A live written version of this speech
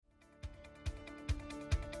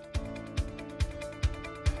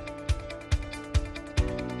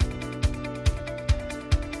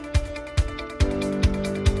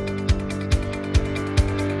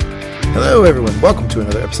Hello, everyone. Welcome to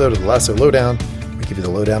another episode of the Lasso Lowdown. We give you the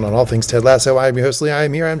lowdown on all things Ted Lasso. I am your host, Lee. I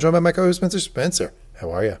am here. I'm joined by my co-host, Spencer. Spencer,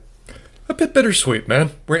 how are you? A bit bittersweet,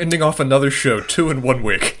 man. We're ending off another show 2 in 1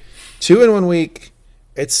 week. 2 in 1 week.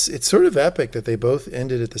 It's sort of epic that they both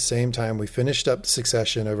ended at the same time. We finished up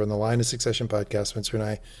Succession over on the Line of Succession podcast. Spencer and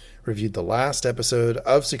I reviewed the last episode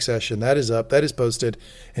of Succession. That is up. That is posted.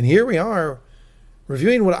 And here we are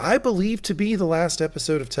reviewing what I believe to be the last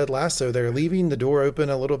episode of Ted Lasso. They're leaving the door open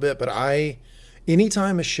a little bit, but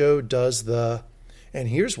anytime a show does and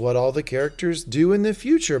here's what all the characters do in the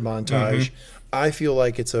future montage, I feel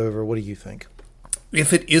like it's over. What do you think?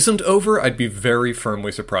 If it isn't over, I'd be very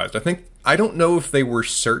firmly surprised. I don't know if they were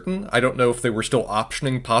certain. I don't know if they were still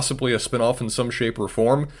optioning possibly a spinoff in some shape or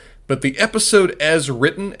form, but the episode as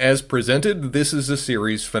written, as presented, this is a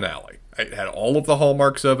series finale. It had all of the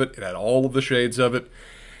hallmarks of it. It had all of the shades of it.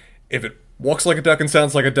 If it walks like a duck and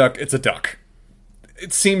sounds like a duck, it's a duck.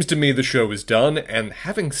 It seems to me the show is done, and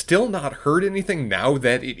having still not heard anything now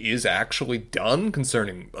that it is actually done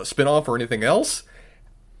concerning a spinoff or anything else,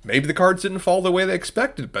 maybe the cards didn't fall the way they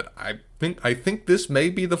expected, but I think this may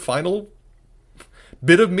be the final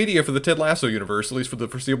bit of media for the Ted Lasso universe, at least for the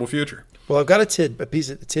foreseeable future. Well, I've got a piece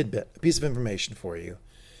of information for you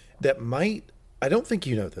that might. I don't think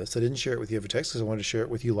you know this. I didn't share it with you over text because I wanted to share it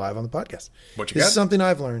with you live on the podcast. This is something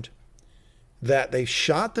I've learned. That they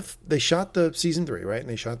shot the season 3, right? And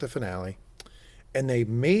they shot the finale. And they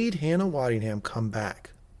made Hannah Waddingham come back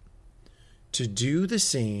to do the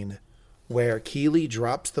scene where Keeley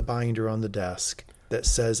drops the binder on the desk that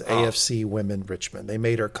says AFC Women Richmond. They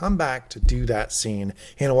made her come back to do that scene.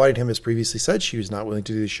 Hannah Waddingham has previously said she was not willing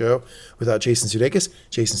to do the show without Jason Sudeikis.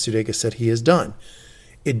 Jason Sudeikis said he is done.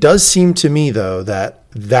 It does seem to me, though, that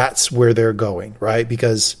that's where they're going, right?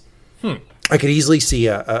 Because I could easily see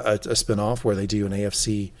a spinoff where they do an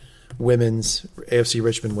AFC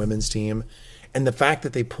Richmond women's team. And the fact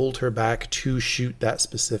that they pulled her back to shoot that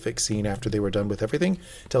specific scene after they were done with everything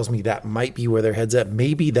tells me that might be where their head's at.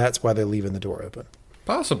 Maybe that's why they're leaving the door open.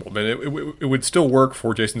 Possible. I mean, it would still work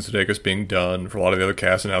for Jason Sudeikis being done, for a lot of the other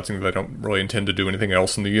cast announcing that they don't really intend to do anything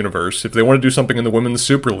else in the universe. If they want to do something in the Women's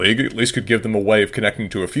Super League, it at least could give them a way of connecting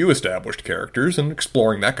to a few established characters and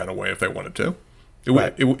exploring that kind of way if they wanted to.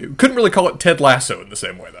 It couldn't really call it Ted Lasso in the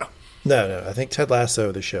same way, though. No. I think Ted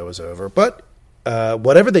Lasso, the show is over. But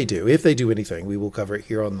whatever they do, if they do anything, we will cover it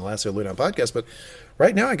here on the Lasso Lowdown podcast. But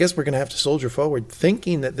right now, I guess we're going to have to soldier forward,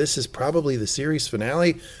 thinking that this is probably the series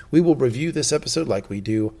finale. We will review this episode like we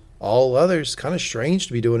do all others. Kind of strange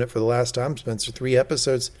to be doing it for the last time, Spencer.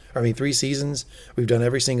 3 seasons. We've done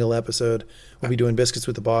every single episode. We'll be doing Biscuits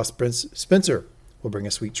with the Boss. Spencer will bring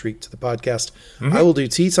a sweet treat to the podcast. I will do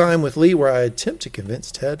Tea Time with Lee, where I attempt to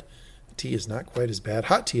convince Ted tea is not quite as bad.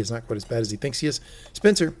 Hot tea is not quite as bad as he thinks he is.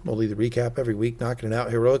 Spencer will lead the recap every week, knocking it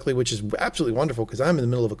out heroically, which is absolutely wonderful because I'm in the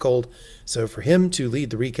middle of a cold. So for him to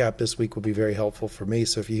lead the recap this week will be very helpful for me.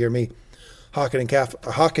 So if you hear me hawking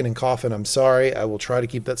and coughing, I'm sorry. I will try to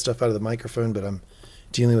keep that stuff out of the microphone, but I'm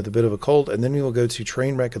dealing with a bit of a cold. And then we will go to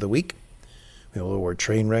Train Wreck of the Week. We will award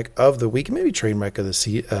Train Wreck of the Week, maybe Train Wreck of the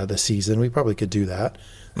season. We probably could do that.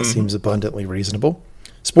 That seems abundantly reasonable.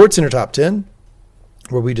 Sports Center Top 10,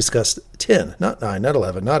 where we discussed 10, not 9, not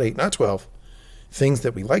 11, not 8, not 12, things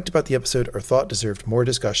that we liked about the episode or thought deserved more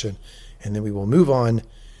discussion. And then we will move on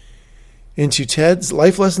into Ted's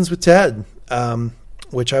Life Lessons with Ted,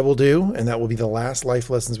 which I will do, and that will be the last Life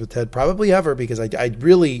Lessons with Ted probably ever, because I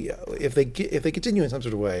really, if they continue in some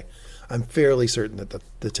sort of way, I'm fairly certain that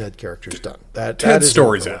the Ted character is done. Ted's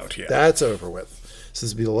story's out, yeah. That's over with. So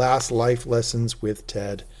this will be the last Life Lessons with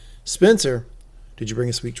Ted. Spencer, did you bring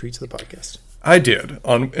a sweet treat to the podcast? I did.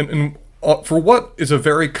 For what is a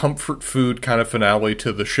very comfort food kind of finale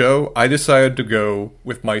to the show, I decided to go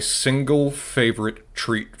with my single favorite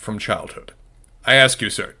treat from childhood. I ask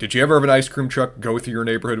you, sir, did you ever have an ice cream truck go through your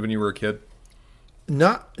neighborhood when you were a kid?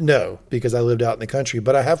 No, because I lived out in the country,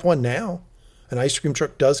 but I have one now. An ice cream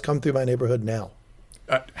truck does come through my neighborhood now.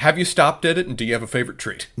 Have you stopped at it, and do you have a favorite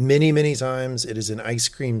treat? Many, many times. It is an ice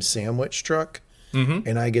cream sandwich truck,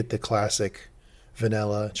 and I get the classic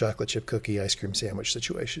vanilla chocolate chip cookie ice cream sandwich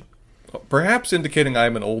situation. Perhaps indicating I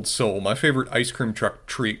am an old soul, my favorite ice cream truck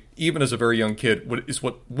treat, even as a very young kid, is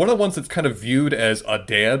one of the ones that's kind of viewed as a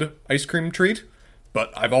dad ice cream treat,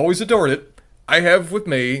 but I've always adored it. I have with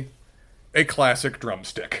me a classic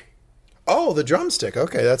drumstick. Oh, the drumstick.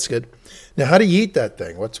 Okay, that's good. Now, how do you eat that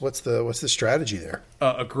thing? What's the strategy there?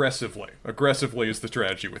 Aggressively. Aggressively is the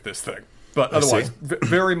strategy with this thing. But otherwise,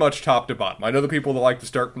 very much top to bottom. I know the people that like to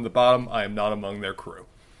start from the bottom. I am not among their crew.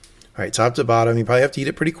 All All right, top to bottom. You probably have to eat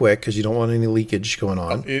it pretty quick because you don't want any leakage going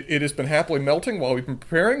on. It has been happily melting while we've been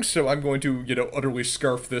preparing, so I'm going to, utterly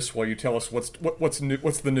scarf this while you tell us what's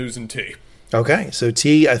the news in tea. Okay, so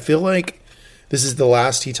tea. I feel like this is the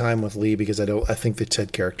last tea time with Lee because I think the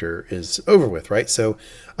Ted character is over with, right? So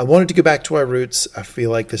I wanted to go back to our roots. I feel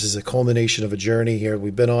like this is a culmination of a journey here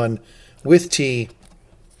we've been on with tea.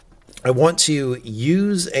 I want to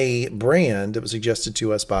use a brand that was suggested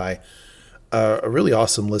to us by a really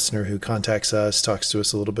awesome listener who contacts us, talks to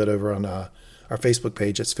us a little bit over on our Facebook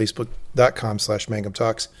page. It's facebook.com/Mangum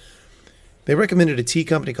Talks. They recommended a tea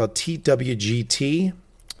company called TWGT,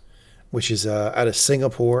 which is out of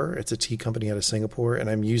Singapore. It's a tea company out of Singapore, and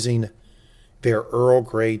I'm using their Earl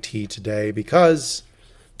Grey tea today because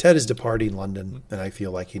Ted is departing London, and I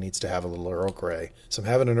feel like he needs to have a little Earl Grey. So I'm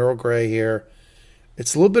having an Earl Grey here.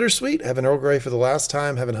 It's a little bittersweet, having Earl Grey for the last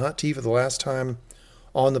time, having hot tea for the last time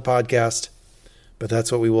on the podcast. But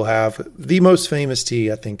that's what we will have. The most famous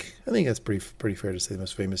tea, I think that's pretty fair to say, the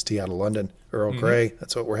most famous tea out of London, Earl Grey.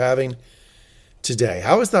 That's what we're having today.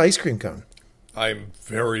 How is the ice cream cone? I'm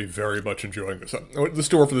very, very much enjoying this. I went to the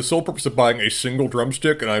store for the sole purpose of buying a single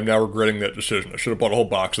drumstick, and I'm now regretting that decision. I should have bought a whole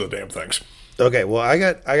box of the damn things. Okay, well, I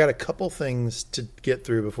got a couple things to get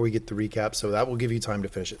through before we get the recap, so that will give you time to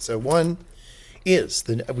finish it. So one is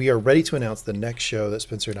we are ready to announce the next show that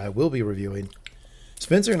Spencer and I will be reviewing.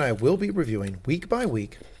 Spencer and I will be reviewing week by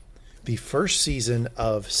week the first season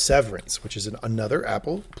of Severance, which is another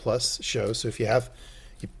Apple Plus show. So if you have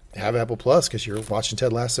Apple Plus because you're watching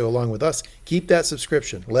Ted Lasso along with us, keep that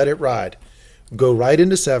subscription. Let it ride. Go right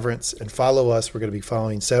into Severance and follow us. We're going to be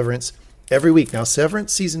following Severance every week. Now,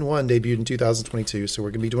 Severance Season 1 debuted in 2022, so we're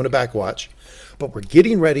going to be doing a back watch. But we're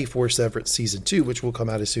getting ready for Severance Season 2, which will come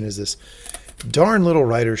out as soon as this darn little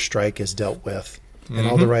writer's strike is dealt with and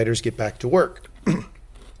all the writers get back to work.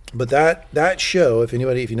 But that show, if you know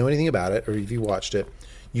anything about it or if you watched it,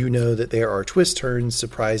 you know that there are twists, turns,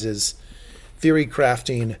 surprises, theory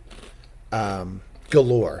crafting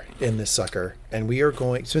galore in this sucker. And we are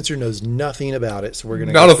going, Spencer knows nothing about it, so we're going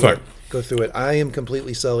to go through it. I am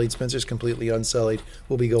completely sullied. Spencer's completely unsullied.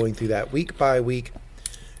 We'll be going through that week by week.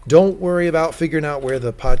 Don't worry about figuring out where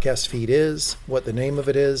the podcast feed is, what the name of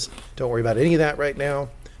it is. Don't worry about any of that right now,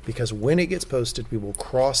 because when it gets posted, we will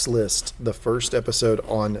cross-list the first episode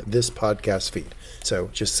on this podcast feed. So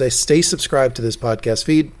just stay subscribed to this podcast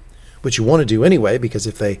feed, which you want to do anyway, because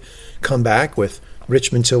if they come back with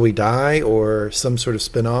Richmond Till We Die or some sort of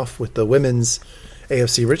spinoff with the women's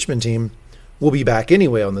AFC Richmond team, we'll be back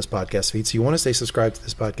anyway on this podcast feed. So you want to stay subscribed to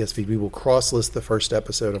this podcast feed. We will cross-list the first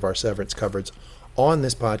episode of our Severance coverage on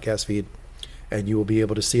this podcast feed, and you will be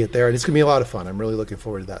able to see it there. And it's going to be a lot of fun. I'm really looking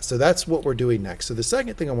forward to that. So that's what we're doing next. So the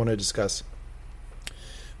second thing I want to discuss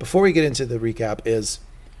before we get into the recap is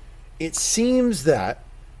it seems that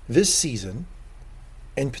this season,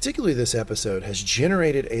 and particularly this episode, has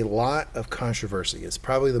generated a lot of controversy. It's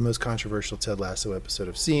probably the most controversial Ted Lasso episode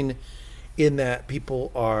I've seen, in that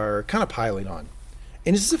people are kind of piling on.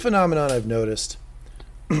 And this is a phenomenon I've noticed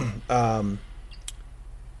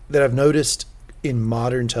in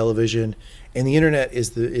modern television, and the internet is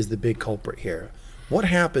the big culprit here. What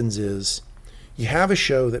happens is you have a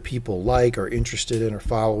show that people like, are interested in, or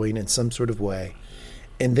following in some sort of way,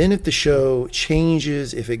 and then if the show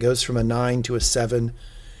changes, if it goes from a 9 to a 7,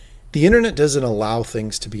 the internet doesn't allow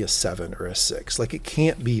things to be a 7 or a 6. Like, it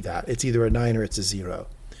can't be that. It's either a 9 or it's a 0.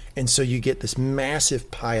 And so you get this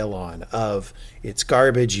massive pile-on of it's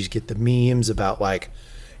garbage. You get the memes about like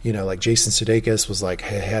Jason Sudeikis was like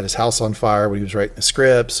had his house on fire when he was writing the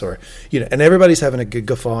scripts, or and everybody's having a good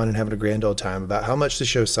guffaw and having a grand old time about how much the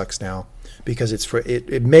show sucks now because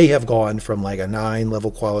it may have gone from like a 9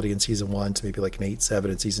 level quality in season 1 to maybe like an 8-7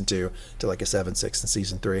 in season 2 to like a 7-6 in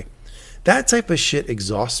season 3. That type of shit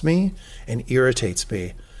exhausts me and irritates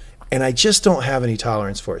me. And I just don't have any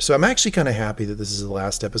tolerance for it. So I'm actually kind of happy that this is the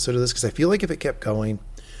last episode of this, because I feel like if it kept going,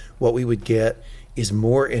 what we would get is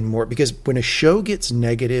more and more. Because when a show gets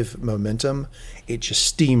negative momentum, it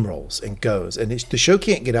just steamrolls and goes. And the show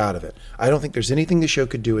can't get out of it. I don't think there's anything the show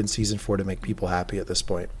could do in season 4 to make people happy at this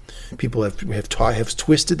point. People have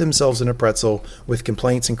twisted themselves in a pretzel with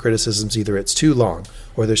complaints and criticisms. Either it's too long,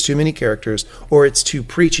 or there's too many characters, or it's too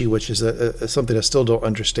preachy, which is something I still don't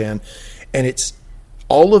understand. And it's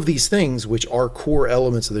all of these things, which are core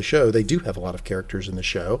elements of the show. They do have a lot of characters in the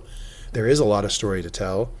show. There is a lot of story to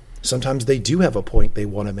tell. Sometimes they do have a point they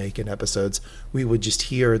want to make in episodes. We would just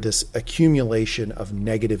hear this accumulation of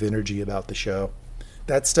negative energy about the show.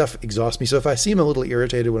 That stuff exhausts me. So if I seem a little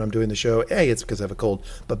irritated when I'm doing the show, A, it's because I have a cold,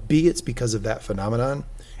 but B, it's because of that phenomenon.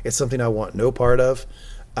 It's something I want no part of.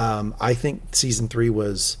 I think season 3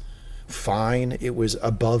 was fine. It was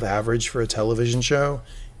above average for a television show.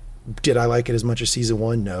 Did I like it as much as season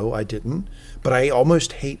 1? No, I didn't. But I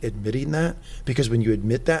almost hate admitting that, because when you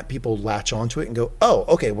admit that, people latch onto it and go, oh,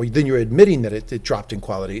 okay, well, then you're admitting that it dropped in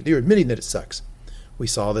quality. You're admitting that it sucks. We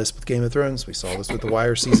saw this with Game of Thrones. We saw this with The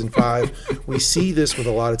Wire season 5. We see this with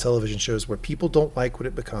a lot of television shows where people don't like what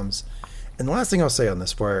it becomes. And the last thing I'll say on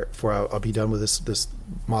this before I'll be done with this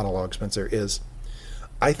monologue, Spencer, is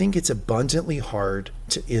I think it's abundantly hard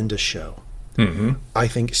to end a show. Mm-hmm. I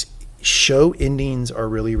think show endings are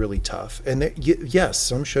really, really tough. And yes,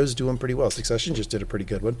 some shows do them pretty well. Succession just did a pretty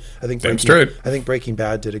good one. I think Breaking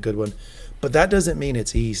Bad did a good one. But that doesn't mean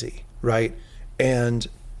it's easy, right? And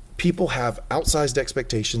people have outsized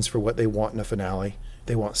expectations for what they want in a finale.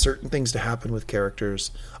 They want certain things to happen with characters.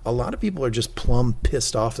 A lot of people are just plumb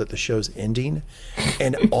pissed off that the show's ending.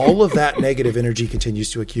 And all of that negative energy continues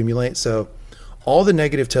to accumulate. So all the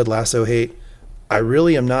negative Ted Lasso hate, I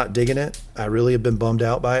really am not digging it. I really have been bummed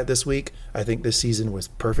out by it this week. I think this season was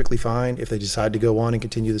perfectly fine. If they decide to go on and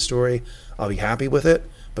continue the story, I'll be happy with it.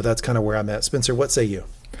 But that's kind of where I'm at. Spencer, what say you?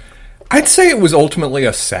 I'd say it was ultimately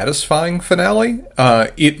a satisfying finale.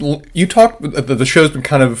 You talked, the show's been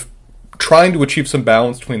kind of trying to achieve some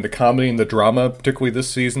balance between the comedy and the drama, particularly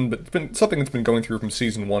this season, but it's been something that's been going through from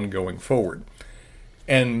season 1 going forward.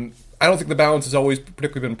 And I don't think the balance has always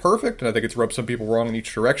particularly been perfect, and I think it's rubbed some people wrong in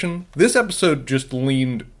each direction. This episode just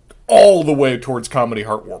leaned all the way towards comedy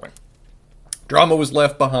heartwarming. Drama was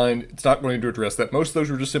left behind. It's not going to address that. Most of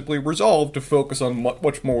those were just simply resolved to focus on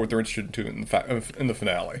much more what they're interested in the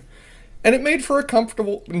finale. And it made for a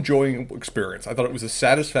comfortable, enjoyable experience. I thought it was a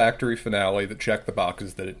satisfactory finale that checked the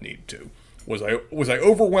boxes that it needed to. Was I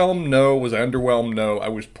overwhelmed? No. Was I underwhelmed? No. I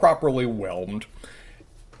was properly whelmed,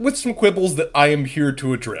 with some quibbles that I am here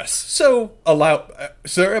to address. So,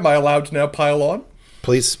 sir, am I allowed to now pile on?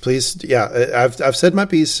 Please. Yeah, I've said my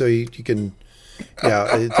piece, so you can,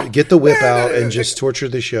 get the whip out and just torture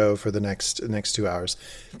the show for the next 2 hours.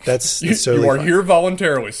 That's you are fine. Here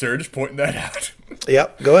voluntarily, sir. Just pointing that out.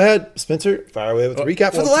 Yep. Go ahead, Spencer. Fire away with the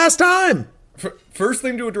recap for the last time. First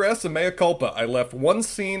thing to address, a mea culpa. I left one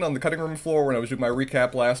scene on the cutting room floor when I was doing my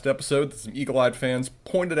recap last episode that some eagle-eyed fans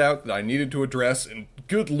pointed out that I needed to address, and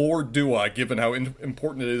good lord do I, given how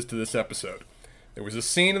important it is to this episode. There was a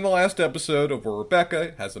scene in the last episode of where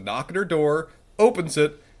Rebecca has a knock at her door, opens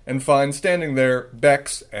it, and finds standing there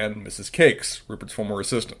Bex and Mrs. Cakes, Rupert's former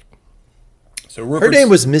assistant. So her name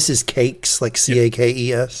was Mrs. Cakes, like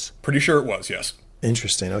Cakes? Pretty sure it was, yes.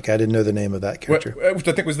 Interesting. Okay, I didn't know the name of that character. Which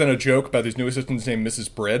I think was then a joke about his new assistant's name,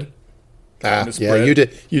 Mrs. Bread. Bread.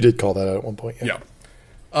 You did call that out at one point.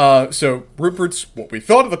 Yeah. So Rupert's, what we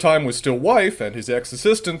thought at the time was still wife, and his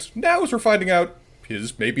ex-assistant, now as we're finding out,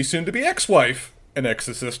 his maybe soon-to-be ex-wife, and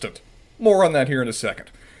ex-assistant. More on that here in a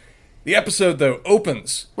second. The episode, though,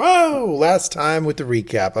 opens. Whoa! Last time with the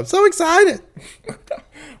recap. I'm so excited.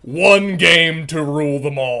 One game to rule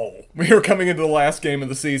them all. We are coming into the last game of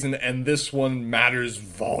the season, and this one matters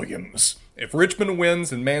volumes. If Richmond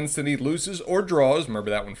wins and Man City loses or draws, remember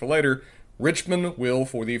that one for later, Richmond will,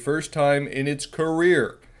 for the first time in its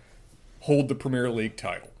career, hold the Premier League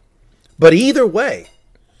title. But either way,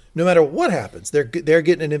 no matter what happens, they're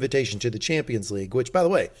getting an invitation to the Champions League, which, by the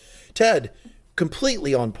way, Ted,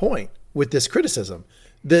 completely on point with this criticism.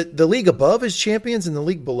 The league above is champions and the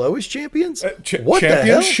league below is champions? What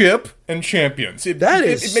championship and champions. It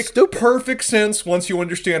makes stupid. Perfect sense once you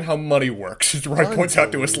understand how money works, as Ryan points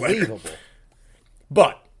out to us later.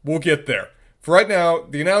 But we'll get there. For right now,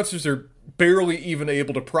 the announcers are barely even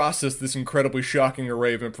able to process this incredibly shocking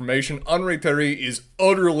array of information. Henri Thierry is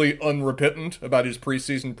utterly unrepentant about his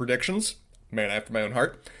preseason predictions. Man after my own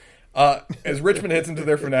heart. As Richmond heads into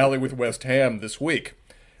their finale with West Ham this week.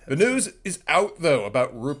 The news is out, though,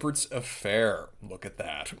 about Rupert's affair. Look at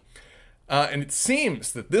that. And it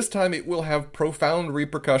seems that this time it will have profound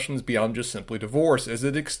repercussions beyond just simply divorce, as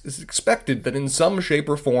it is expected that in some shape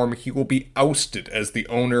or form he will be ousted as the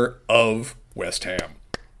owner of West Ham.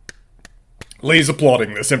 Lee's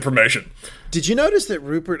applauding this information. Did you notice that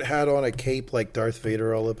Rupert had on a cape like Darth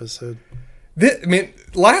Vader all episode?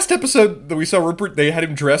 Last episode that we saw Rupert, they had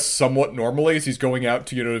him dressed somewhat normally as he's going out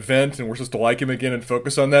to an event, and we're supposed to like him again and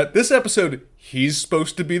focus on that. This episode, he's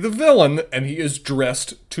supposed to be the villain, and he is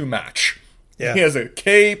dressed to match. Yeah. He has a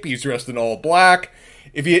cape, he's dressed in all black.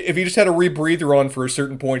 If he just had a rebreather on for a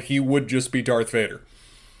certain point, he would just be Darth Vader.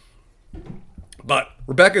 But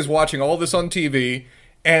Rebecca's watching all this on TV,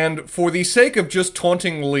 and for the sake of just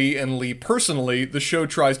taunting Lee and Lee personally, the show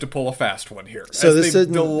tries to pull a fast one here. So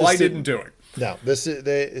they've delighted in doing. No,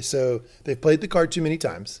 they've played the card too many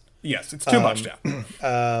times. Yes, it's too much now.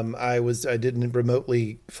 I didn't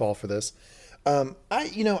remotely fall for this.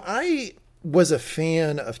 I was a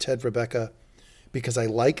fan of Ted Rebecca because I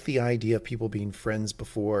like the idea of people being friends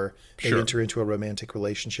before they Sure. enter into a romantic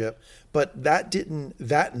relationship. But that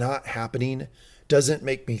not happening doesn't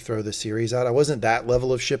make me throw the series out. I wasn't that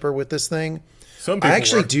level of shipper with this thing. Some people I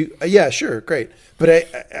actually were. do. Yeah, sure. Great. But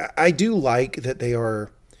I do like that they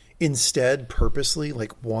are instead purposely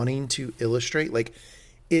like wanting to illustrate like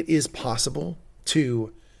it is possible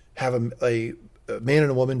to have a man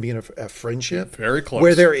and a woman being a friendship Very close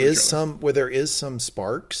where there to each is other. where there is some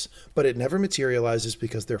sparks, but it never materializes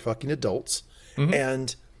because they're fucking adults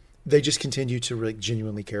and they just continue to like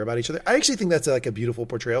genuinely care about each other. I actually think that's like a beautiful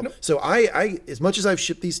portrayal. So I as much as I've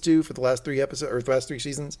shipped these two for the last 3 episodes or the last 3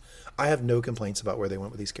 seasons, I have no complaints about where they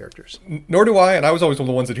went with these characters. Nor do I, and I was always one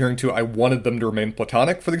of the ones adhering to I wanted them to remain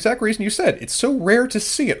platonic for the exact reason you said. It's so rare to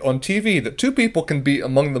see it on TV that two people can be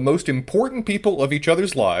among the most important people of each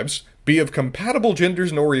other's lives, be of compatible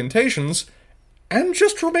genders and orientations, and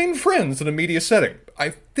just remain friends in a media setting.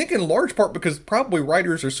 I think in large part because probably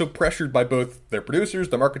writers are so pressured by both their producers,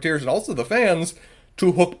 the marketeers, and also the fans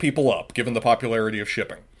to hook people up, given the popularity of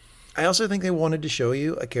shipping. I also think they wanted to show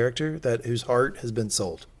you a character whose heart has been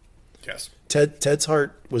sold. Yes. Ted's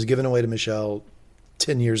heart was given away to Michelle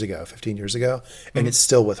 10 years ago, 15 years ago, and it's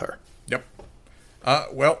still with her. Yep.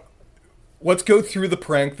 Well, let's go through the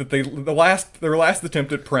prank that their last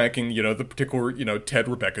attempt at pranking, the particular, Ted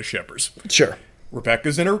Rebecca shippers. Sure.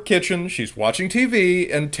 Rebecca's in her kitchen, she's watching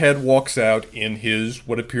TV, and Ted walks out in his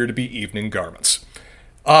what appear to be evening garments.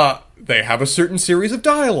 They have a certain series of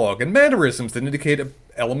dialogue and mannerisms that indicate an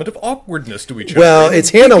element of awkwardness to each other. Well, it's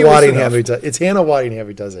Hannah Waddingham Waddingham. It's Hannah Waddingham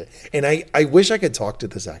who does it, and I wish I could talk to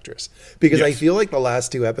this actress because I Yes. feel like the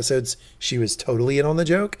last 2 episodes she was totally in on the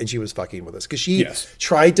joke and she was fucking with us because she Yes.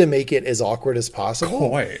 tried to make it as awkward as possible.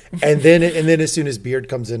 Quite. And then as soon as Beard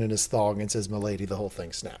comes in his thong and says "Milady," the whole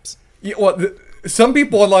thing snaps. Yeah, well, some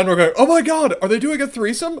people online were going, "Oh my God, are they doing a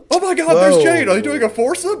threesome? Oh my God, there's Whoa. Jane. Are they doing a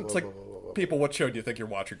foursome?" It's like, people, what show do you think you're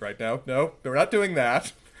watching right now? No, they're not doing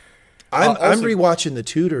that. I'm Also- rewatching The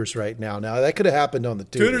Tudors right now. Now that could have happened on The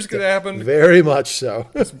Tudors. Tudors could happen. Very much so.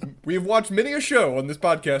 We've watched many a show on this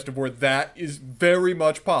podcast of where that is very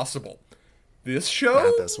much possible. This show,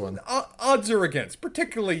 Not this one. Odds are against,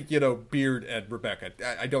 particularly Beard and Rebecca.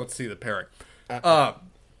 I don't see the pairing.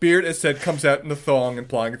 Beard, as said, comes out in a thong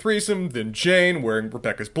implying a threesome. Then Jane wearing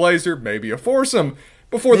Rebecca's blazer, maybe a foursome.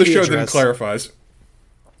 Before Maybe the a show then dress. clarifies.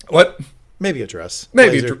 What? Maybe a dress.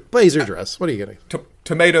 Maybe a blazer dress. What are you gonna?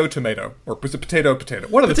 Tomato, or was it potato?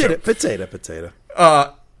 One of the two. Potato.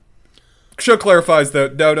 Show clarifies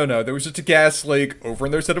that no, there was just a gas leak over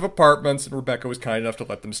in their set of apartments, and Rebecca was kind enough to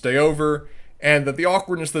let them stay over, and that the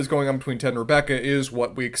awkwardness that's going on between Ted and Rebecca is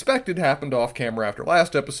what we expected happened off camera after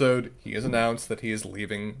last episode. He has announced that he is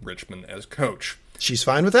leaving Richmond as coach. She's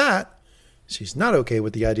fine with that. She's not okay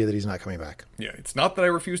with the idea that he's not coming back. Yeah, it's not that I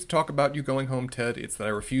refuse to talk about you going home, Ted. It's that I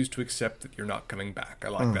refuse to accept that you're not coming back. I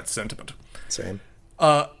like that sentiment. Same.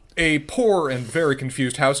 A poor and very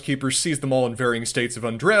confused housekeeper sees them all in varying states of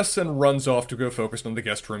undress and runs off to go focus on the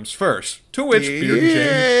guest rooms first. To which Beard and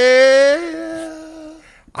Jane...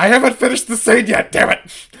 I haven't finished the scene yet, damn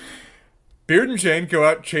it! Beard and Jane go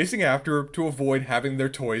out chasing after her to avoid having their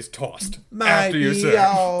toys tossed. Might After you be say.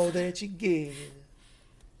 all that you give.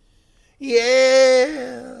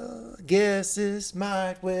 Yeah, guess this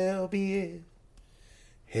might well be it.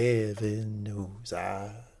 Heaven knows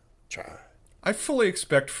I tried. I fully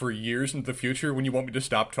expect for years into the future, when you want me to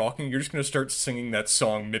stop talking, you're just going to start singing that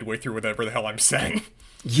song midway through whatever the hell I'm saying.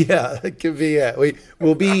 Yeah, it could be. Yeah,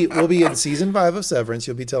 we'll be in season 5 of Severance.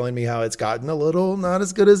 You'll be telling me how it's gotten a little not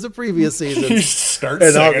as good as the previous You seasons. start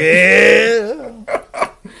And I'll- singing.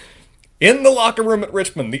 yeah. In the locker room at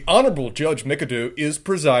Richmond, the Honourable Judge McAdoo is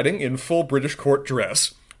presiding in full British court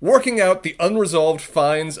dress, working out the unresolved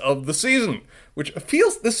fines of the season, which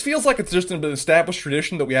feels like it's just an established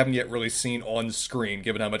tradition that we haven't yet really seen on screen,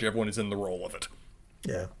 given how much everyone is in the role of it.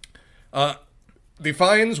 Yeah. The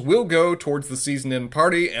fines will go towards the season-end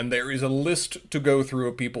party, and there is a list to go through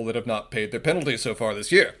of people that have not paid their penalties so far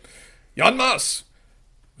this year. Jan Mas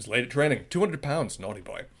was late at training, £200, naughty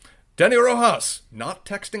boy. Danny Rojas, not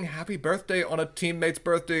texting happy birthday on a teammate's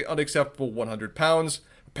birthday, unacceptable, £100.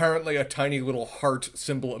 Apparently a tiny little heart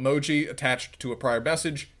symbol emoji attached to a prior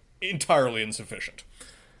message, entirely insufficient.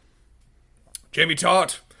 Jamie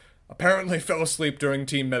Taut apparently fell asleep during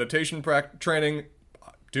team meditation training.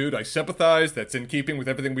 Dude, I sympathize. That's in keeping with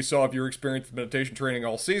everything we saw of your experience with meditation training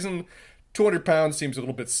all season. £200 seems a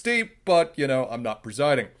little bit steep, but, I'm not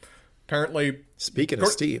presiding. Apparently... Speaking of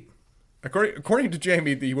steep. According to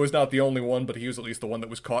Jamie, he was not the only one, but he was at least the one that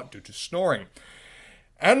was caught due to snoring.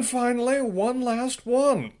 And finally, one last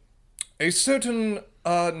one. a certain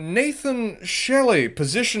Nathan Shelley,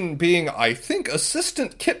 position being, I think,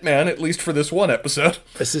 assistant kitman, at least for this one episode.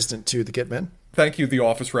 Assistant to the Kitman. Thank you, The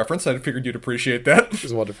Office reference. I figured you'd appreciate that. It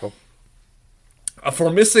was wonderful.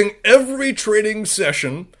 For missing every training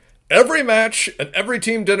session, every match, and every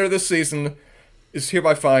team dinner this season, is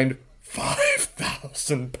hereby fined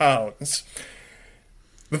 £5,000.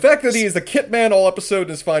 The fact that he is the Kitman all episode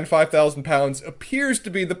and is fined £5,000 appears to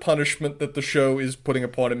be the punishment that the show is putting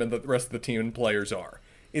upon him and that the rest of the team and players are.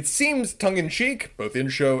 It seems tongue-in-cheek, both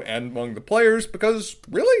in-show and among the players, because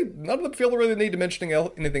really, none of them feel really the need to mention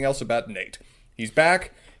anything else about Nate. He's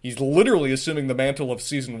back, he's literally assuming the mantle of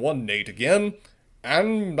Season 1 Nate again,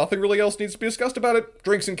 and nothing really else needs to be discussed about it.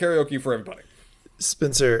 Drinks and karaoke for everybody.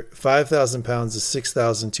 Spencer, £5,000 is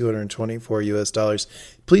 $6,224.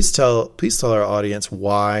 Please tell our audience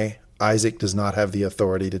why Isaac does not have the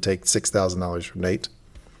authority to take $6,000 from Nate.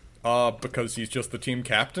 Because he's just the team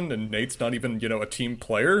captain, and Nate's not even, a team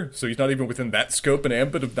player, so he's not even within that scope and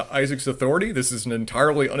ambit of Isaac's authority. This is an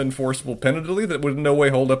entirely unenforceable penalty that would in no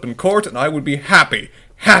way hold up in court, and I would be happy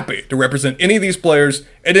to represent any of these players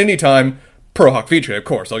at any time. Pro hoc vice, of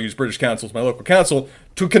course, I'll use British Council as my local council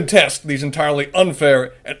to contest these entirely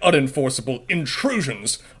unfair and unenforceable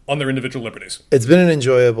intrusions on their individual liberties. It's been an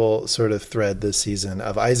enjoyable sort of thread this season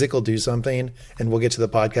of Isaac will do something, and we'll get to the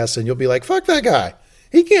podcast, and you'll be like, fuck that guy.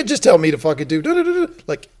 He can't just tell me to fucking do.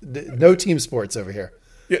 Like, no team sports over here.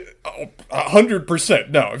 Yeah, 100%.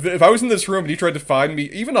 No, if I was in this room and he tried to fine me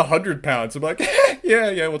even 100 pounds, I'm like,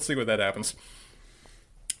 yeah, let's see what that happens.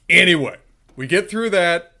 Anyway, we get through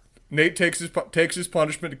that. Nate takes his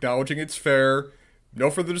punishment, acknowledging it's fair. No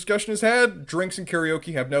further discussion is had. Drinks and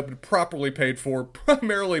karaoke have now been properly paid for,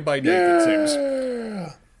 primarily by Nate, it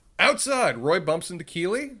seems. Outside, Roy bumps into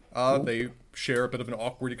Keeley. They share a bit of an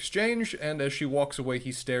awkward exchange, and as she walks away,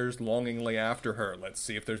 he stares longingly after her. Let's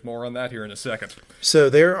see if there's more on that here in a second. So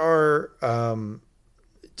there are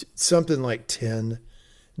something like 10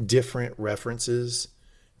 different references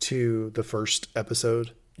to the first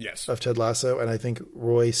episode. Yes. Of Ted Lasso, and I think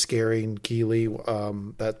Roy scaring Keeley,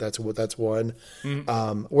 that's one.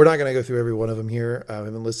 Mm-hmm. We're not going to go through every one of them here. I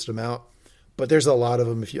haven't listed them out, but there's a lot of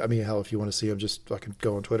them. If you want to see them, just fucking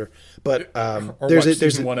go on Twitter. But there's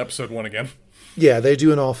season 1, episode 1 again. Yeah, they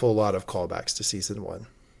do an awful lot of callbacks to season 1.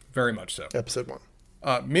 Very much so. Episode 1.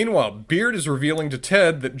 Meanwhile, Beard is revealing to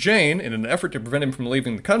Ted that Jane, in an effort to prevent him from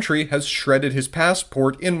leaving the country, has shredded his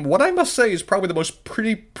passport in what I must say is probably the most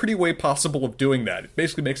pretty way possible of doing that. It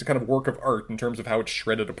basically makes a kind of work of art in terms of how it's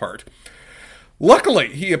shredded apart. Luckily,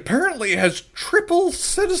 he apparently has triple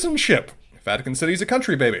citizenship. Vatican City's a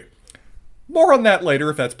country, baby. More on that later,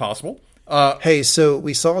 if that's possible. Hey, so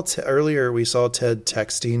we saw earlier Ted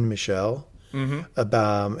texting Michelle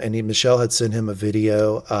about, and Michelle had sent him a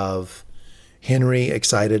video of Henry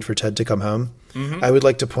excited for Ted to come home. Mm-hmm. I would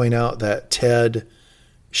like to point out that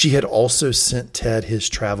she had also sent Ted his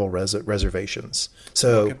travel reservations.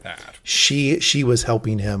 So look at that. She was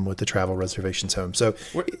helping him with the travel reservations home. So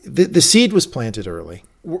the seed was planted early.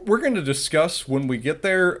 We're going to discuss when we get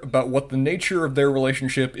there about what the nature of their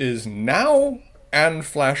relationship is now and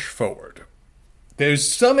flash forward. There's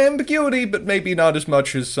some ambiguity, but maybe not as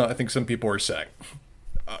much as I think some people are saying.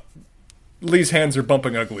 Lee's hands are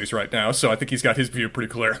bumping uglies right now, so I think he's got his view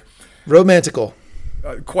pretty clear. Romantical.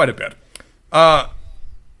 Quite a bit.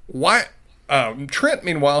 Trent,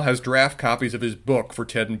 meanwhile, has draft copies of his book for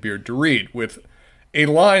Ted and Beard to read, with a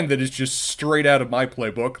line that is just straight out of my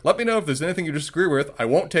playbook. Let me know if there's anything you disagree with. I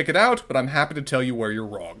won't take it out, but I'm happy to tell you where you're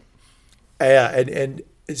wrong. Yeah, and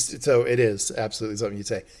so it is absolutely something you'd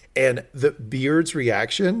say. And the Beard's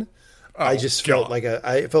reaction... I just felt like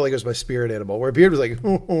it was my spirit animal. Where Beard was like,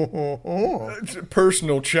 It's a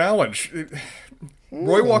personal challenge.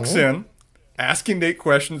 Roy walks in, asking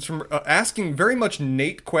very much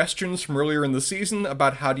Nate questions from earlier in the season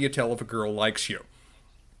about how do you tell if a girl likes you.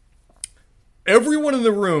 Everyone in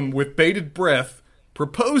the room with bated breath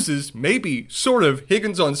proposes, maybe, sort of,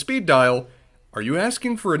 Higgins on speed dial. Are you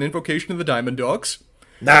asking for an invocation of the Diamond Dogs?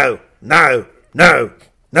 No.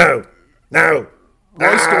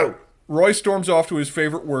 Roy storms off to his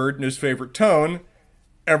favorite word in his favorite tone.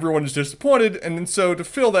 Everyone is disappointed, and so to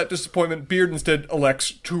fill that disappointment, Beard instead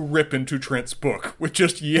elects to rip into Trent's book with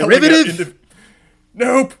just yelling Derivative?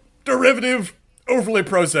 Nope! Derivative! Overly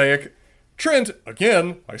prosaic. Trent,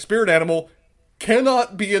 again, my spirit animal,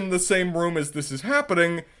 cannot be in the same room as this is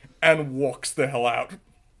happening, and walks the hell out.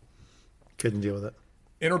 Couldn't deal with it.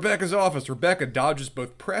 In Rebecca's office, Rebecca dodges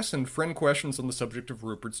both press and friend questions on the subject of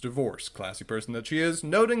Rupert's divorce. Classy person that she is,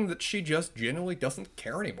 noting that she just genuinely doesn't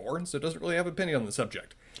care anymore, and so doesn't really have an opinion on the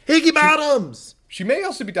subject. Higgy Bottoms! She may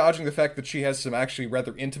also be dodging the fact that she has some actually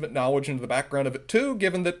rather intimate knowledge into the background of it too,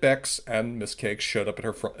 given that Bex and Miss Cakes showed up at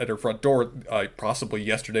her front door possibly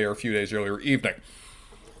yesterday or a few days earlier evening.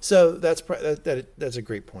 So that's a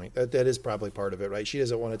great point. That is probably part of it, right? She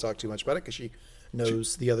doesn't want to talk too much about it because she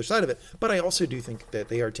knows the other side of it. But I also do think that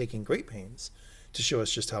they are taking great pains to show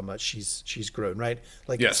us just how much she's grown, right?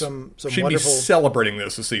 Like yes. some She'd wonderful be celebrating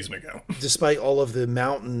this a season ago. Despite all of the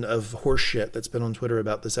mountain of horse shit that's been on Twitter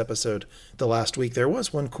about this episode the last week, there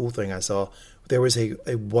was one cool thing I saw. There was a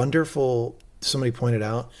wonderful, somebody pointed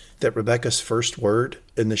out that Rebecca's first word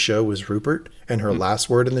in the show was Rupert and her last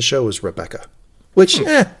word in the show was Rebecca. Which,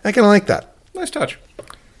 I kind of like that. Nice touch.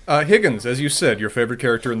 Higgins, as you said, your favorite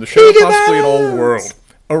character in the show, possibly in all world,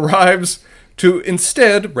 arrives to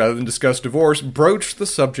instead, rather than discuss divorce, broach the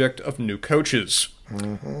subject of new coaches.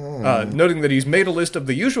 Noting that he's made a list of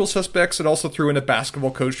the usual suspects and also threw in a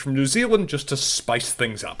basketball coach from New Zealand just to spice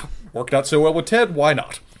things up. Worked out so well with Ted, why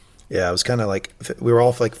not? Yeah, it was kind of like, we were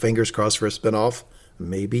all like fingers crossed for a spinoff.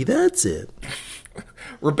 Maybe that's it.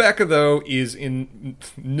 Rebecca, though, is in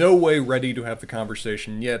no way ready to have the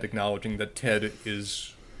conversation yet, acknowledging that Ted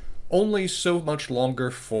is only so much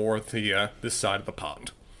longer for this side of the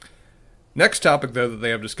pond. Next topic, though, that they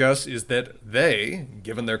have discussed is that they,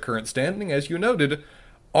 given their current standing, as you noted,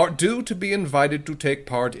 are due to be invited to take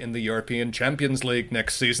part in the European Champions League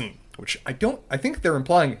next season, which I think they're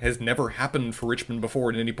implying has never happened for Richmond before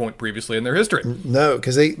at any point previously in their history. No,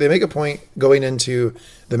 because they make a point going into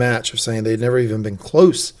the match of saying they'd never even been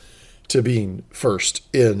close to being first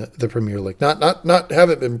in the Premier League. Not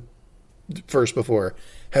haven't been first before,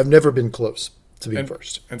 have never been close to being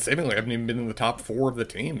first. And seemingly haven't even been in the top 4 of the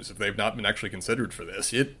teams if they've not been actually considered for this.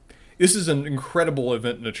 This is an incredible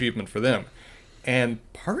event and achievement for them. And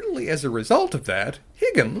partly as a result of that,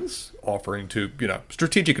 Higgins, offering to,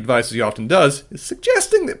 strategic advice as he often does, is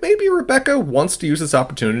suggesting that maybe Rebecca wants to use this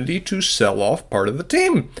opportunity to sell off part of the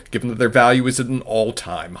team, given that their value is at an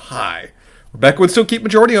all-time high. Rebecca would still keep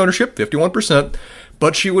majority ownership, 51%,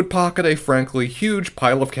 but she would pocket a frankly huge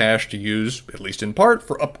pile of cash to use, at least in part,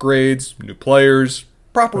 for upgrades, new players,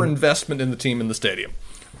 proper investment in the team and the stadium.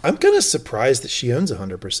 I'm kind of surprised that she owns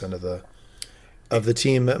 100% of the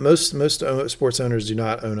team. Most sports owners do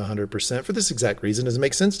not own 100% for this exact reason. It doesn't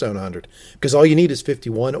make sense to own 100 because all you need is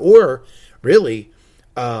 51, or really,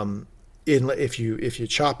 if you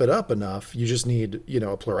chop it up enough, you just need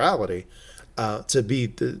a plurality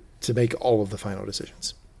to make all of the final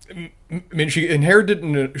decisions. I mean, she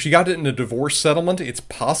got it in a divorce settlement. It's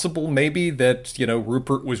possible maybe that,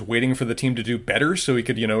 Rupert was waiting for the team to do better so he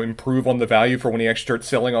could, improve on the value for when he actually starts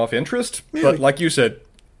selling off interest. Maybe. But like you said,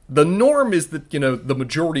 the norm is that, the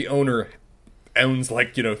majority owner owns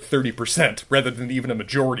 30% rather than even a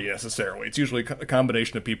majority necessarily. It's usually a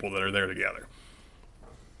combination of people that are there together.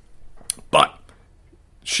 But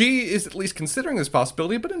she is at least considering this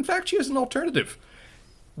possibility, but in fact she has an alternative.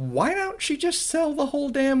 Why don't she just sell the whole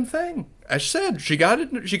damn thing? As said, she got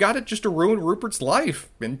it just to ruin Rupert's life.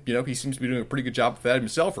 And, he seems to be doing a pretty good job of that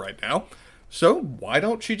himself right now. So why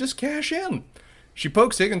don't she just cash in? She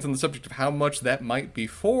pokes Higgins on the subject of how much that might be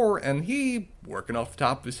for, and he, working off the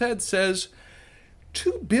top of his head, says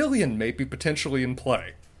 $2 billion may be potentially in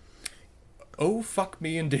play. Oh, fuck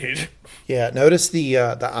me indeed. Yeah, notice the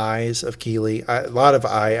eyes of Keeley. A lot of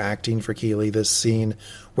eye acting for Keeley, this scene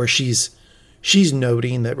where she's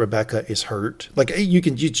noting that Rebecca is hurt. Like you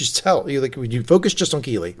just tell. When you focus just on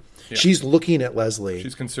Keeley, she's looking at Leslie.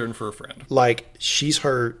 She's concerned for a friend. Like she's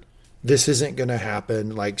hurt. This isn't going to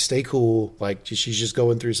happen. Like stay cool. Like she's just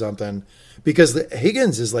going through something. Because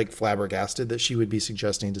Higgins is flabbergasted that she would be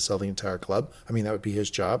suggesting to sell the entire club. I mean, that would be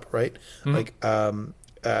his job, right? Mm-hmm.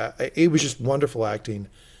 It was just wonderful acting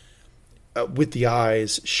with the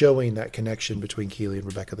eyes showing that connection between Keeley and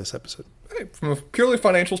Rebecca this episode. From a purely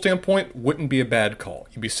financial standpoint, wouldn't be a bad call.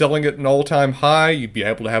 You'd be selling at an all-time high. You'd be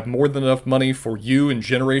able to have more than enough money for you and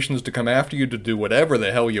generations to come after you to do whatever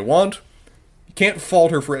the hell you want. You can't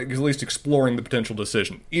fault her for at least exploring the potential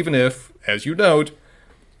decision, even if, as you note,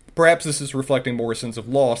 perhaps this is reflecting more a sense of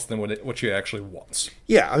loss than what she actually wants.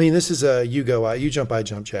 Yeah, I mean, this is a you jump, I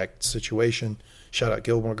jump jack situation. Shout out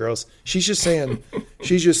Gilmore Girls. She's just saying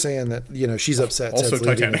that she's upset. Also Ted's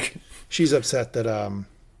Titanic. Leaving. She's upset that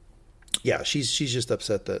she's just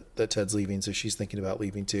upset that Ted's leaving, so she's thinking about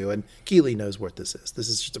leaving too. And Keeley knows what this is. This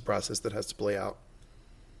is just a process that has to play out.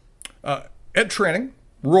 At training,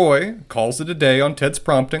 Roy calls it a day on Ted's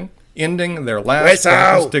prompting, ending their last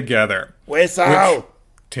practice together. Whistle!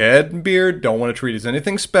 Ted and Beard don't want to treat as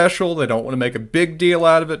anything special. They don't want to make a big deal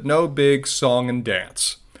out of it. No big song and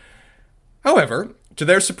dance. However, to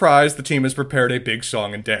their surprise, the team has prepared a big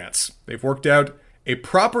song and dance. They've worked out a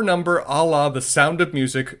proper number a la The Sound of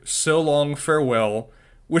Music, So Long, Farewell,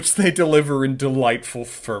 which they deliver in delightful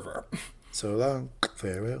fervor. So long,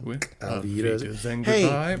 farewell, Auf Wiedersehen, Hey,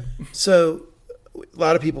 goodbye. so a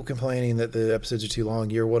lot of people complaining that the episodes are too long.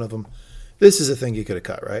 You're one of them. This is a thing you could have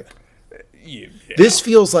cut, right? Yeah. This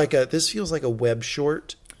feels like a web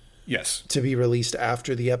short Yes. to be released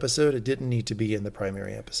after the episode. It didn't need to be in the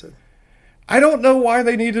primary episode. I don't know why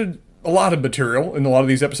they needed a lot of material in a lot of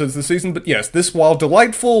these episodes this season, but yes, this, while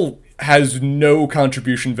delightful, has no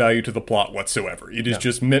contribution value to the plot whatsoever. It is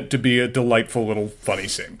just meant to be a delightful little funny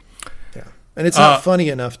scene. Yeah. And it's not funny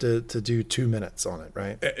enough to do 2 minutes on it,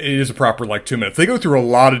 right? It is a proper, 2 minutes. They go through a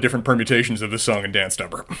lot of different permutations of this song and dance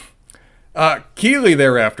number. Keeley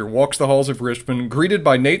thereafter walks the halls of Richmond, greeted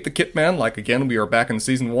by Nate the Kit Man, again, we are back in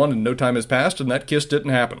season 1 and no time has passed, and that kiss didn't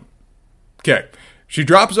happen. Okay. She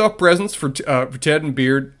drops off presents for Ted and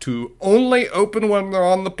Beard to only open when they're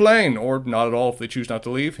on the plane, or not at all if they choose not to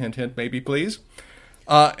leave. Hint, hint, maybe, please.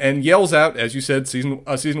 And yells out, as you said, season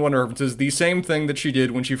 1 references, the same thing that she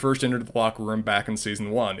did when she first entered the locker room back in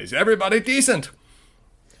season 1. Is everybody decent?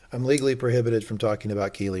 I'm legally prohibited from talking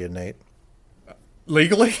about Keeley and Nate.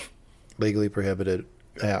 Legally? Legally prohibited.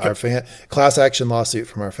 Our class action lawsuit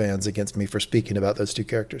from our fans against me for speaking about those two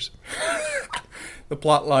characters. The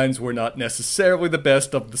plot lines were not necessarily the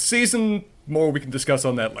best of the season. More we can discuss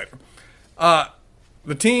on that later.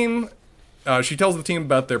 The team, she tells the team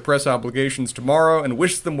about their press obligations tomorrow and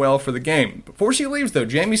wishes them well for the game. Before she leaves, though,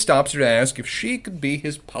 Jamie stops her to ask if she could be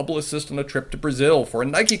his publicist on a trip to Brazil for a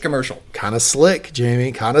Nike commercial. Kind of slick,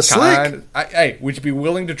 Jamie. Kind of slick. Hey, would you be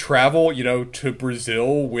willing to travel, to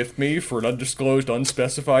Brazil with me for an undisclosed,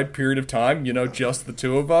 unspecified period of time? Just the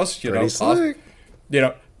two of us? Pretty slick.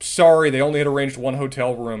 Sorry, they only had arranged one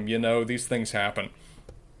hotel room. These things happen.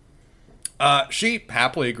 She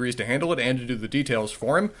happily agrees to handle it and to do the details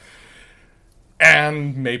for him.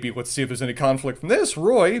 And maybe, let's see if there's any conflict from this,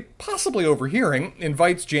 Roy, possibly overhearing,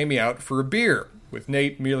 invites Jamie out for a beer, with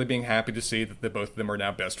Nate merely being happy to see that both of them are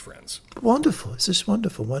now best friends. Wonderful. It's just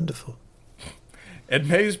wonderful, wonderful. At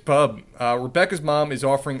May's pub, Rebecca's mom is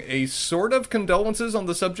offering a sort of condolences on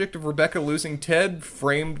the subject of Rebecca losing Ted,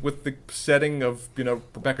 framed with the setting of,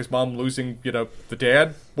 Rebecca's mom losing, the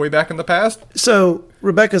dad way back in the past. So,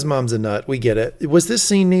 Rebecca's mom's a nut. We get it. Was this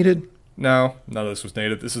scene needed? No, none of this was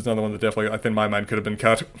needed. This is another one that definitely, I think, in my mind, could have been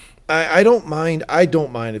cut. I don't mind. I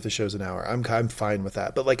don't mind if the show's an hour. I'm fine with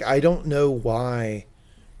that. But, I don't know why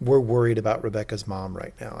we're worried about Rebecca's mom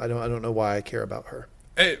right now. I don't know why I care about her.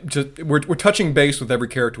 We're touching base with every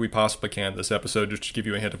character we possibly can this episode, just to give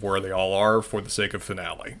you a hint of where they all are for the sake of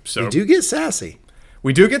finale. So we do get sassy.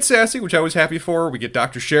 We do get sassy, which I was happy for. We get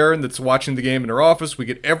Dr. Sharon that's watching the game in her office. We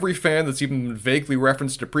get every fan that's even been vaguely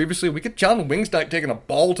referenced to previously. We get John Wingstite taking a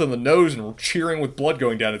ball to the nose and cheering with blood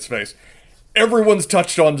going down its face. Everyone's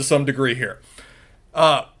touched on to some degree here.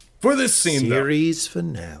 For this scene, series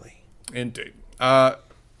finale. Indeed.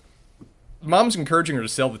 Mom's encouraging her to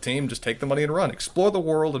sell the team, just take the money and run. Explore the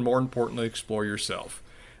world, and more importantly, explore yourself.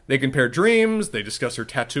 They compare dreams. They discuss her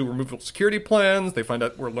tattoo removal security plans. They find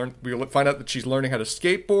out we find out that she's learning how to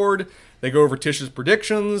skateboard. They go over Tish's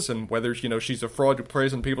predictions and whether she's a fraud who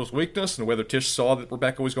preys on people's weakness, and whether Tish saw that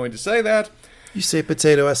Rebecca was going to say that. You say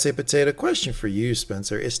potato, I say potato. Question for you,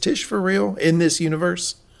 Spencer: is Tish for real in this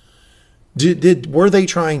universe? Were they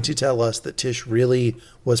trying to tell us that Tish really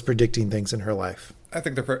was predicting things in her life? I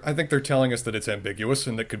think they're telling us that it's ambiguous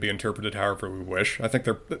and that could be interpreted however we wish. I think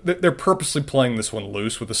they're purposely playing this one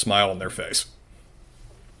loose with a smile on their face.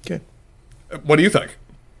 Okay. What do you think?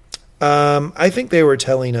 I think they were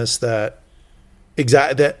telling us that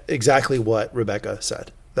exactly what Rebecca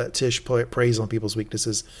said. That Tish preys on people's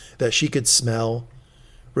weaknesses. That she could smell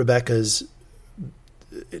Rebecca's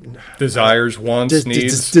desires, wants,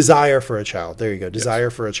 needs. Desire for a child. There you go. Desire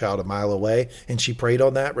for a child a mile away. And she preyed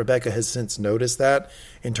on that. Rebecca has since noticed that,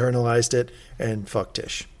 internalized it, and fucked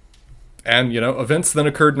Tish. And, events then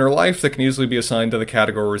occurred in her life that can easily be assigned to the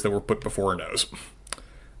categories that were put before her nose.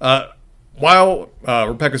 While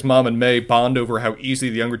Rebecca's mom and May bond over how easy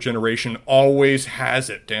the younger generation always has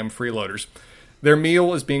it, damn freeloaders, their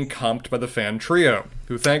meal is being comped by the fan trio,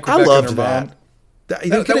 who thank Rebecca and her mom.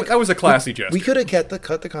 That was a classy gesture. We could have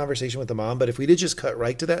cut the conversation with the mom, but if we did just cut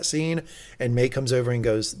right to that scene, and May comes over and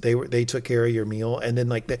goes, they took care of your meal, and then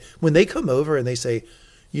when they come over and they say,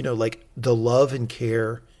 the love and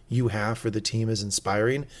care you have for the team is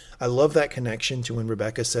inspiring. I love that connection to when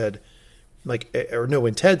Rebecca said,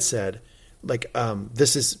 when Ted said,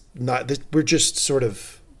 this is not this, we're just sort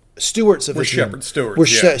of stewards of the team. Stewards. We're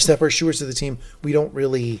shepherd stewards of the team. We don't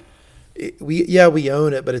really we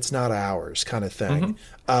own it, but it's not ours kind of thing.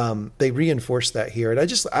 They reinforced that here. And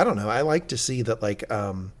I don't know. I like to see that, like,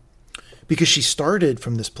 because she started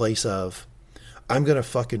from this place of, I'm going to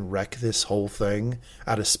fucking wreck this whole thing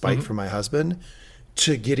out of spite for my husband,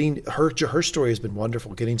 to getting her story has been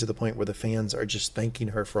wonderful, getting to the point where the fans are just thanking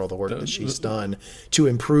her for all the work that she's done to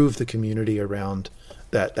improve the community around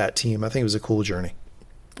that team. I think it was a cool journey.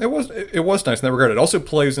 It was nice in that regard. It also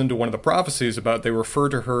plays into one of the prophecies about, they refer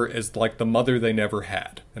to her as like the mother they never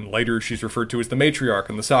had. And later she's referred to as the matriarch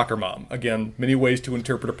and the soccer mom. Again, many ways to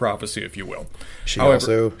interpret a prophecy, if you will. She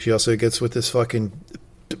also gets with this fucking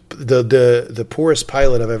the poorest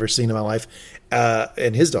pilot I've ever seen in my life,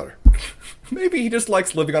 and his daughter. Maybe he just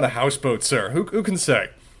likes living on a houseboat, sir. Who can say?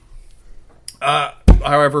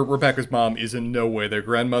 However, Rebecca's mom is in no way their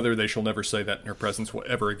grandmother. They shall never say that in her presence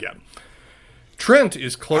ever again. Trent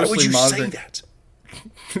is closely monitoring.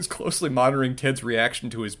 Is closely monitoring Ted's reaction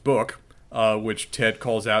to his book, which Ted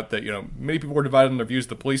calls out that, many people are divided on their views of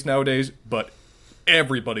the police nowadays, but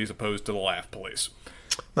everybody's opposed to the laugh police.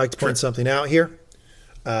 I'd like to point something out here.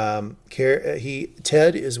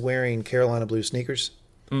 Ted is wearing Carolina blue sneakers.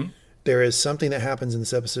 There is something that happens in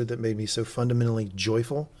this episode that made me so fundamentally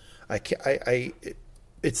joyful.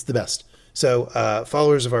 It's the best. So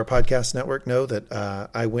followers of our podcast network know that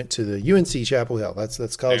I went to the UNC Chapel Hill.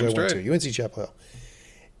 That's college I went to, UNC Chapel Hill.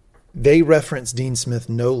 They reference Dean Smith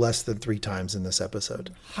no less than 3 times in this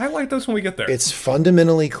episode. Highlight those when we get there. It's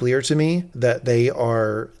fundamentally clear to me that they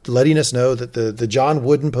are letting us know that the John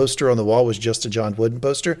Wooden poster on the wall was just a John Wooden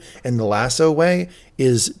poster, and the Lasso way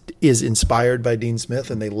is inspired by Dean Smith,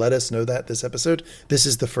 and they let us know that this episode. This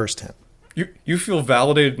is the first hint. You feel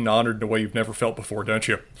validated and honored in a way you've never felt before, don't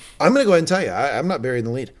you? I'm going to go ahead and tell you, I'm not burying the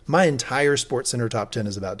lead. My entire Sports Center top 10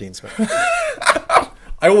 is about Dean Smith.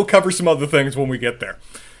 I will cover some other things when we get there.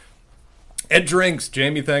 At drinks,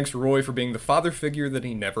 Jamie thanks Roy for being the father figure that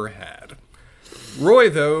he never had. Roy,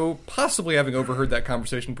 though, possibly having overheard that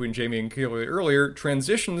conversation between Jamie and Keely earlier,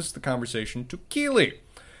 transitions the conversation to Keely,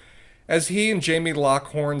 as he and Jamie lock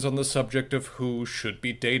horns on the subject of who should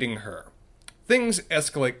be dating her. Things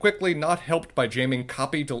escalate quickly, not helped by Jamie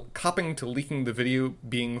copying to leaking the video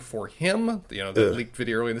being for him. The leaked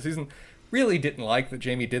video early in the season. Really didn't like that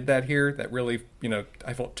Jamie did that here. That really,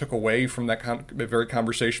 I felt took away from that very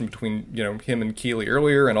conversation between, him and Keely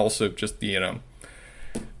earlier, and also just the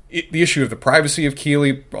issue of the privacy of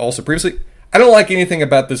Keely also previously. I don't like anything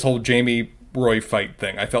about this whole Jamie Roy fight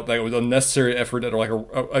thing. I felt that it was an unnecessary effort at like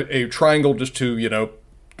a triangle just to,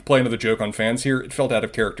 play another joke on fans here. It felt out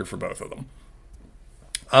of character for both of them.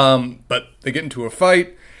 But they get into a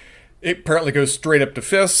fight. It apparently goes straight up to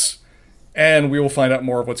fists, and we will find out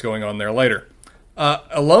more of what's going on there later.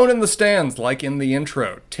 Alone in the stands, like in the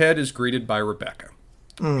intro, Ted is greeted by Rebecca.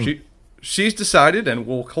 She's decided, and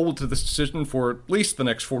will hold to this decision for at least the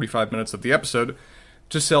next 45 minutes of the episode,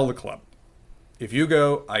 to sell the club. If you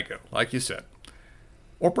go, I go, like you said.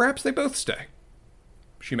 Or perhaps they both stay.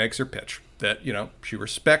 She makes her pitch that, she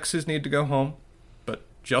respects his need to go home, but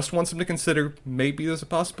just wants him to consider maybe there's a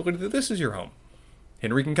possibility that this is your home.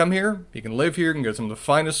 Henry can come here, he can live here, can go to some of the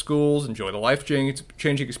finest schools, enjoy the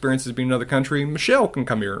life-changing experiences of being in another country. Michelle can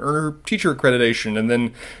come here, earn her teacher accreditation, and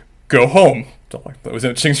then go home. So that was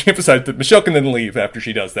interesting. She emphasized that Michelle can then leave after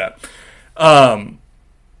she does that.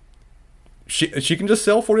 She can just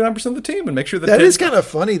sell 49% of the team and make sure that Ted is kind of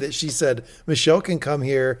funny that she said Michelle can come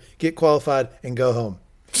here, get qualified, and go home.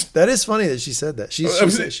 That is funny that she said that. She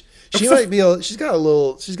might be. She's got a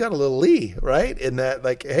little Lee, right? In that,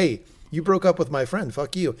 like, hey, you broke up with my friend.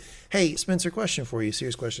 Fuck you. Hey, Spencer, question for you.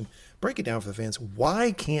 Serious question. Break it down for the fans.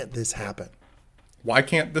 Why can't this happen? Why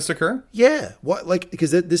can't this occur? Yeah. What? Like,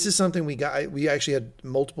 because this is something we got. We actually had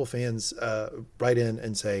multiple fans write in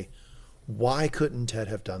and say, why couldn't Ted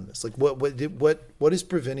have done this? Like, what is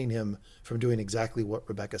preventing him from doing exactly what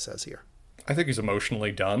Rebecca says here? I think he's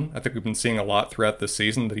emotionally done. I think we've been seeing a lot throughout this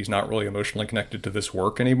season that he's not really emotionally connected to this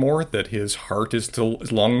work anymore, that his heart is still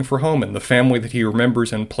longing for home and the family that he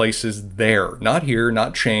remembers and places there. Not here,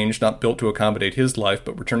 not changed, not built to accommodate his life,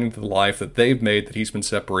 but returning to the life that they've made that he's been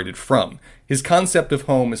separated from. His concept of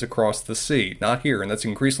home is across the sea, not here, and that's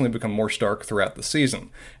increasingly become more stark throughout the season.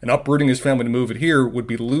 And uprooting his family to move it here would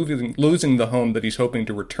be losing the home that he's hoping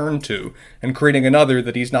to return to, and creating another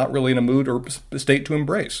that he's not really in a mood or state to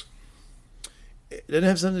embrace. It doesn't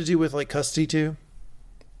have something to do with like custody too.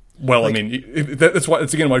 Well, like, I mean,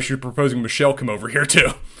 that's again why she's proposing Michelle come over here too.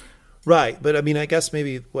 Right, but I mean, I guess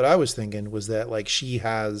maybe what I was thinking was that like she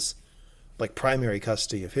has like primary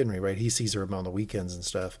custody of Henry, right? He sees her on the weekends and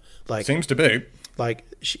stuff. Like seems to be. Like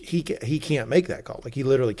he can't make that call. Like he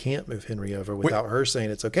literally can't move Henry over without her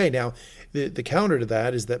saying it's okay. Now, the counter to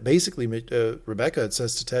that is that basically Rebecca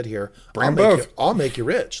says to Ted here, I'll make you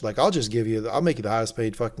rich. Like I'll make you the highest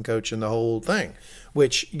paid fucking coach in the whole thing.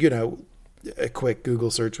 Which, you know, a quick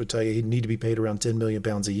Google search would tell you he'd need to be paid around £10 million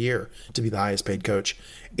a year to be the highest paid coach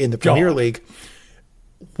in the Premier League.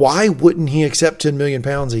 Why wouldn't he accept £10 million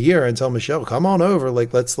a year and tell Michelle, come on over?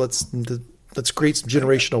 Like let's create some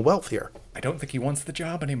generational wealth here. I don't think he wants the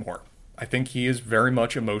job anymore. I think he is very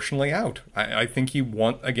much emotionally out. I think he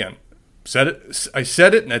again, I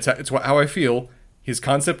said it, and it's how I feel. His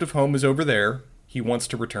concept of home is over there. He wants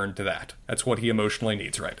to return to that. That's what he emotionally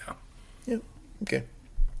needs right now. Yeah, okay.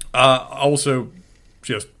 Also,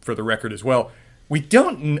 just for the record as well, we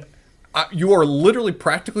don't... you are literally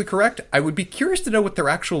practically correct. I would be curious to know what their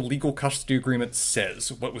actual legal custody agreement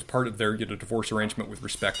says, what was part of their divorce arrangement with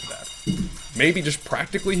respect to that. Maybe just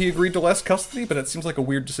practically he agreed to less custody, but it seems like a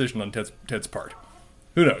weird decision on Ted's part.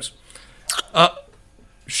 Who knows?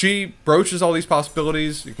 She broaches all these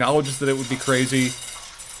possibilities, acknowledges that it would be crazy,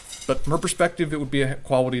 but from her perspective, it would be a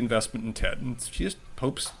quality investment in Ted, and she just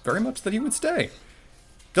hopes very much that he would stay.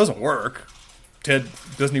 Doesn't work. Ted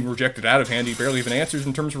doesn't even reject it out of hand. He barely even answers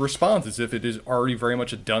in terms of response, as if it is already very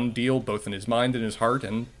much a done deal, both in his mind and his heart,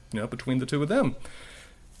 and between the two of them.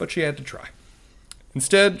 But she had to try.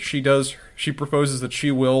 Instead, she proposes that she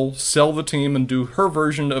will sell the team and do her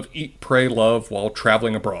version of eat, pray, love while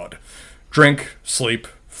traveling abroad. Drink, sleep,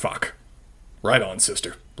 fuck. Right on,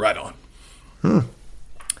 sister. Right on.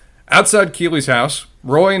 Outside Keeley's house,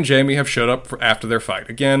 Roy and Jamie have showed up after their fight.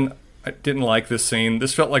 Again, I didn't like this scene.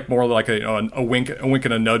 This felt like more like a wink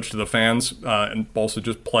and a nudge to the fans, and also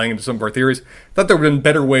just playing into some of our theories. Thought there would have been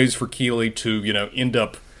better ways for Keeley to, end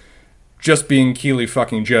up just being Keeley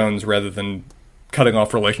fucking Jones rather than cutting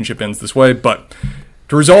off relationship ends this way. But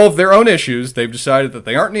to resolve their own issues, they've decided that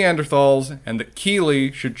they aren't Neanderthals and that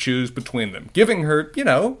Keeley should choose between them, giving her,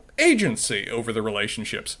 agency over the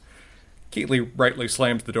relationships. Keeley rightly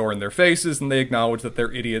slams the door in their faces, and they acknowledge that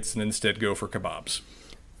they're idiots and instead go for kebabs.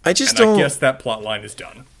 I guess that plot line is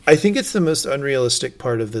done. I think it's the most unrealistic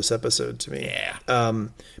part of this episode to me. Yeah.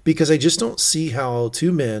 Because I just don't see how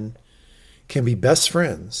two men can be best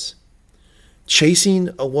friends chasing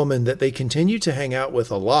a woman that they continue to hang out with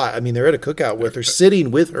a lot. I mean, they're at a cookout with her, sitting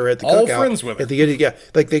with her at the all cookout. All friends with her.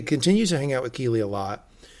 Like they continue to hang out with Keeley a lot.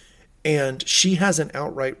 And she hasn't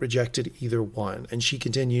outright rejected either one. And she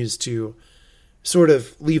continues to sort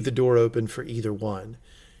of leave the door open for either one.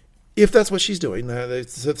 If that's what she's doing,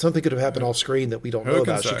 something could have happened off screen that we don't know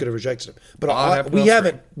about. She could have rejected him, but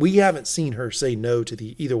we haven't seen her say no to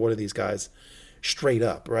either one of these guys straight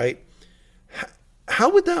up, right? How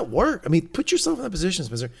would that work? I mean, put yourself in that position,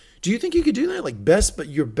 Spencer. Do you think you could do that? Like but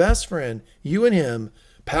your best friend, you and him,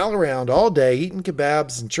 pal around all day, eating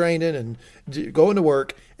kebabs and training and going to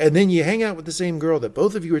work, and then you hang out with the same girl that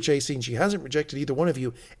both of you are chasing. She hasn't rejected either one of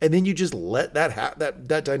you, and then you just let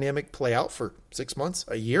that dynamic play out for 6 months,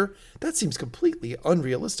 a year. That seems completely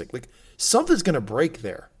unrealistic. Like something's going to break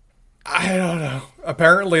there. I don't know.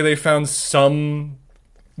 Apparently, they found some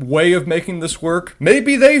way of making this work.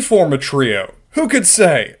 Maybe they form a trio. Who could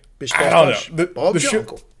say? I don't know.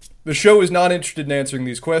 The show is not interested in answering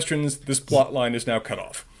these questions. This plot line is now cut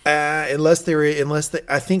off. I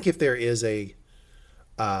think if there is I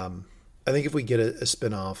think if we get a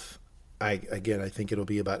spinoff, I think it'll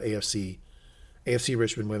be about AFC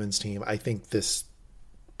Richmond women's team. I think this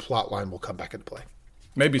plot line will come back into play.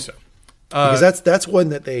 Maybe so. Because that's one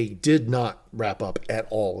that they did not wrap up at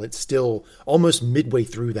all. It's still almost midway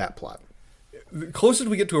through that plot. The closest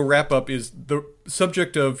we get to a wrap-up is the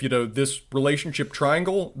subject of, this relationship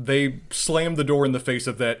triangle. They slam the door in the face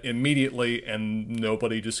of that immediately, and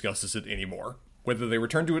nobody discusses it anymore. Whether they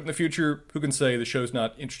return to it in the future, who can say? The show's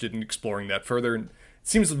not interested in exploring that further, and it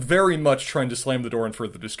seems very much trying to slam the door in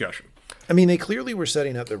further discussion. I mean, they clearly were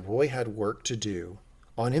setting up that Roy had work to do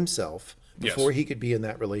on himself before he could be in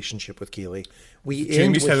that relationship with Keeley.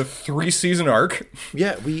 Jamie's had a 3-season arc.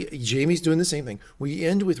 Yeah, Jamie's doing the same thing. We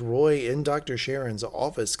end with Roy in Dr. Sharon's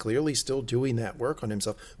office, clearly still doing that work on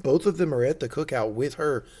himself. Both of them are at the cookout with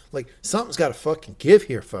her. Like, something's got to fucking give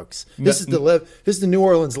here, folks. This is the New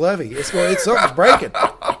Orleans levee. Something's breaking.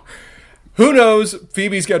 Who knows?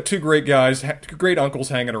 Phoebe's got two great great uncles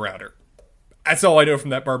hanging around her. That's all I know from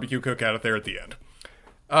that barbecue cookout out there at the end.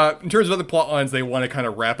 In terms of other plot lines they want to kind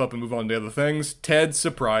of wrap up and move on to other things, Ted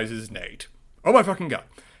surprises Nate. Oh my fucking god.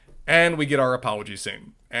 And we get our apology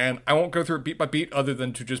scene. And I won't go through it beat by beat other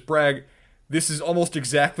than to just brag. This is almost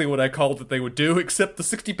exactly what I called that they would do, except the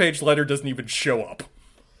 60-page letter doesn't even show up.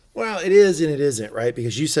 Well, it is and it isn't, right?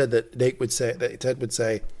 Because you said that Ted would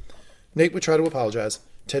say, Nate would try to apologize.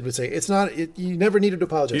 Ted would say, "It's not. You never needed to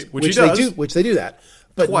apologize," which he does. They do. Which they do that.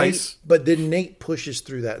 But Twice. But then Nate pushes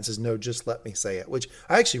through that and says, "No, just let me say it." Which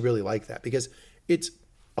I actually really like that because it's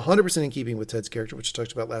 100% in keeping with Ted's character, which I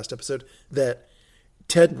talked about last episode. That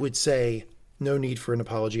Ted would say, "No need for an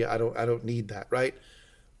apology. I don't need that." Right.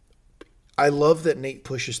 I love that Nate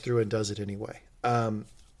pushes through and does it anyway.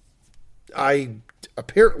 I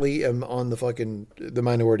apparently am on the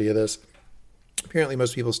minority of this. Apparently,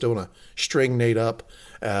 most people still want to string Nate up,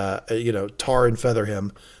 tar and feather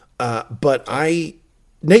him. But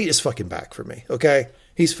Nate is fucking back for me. Okay,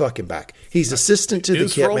 he's fucking back. He's assistant to the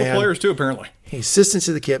kit man. For all the players too, apparently. He's assistant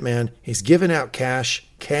to the kit man. He's giving out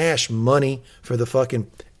cash money for the fucking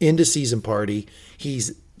end of season party.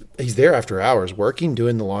 He's there after hours working,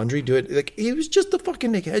 doing the laundry, he was just the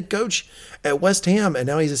fucking head coach at West Ham, and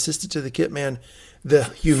now he's assistant to the kit man. The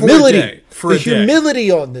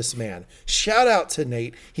humility on this man. Shout out to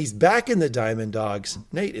Nate. He's back in the Diamond Dogs.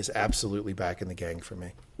 Nate is absolutely back in the gang for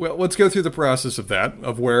me. Well, let's go through the process of that,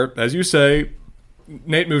 of where, as you say,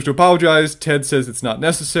 Nate moves to apologize. Ted says it's not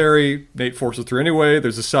necessary. Nate forces through anyway.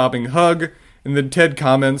 There's a sobbing hug. And then Ted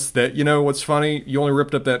comments that, what's funny? You only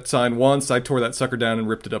ripped up that sign once. I tore that sucker down and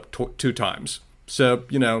ripped it up 2 times. So,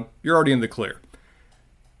 you're already in the clear.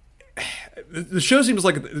 The show seems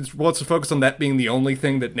like it wants to focus on that being the only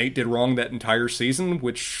thing that Nate did wrong that entire season,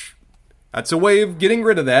 which that's a way of getting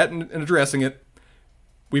rid of that and addressing it.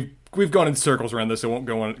 We've gone in circles around this. I won't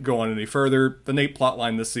go on any further. The Nate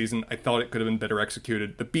plotline this season, I thought it could have been better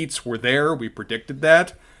executed. The beats were there. We predicted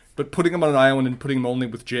that. But putting him on an island and putting him only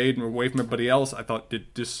with Jade and away from everybody else, I thought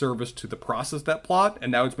did disservice to the process of that plot.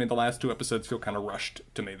 And now it's made the last 2 episodes feel kind of rushed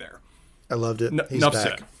to me there. I loved it. He's enough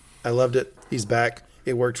back. said. I loved it. He's back.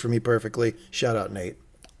 It worked for me perfectly. Shout out, Nate.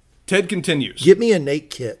 Ted continues. Get me a Nate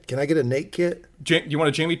kit. Can I get a Nate kit? You want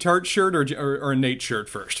a Jamie Tart shirt or a Nate shirt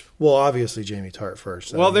first? Well, obviously Jamie Tart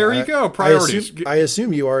first. Well, there you go. Priorities. I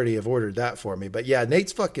assume you already have ordered that for me. But yeah,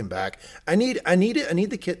 Nate's fucking back. I need it. I need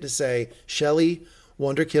the kit to say Shelly,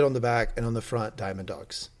 Wonder Kid on the back, and on the front, Diamond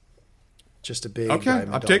Dogs. Just a big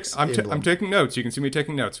Diamond Dogs emblem. I'm taking notes. You can see me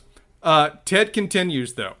taking notes. Ted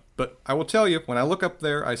continues, though. But I will tell you, when I look up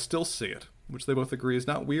there, I still see it, which they both agree is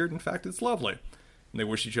not weird. In fact, it's lovely. And they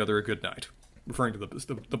wish each other a good night, referring to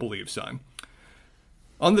the believe sign.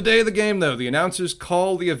 On the day of the game, though, the announcers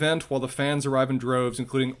call the event while the fans arrive in droves,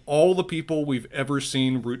 including all the people we've ever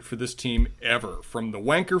seen root for this team ever. From the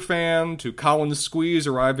Wanker fan, to Colin Squeeze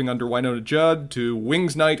arriving under Winona Judd, to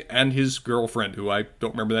Wings Knight and his girlfriend, who I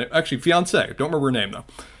don't remember the name. Actually, fiancé. I don't remember her name, though.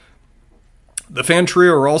 The fan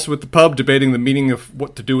trio are also at the pub debating the meaning of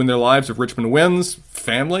what to do in their lives if Richmond wins.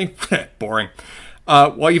 Family? Boring.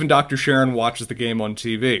 While even Dr. Sharon watches the game on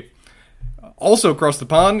TV. Also across the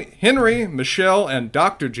pond, Henry, Michelle, and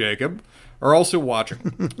Dr. Jacob are also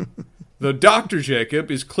watching. Though Dr.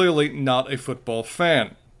 Jacob is clearly not a football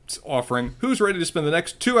fan, offering who's ready to spend the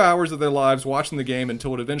next 2 hours of their lives watching the game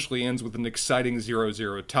until it eventually ends with an exciting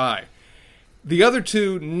 0-0 tie. The other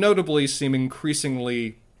two notably seem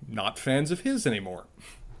increasingly not fans of his anymore.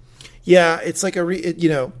 Yeah, it's like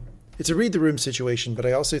it's a read the room situation, but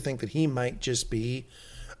I also think that he might just be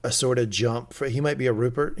a sort of he might be a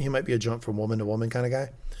Rupert, he might be a jump from woman to woman kind of guy.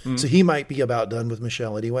 Mm. So he might be about done with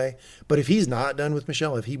Michelle anyway. But if he's not done with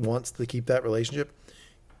Michelle, if he wants to keep that relationship,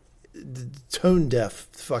 tone deaf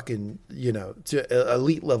fucking, to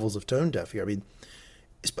elite levels of tone deaf here.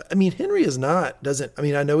 I mean, Henry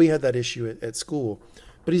I know he had that issue at school,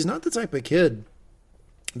 but he's not the type of kid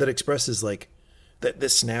that expresses like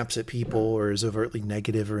that snaps at people or is overtly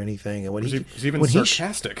negative or anything. And he's even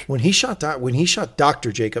sarcastic. When he shot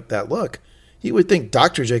Dr. Jacob that look, you would think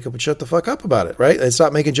Dr. Jacob would shut the fuck up about it, right? And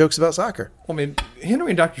stop making jokes about soccer. Well, I mean,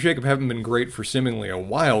 Henry and Dr. Jacob haven't been great for seemingly a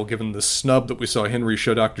while, given the snub that we saw Henry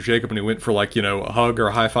show Dr. Jacob when he went for a hug or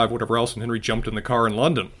a high five, whatever else, and Henry jumped in the car in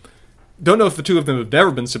London. Don't know if the two of them have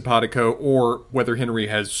ever been simpatico or whether Henry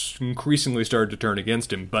has increasingly started to turn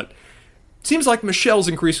against him, but seems like Michelle's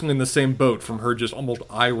increasingly in the same boat from her just almost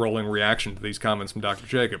eye-rolling reaction to these comments from Dr.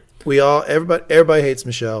 Jacob. Everybody hates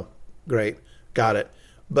Michelle. Great. Got it.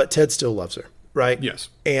 But Ted still loves her, right? Yes.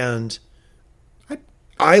 And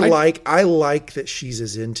I like that she's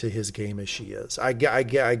as into his game as she is. I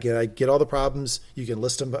get all the problems. You can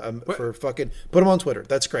list them for fucking, put them on Twitter.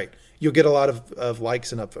 That's great. You'll get a lot of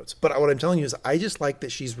likes and upvotes. But what I'm telling you is I just like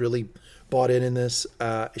that she's really bought in this.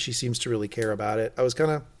 She seems to really care about it. I like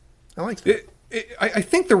that. I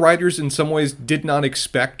think the writers in some ways did not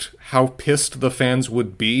expect how pissed the fans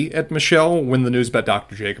would be at Michelle when the news about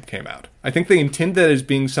Dr. Jacob came out. I think they intended that as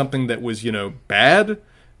being something that was, bad,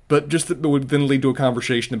 but just that would then lead to a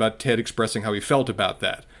conversation about Ted expressing how he felt about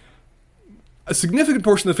that. a significant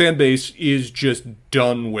portion of the fan base is just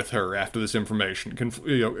done with her after this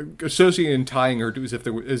information, associating and tying her to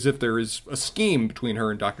as if there is a scheme between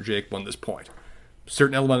her and Dr. Jacob on this point. A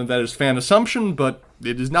certain element of that is fan assumption, but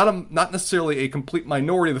it is not necessarily a complete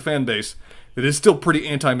minority of the fan base that is still pretty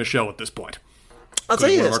anti-Michelle at this point. I'll tell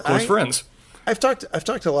you this, our close friends. I've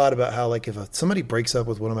talked a lot about how, like, if somebody breaks up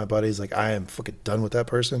with one of my buddies, like, I am fucking done with that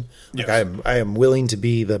person. Like, Yes. I am willing to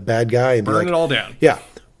be the bad guy and Burn be like, it all down. Yeah,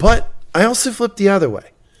 but I also flip the other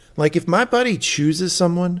way. Like, if my buddy chooses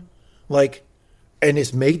someone, like, and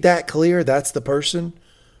it's made that clear that's the person,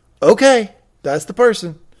 okay, that's the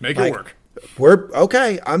person. Make Like, it work. We're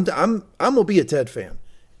okay. I'm gonna be a Ted fan.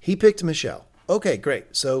 He picked Michelle. Okay, great.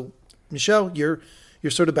 So Michelle, you're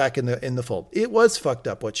sort of back in the fold. It was fucked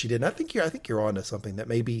up what she did. And I think you're onto something, that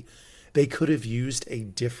maybe they could have used a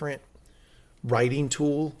different writing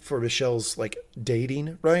tool for Michelle's, like,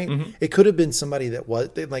 dating, right? Mm-hmm. It could have been somebody that was,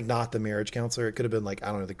 like, not the marriage counselor. It could have been, like, I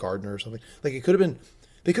don't know, the gardener or something. Like, it could have been,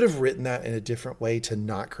 they could have written that in a different way to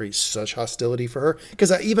not create such hostility for her.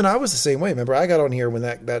 Because I was the same way. Remember, I got on here when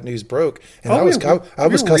that news broke, and I was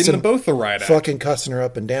cussing both the riot act. fucking cussing her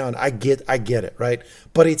up and down. I get it, right?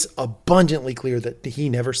 But it's abundantly clear that he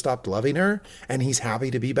never stopped loving her, and he's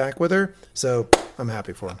happy to be back with her. So I'm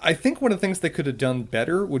happy for him. I think one of the things they could have done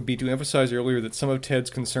better would be to emphasize earlier that some of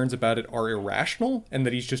Ted's concerns about it are irrational, and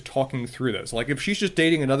that he's just talking through those. Like, if she's just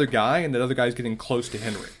dating another guy, and that other guy's getting close to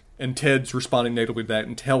Henry, and Ted's responding negatively to that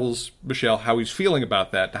and tells Michelle how he's feeling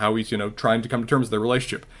about that, how he's, trying to come to terms with their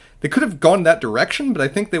relationship. They could have gone that direction, but I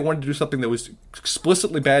think they wanted to do something that was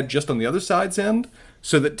explicitly bad just on the other side's end,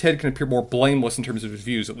 so that Ted can appear more blameless in terms of his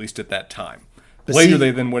views, at least at that time. But Later, see,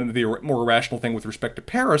 they then went into the more irrational thing with respect to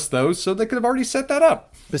Paris, though, so they could have already set that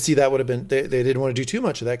up. But see, that would have been, they didn't want to do too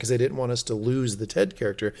much of that because they didn't want us to lose the Ted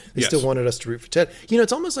character. They Yes. still wanted us to root for Ted.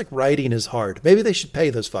 It's almost like writing is hard. Maybe they should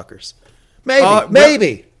pay those fuckers.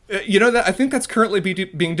 Maybe. That I think that's currently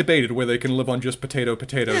being debated, where they can live on just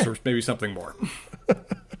potatoes, or maybe something more.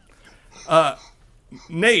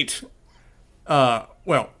 Nate,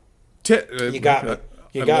 You got me.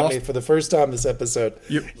 You got me for the first time this episode.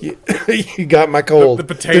 You You got my cold. The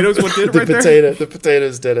potatoes what did it right there? The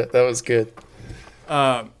potatoes did it. That was good.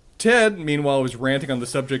 Ted, meanwhile, was ranting on the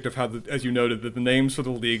subject of how, as you noted, that the names for the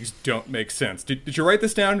leagues don't make sense. Did you write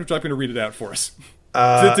this down? Or am I going to read it out for us?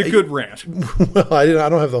 It's a good rant. Well, I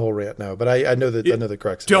don't have the whole rant now, but I know the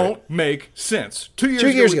crux. Don't make sense. 2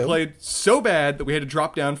 years ago, we played so bad that we had to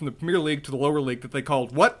drop down from the Premier League to the lower league that they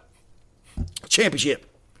called what? Championship.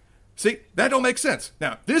 See, that don't make sense.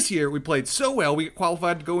 Now, this year we played so well we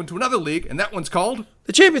qualified to go into another league, and that one's called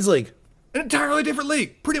The Champions League. an entirely different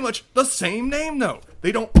league. Pretty much the same name, though.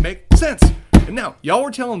 They don't make sense. And now, y'all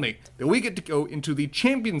were telling me that we get to go into the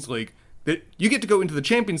Champions League, that you get to go into the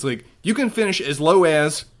Champions League, you can finish as low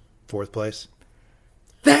as 4th place.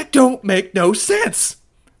 That don't make no sense.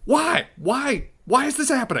 Why? Why is this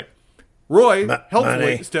happening? Roy helpfully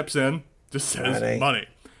money. steps in, just says money.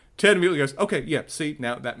 Ted immediately goes, okay, yeah, see,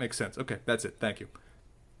 now that makes sense. Okay, that's it, thank you.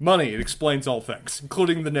 Money, it explains all things,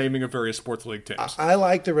 including the naming of various sports league teams. I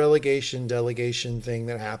like the relegation delegation thing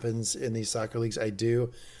that happens in these soccer leagues. I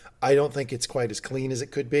do. I don't think it's quite as clean as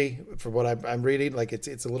it could be for what I'm reading. Like, it's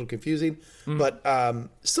a little confusing, but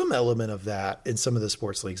some element of that in some of the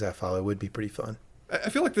sports leagues I follow would be pretty fun. I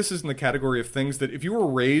feel like this is in the category of things that if you were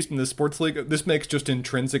raised in this sports league, this makes just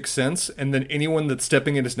intrinsic sense, and then anyone that's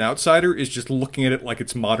stepping in as an outsider is just looking at it like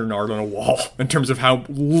it's modern art on a wall in terms of how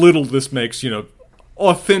little this makes,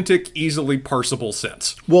 authentic, easily parsable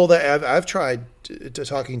sense. Well, I've tried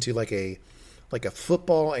talking to like a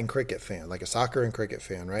football and cricket fan, like a soccer and cricket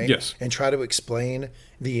fan, right? Yes. And try to explain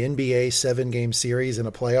the NBA 7-game series in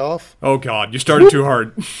a playoff. Oh, God, you started too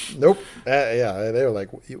hard. Nope. Yeah, they were like,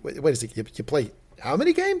 wait a second, you play how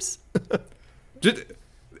many games?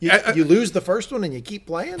 You lose the first one and you keep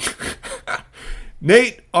playing?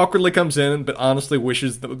 Nate awkwardly comes in, but honestly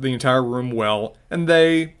wishes the entire room well, and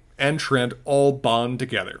they and Trent all bond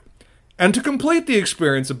together. And to complete the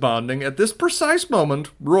experience of bonding, at this precise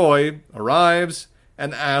moment, Roy arrives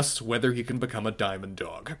and asks whether he can become a diamond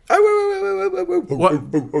dog.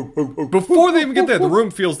 What? Before they even get there, the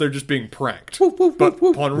room feels they're just being pranked. But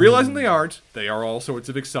upon realizing they aren't, they are all sorts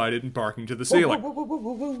of excited and barking to the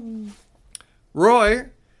ceiling. Roy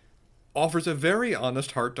offers a very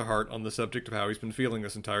honest heart-to-heart on the subject of how he's been feeling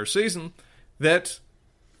this entire season, that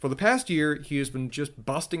for the past year, he has been just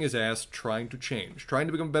busting his ass trying to change, trying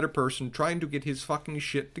to become a better person, trying to get his fucking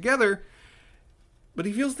shit together, but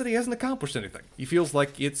he feels that he hasn't accomplished anything. He feels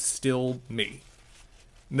like it's still me.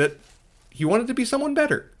 That he wanted to be someone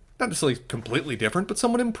better. Not necessarily completely different, but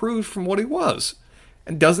someone improved from what he was.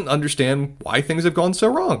 And doesn't understand why things have gone so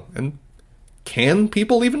wrong. And can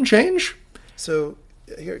people even change? So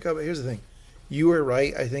here's the thing. You were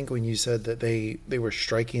right, I think, when you said that they were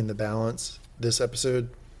striking the balance this episode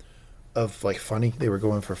of like funny. They were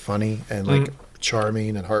going for funny and like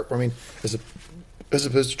charming and heartwarming as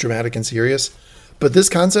opposed to dramatic and serious. But this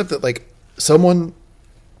concept that like someone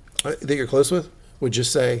that you're close with would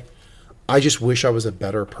just say, I just wish I was a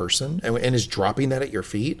better person, and is dropping that at your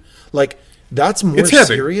feet. Like, that's more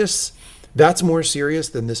serious. That's more serious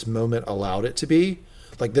than this moment allowed it to be.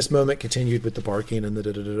 Like, this moment continued with the barking and the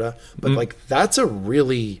da-da-da-da. But, like, that's a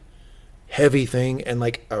really heavy thing and,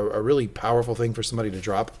 like, a really powerful thing for somebody to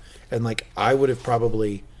drop. And, like, I would have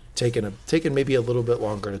probably taken maybe a little bit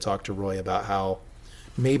longer to talk to Roy about how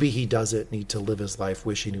maybe he doesn't need to live his life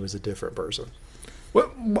wishing he was a different person.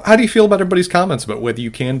 How do you feel about everybody's comments about whether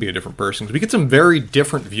you can be a different person? Because we get some very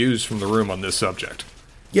different views from the room on this subject.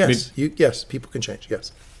 Yes, yes, people can change,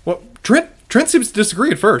 yes. Well, Trent seems to disagree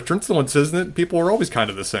at first. Trent's the one that says that people are always kind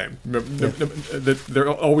of the same. That there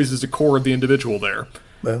always is a core of the individual there.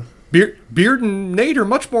 Well, Beard and Nate are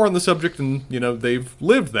much more on the subject, and they've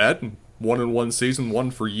lived that, and one in one season,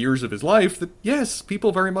 one for years of his life, that yes,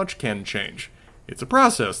 people very much can change. It's a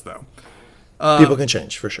process, though. People can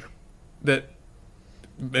change, for sure.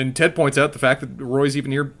 And Ted points out the fact that Roy's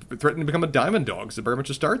even here threatening to become a diamond dog, so very much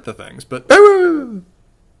to start the things. But one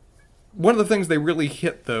of the things they really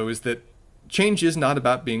hit, though, is that change is not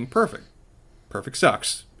about being perfect. Perfect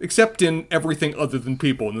sucks. Except in everything other than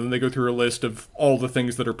people. And then they go through a list of all the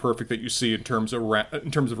things that are perfect that you see in terms of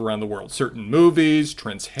around the world. Certain movies,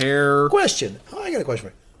 Trent's hair. Question. I got a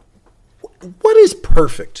question for you. What is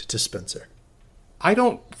perfect to Spencer? I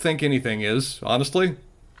don't think anything is, honestly.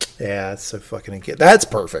 Yeah, that's so fucking... That's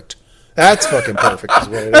perfect. That's fucking perfect is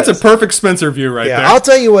what it That's a perfect Spencer view right there. I'll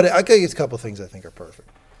tell you a couple things I think are perfect.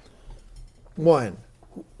 One,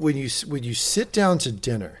 when you sit down to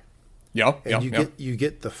dinner, you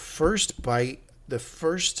get the first bite, the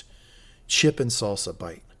first chip and salsa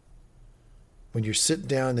bite. When you're sitting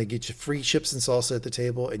down, they get you free chips and salsa at the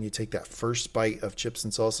table, and you take that first bite of chips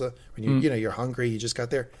and salsa. When you're hungry, you just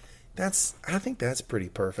got there. I think that's pretty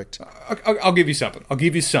perfect. I'll give you something.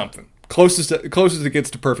 Closest it gets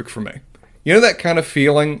to perfect for me. You know that kind of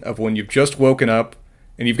feeling of when you've just woken up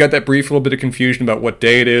and you've got that brief little bit of confusion about what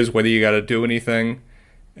day it is, whether you got to do anything,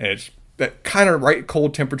 and it's that kind of right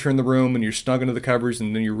cold temperature in the room, and you're snug under the covers,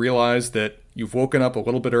 and then you realize that you've woken up a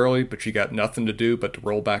little bit early, but you got nothing to do but to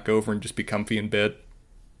roll back over and just be comfy in bed.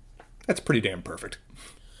 That's pretty damn perfect.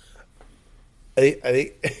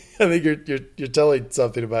 I think you're telling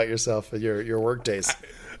something about yourself and your work days.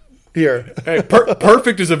 Here, hey,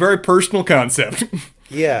 perfect is a very personal concept.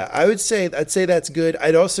 Yeah, I'd say that's good.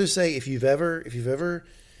 I'd also say if you've ever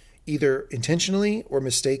either intentionally or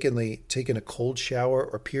mistakenly taken a cold shower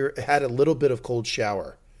or had a little bit of cold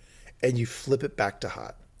shower, and you flip it back to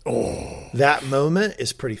hot. Oh, that moment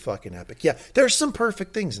is pretty fucking epic. Yeah, there's some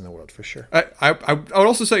perfect things in the world for sure. I would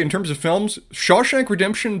also say in terms of films, Shawshank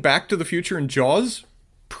Redemption, Back to the Future, and Jaws,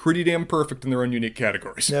 pretty damn perfect in their own unique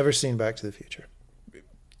categories. Never seen Back to the Future.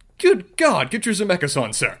 Good God, get your Zemeckis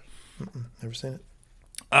on, sir. Never seen it.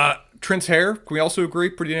 Trent's hair, can we also agree,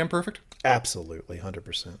 pretty damn perfect? Absolutely,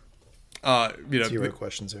 100%. Zero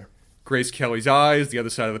questions there. Grace Kelly's eyes, the other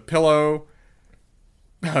side of the pillow.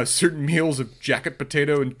 Certain meals of jacket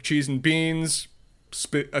potato and cheese and beans,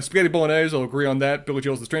 spaghetti bolognese, I'll agree on that. Billy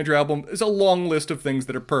Joel's The Stranger album. There's a long list of things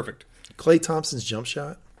that are perfect. Klay Thompson's jump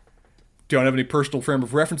shot. Don't have any personal frame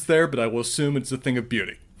of reference there, but I will assume it's a thing of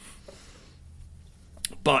beauty.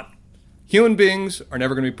 But human beings are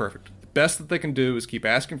never going to be perfect. The best that they can do is keep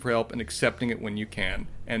asking for help and accepting it when you can.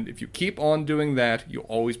 And if you keep on doing that, you'll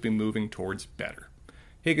always be moving towards better.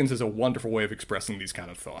 Higgins has a wonderful way of expressing these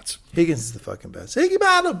kind of thoughts. Higgins is the fucking best. Higgy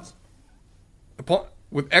Bottoms!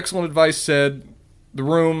 With excellent advice said, the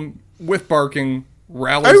room, with barking,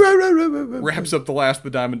 wraps up the last of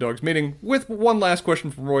the Diamond Dogs meeting with one last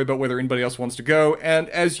question from Roy about whether anybody else wants to go. And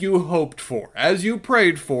as you hoped for, as you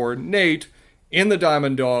prayed for, Nate, in the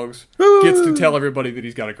Diamond Dogs, gets to tell everybody that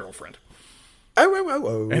he's got a girlfriend.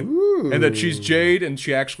 And that she's Jade, and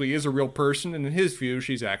she actually is a real person, and in his view,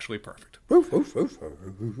 she's actually perfect.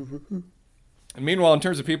 And meanwhile, in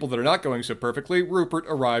terms of people that are not going so perfectly, Rupert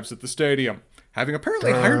arrives at the stadium, having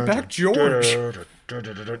apparently hired back George.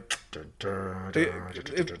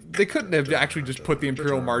 They couldn't have actually just put the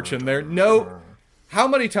Imperial March in there. No. How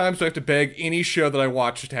many times do I have to beg any show that I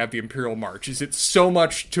watch to have the Imperial March? Is it so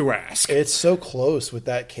much to ask? It's so close with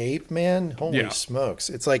that cape, man. Holy smokes.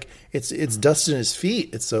 It's like, it's dust in his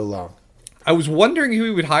feet. It's so long. I was wondering who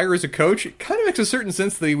he would hire as a coach. It kind of makes a certain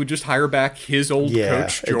sense that he would just hire back his old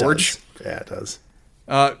coach, George. It does.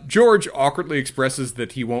 George awkwardly expresses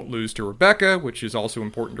that he won't lose to Rebecca, which is also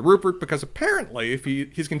important to Rupert, because apparently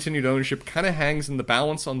his continued ownership kind of hangs in the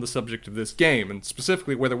balance on the subject of this game, and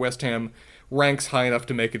specifically whether West Ham ranks high enough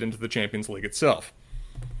to make it into the Champions League itself.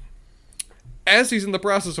 As he's in the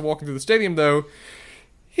process of walking through the stadium, though,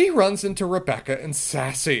 he runs into Rebecca and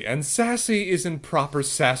Sassy is in proper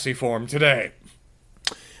Sassy form today.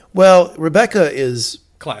 Well, Rebecca is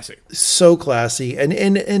classy, so classy, and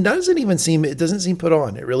it doesn't seem put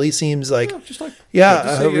on. It really seems like,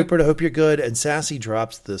 Rupert, I hope you're good. And Sassy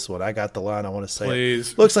drops this one. I got the line. I want to say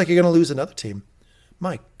Please. It. Looks like you're going to lose another team.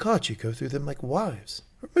 My God, you go through them like wives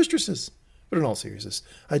or mistresses. But in all seriousness,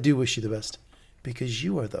 I do wish you the best because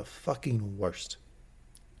you are the fucking worst.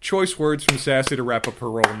 Choice words from Sassy to wrap up her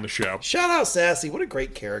role in the show. Shout out Sassy. What a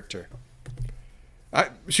great character.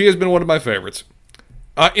 She has been one of my favorites.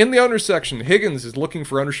 In the owners section, Higgins is looking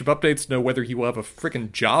for ownership updates to know whether he will have a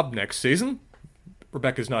freaking job next season.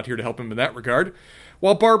 Rebecca's not here to help him in that regard.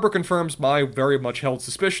 While Barbara confirms my very much held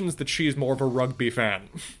suspicions that she's more of a rugby fan.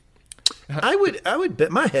 I would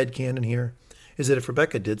bet my headcanon here is that if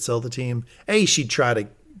Rebecca did sell the team, she'd try to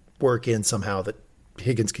work in somehow that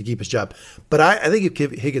Higgins could keep his job. But I think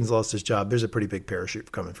if Higgins lost his job, there's a pretty big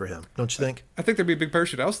parachute coming for him. Don't you think? I think there'd be a big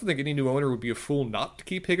parachute. I also think any new owner would be a fool not to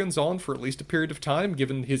keep Higgins on for at least a period of time,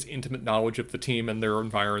 given his intimate knowledge of the team and their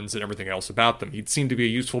environs and everything else about them. He'd seem to be a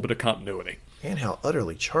useful bit of continuity. And how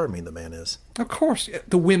utterly charming the man is. Of course.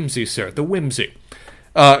 The whimsy, sir. The whimsy.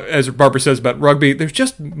 As Barbara says about rugby, there's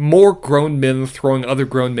just more grown men throwing other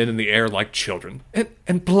grown men in the air like children.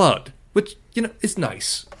 And blood, which, is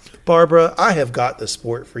nice. Barbara, I have got the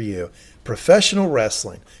sport for you. Professional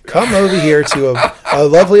wrestling. Come over here to a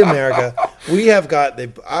lovely America. We have got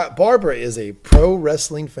Barbara is a pro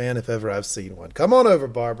wrestling fan if ever I've seen one. Come on over,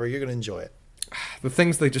 Barbara. You're going to enjoy it. The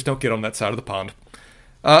things they just don't get on that side of the pond.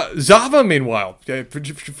 Zava, meanwhile,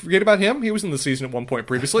 forget about him. He was in the season at one point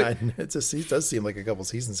previously. It does seem like a couple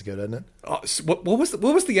seasons ago, doesn't it? What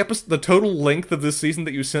was the episode? The total length of this season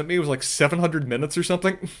that you sent me was like 700 minutes or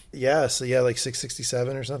something. Yeah, so like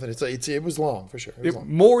 667 or something. It was long for sure.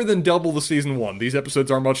 More than double the season one. These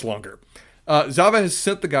episodes are much longer. Zava has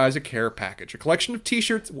sent the guys a care package, a collection of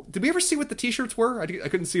T-shirts. Did we ever see what the T-shirts were? I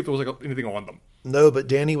couldn't see if there was anything on them. No, but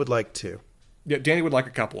Danny would like to. Yeah, Danny would like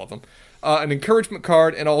a couple of them. An encouragement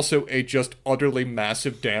card, and also a just utterly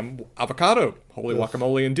massive damn avocado. Holy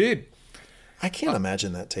guacamole indeed. I can't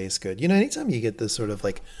imagine that tastes good. Anytime you get this sort of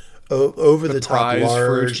like over-the-top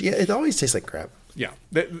large, fruit. It always tastes like crap. Yeah.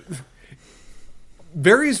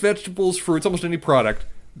 Various vegetables, fruits, almost any product,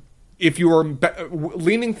 if you are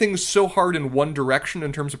leaning things so hard in one direction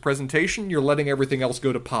in terms of presentation, you're letting everything else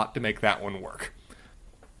go to pot to make that one work.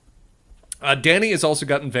 Danny has also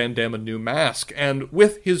gotten Van Damme a new mask, and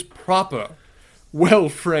with his proper,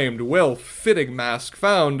 well-framed, well-fitting mask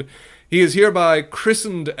found, he is hereby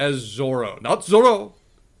christened as Zorro. Not Zorro,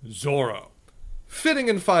 Zorro. Fitting,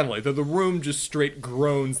 and finally, though the room just straight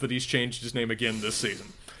groans that he's changed his name again this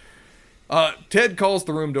season. Ted calls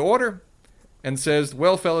the room to order and says,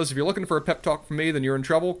 well, fellas, if you're looking for a pep talk from me, then you're in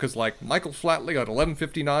trouble, because like Michael Flatley at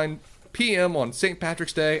 11:59 p.m. on St.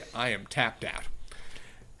 Patrick's Day, I am tapped out.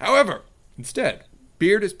 However, instead,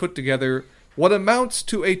 Beard has put together what amounts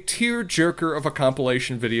to a tear-jerker of a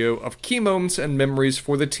compilation video of key moments and memories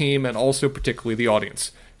for the team and also particularly the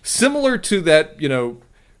audience. Similar to that,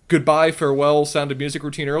 goodbye, farewell, Sound of Music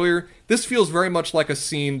routine earlier, this feels very much like a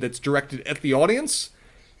scene that's directed at the audience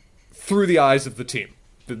through the eyes of the team.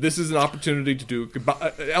 That this is an opportunity to do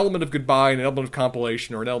an element of goodbye, an element of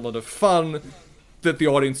compilation, or an element of fun that the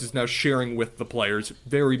audience is now sharing with the players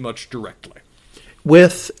very much directly.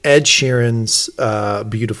 With Ed Sheeran's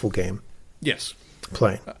Beautiful Game. Yes.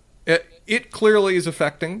 Playing. It clearly is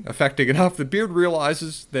affecting enough that Beard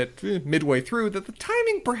realizes that midway through that the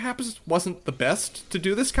timing perhaps wasn't the best to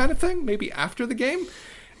do this kind of thing, maybe after the game.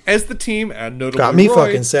 As the team, and notably got me Roy,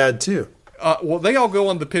 fucking sad too. They all go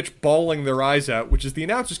on the pitch bawling their eyes out, which is the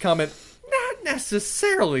announcer's comment, not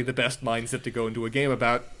necessarily the best mindset to go into a game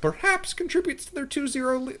about, perhaps contributes to their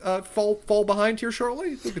 2-0 fall behind here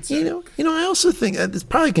shortly. Who could say? I also think it's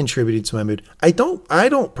probably contributed to my mood. I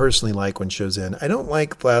don't personally like when shows end. I don't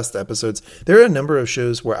like the last episodes. There are a number of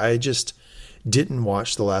shows where I just didn't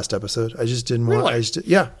watch the last episode. I just didn't watch.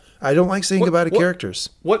 I don't like saying goodbye to characters.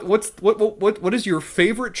 What is your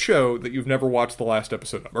favorite show that you've never watched the last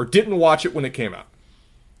episode of, or didn't watch it when it came out?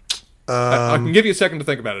 I can give you a second to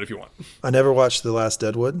think about it if you want. I never watched The Last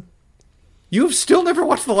Deadwood. You've still never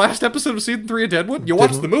watched the last episode of season 3 of Deadwood? You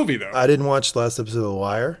watched the movie, though. I didn't watch the last episode of The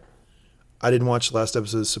Wire. I didn't watch the last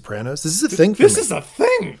episode of Sopranos. This is a thing for This me. is a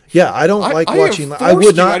thing. Yeah, I don't like watching. I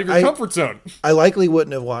would not. Out of your comfort zone. I likely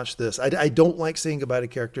wouldn't have watched this. I don't like saying goodbye to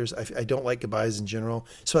characters. I don't like goodbyes in general.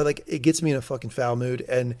 So it gets me in a fucking foul mood.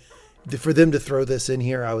 And for them to throw this in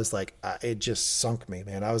here, I was like, it just sunk me,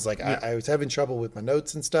 man. I was like, yeah. I was having trouble with my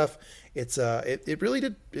notes and stuff. It really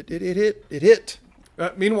did. It hit.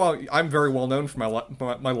 Meanwhile, I'm very well known for my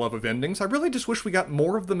love of endings. I really just wish we got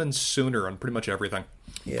more of them and sooner on pretty much everything.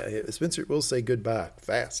 Yeah, Spencer will say goodbye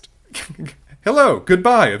fast. Hello,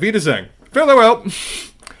 goodbye, Auf Wiedersehen, farewell.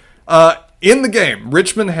 In the game,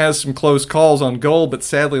 Richmond has some close calls on goal, but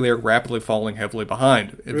sadly they are rapidly falling heavily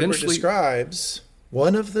behind. Rupert describes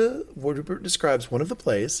one of the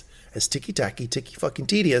plays as ticky-tacky, ticky-fucking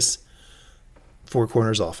tedious four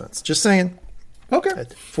corners offense. Just saying. Okay.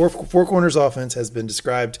 Four corners offense has been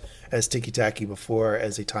described as ticky-tacky before,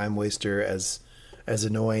 as a time waster, as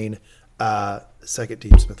annoying. Second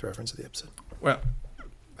Dean Smith reference of the episode. Well,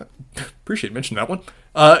 appreciate you mentioning that one.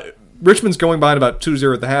 Richmond's going by at about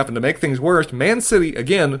 2-0 at the half, and to make things worse, Man City,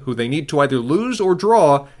 again, who they need to either lose or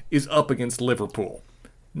draw, is up against Liverpool.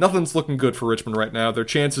 Nothing's looking good for Richmond right now. Their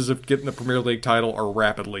chances of getting the Premier League title are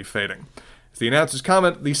rapidly fading. As the announcers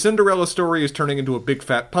comment, the Cinderella story is turning into a big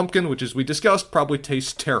fat pumpkin, which, as we discussed, probably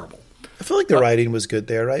tastes terrible. I feel like the writing was good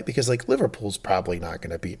there, right? Because Liverpool's probably not going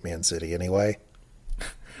to beat Man City anyway.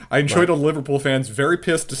 I enjoyed all Liverpool fans very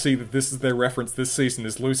pissed to see that this is their reference this season,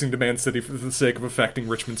 is losing to Man City for the sake of affecting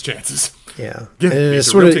Richmond's chances. Yeah. In a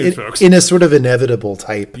sort of inevitable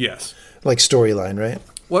type storyline, right?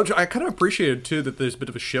 Well, I kind of appreciated, too, that there's a bit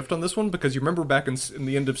of a shift on this one, because you remember back in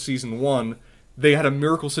the end of Season 1, they had a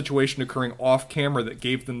miracle situation occurring off-camera that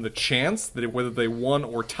gave them the chance that whether they won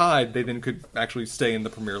or tied, they then could actually stay in the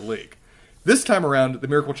Premier League. This time around, the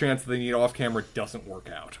miracle chance that they need off-camera doesn't work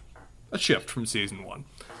out. A shift from Season 1.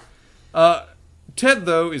 Ted,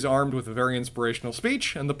 though, is armed with a very inspirational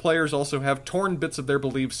speech, and the players also have torn bits of their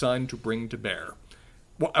belief sign to bring to bear.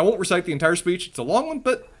 Well, I won't recite the entire speech, it's a long one,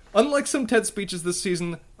 but unlike some Ted speeches this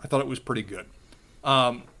season, I thought it was pretty good.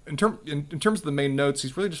 In terms of the main notes,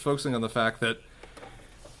 he's really just focusing on the fact that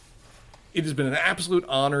it has been an absolute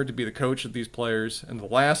honor to be the coach of these players, and the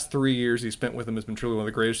last 3 years he spent with them has been truly one of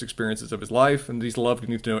the greatest experiences of his life, and he's loved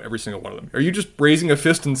getting to know every single one of them. Are you just raising a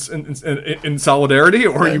fist in solidarity,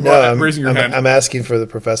 or are you raising your hand? I'm asking for the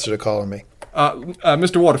professor to call on me.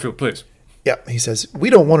 Mr. Waterfield, please. Yeah, he says, we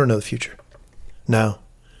don't want to know the future. No,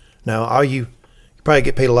 you probably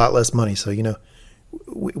get paid a lot less money, so,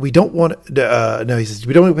 we don't want no, he says,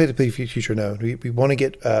 we don't want to pay the future, no. We want to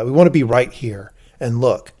get, we want to be right here, and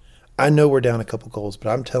look, I know we're down a couple goals, but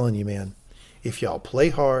I'm telling you, man, if y'all play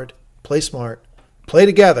hard, play smart, play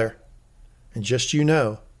together, and just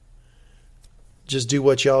do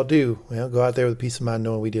what y'all do. Well, go out there with peace of mind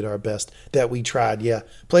knowing we did our best, that we tried. Yeah,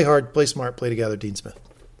 play hard, play smart, play together, Dean Smith.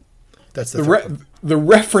 That's the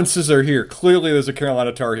references are here. Clearly, there's a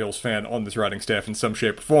Carolina Tar Heels fan on this writing staff in some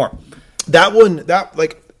shape or form.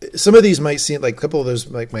 Some of these might seem like a couple of those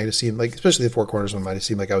might have seemed like, especially the Four Corners one might have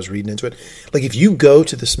seemed like I was reading into it. Like if you go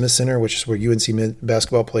to the Smith Center, which is where UNC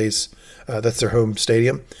basketball plays, that's their home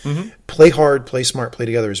stadium. Mm-hmm. Play hard, play smart, play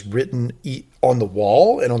together is written on the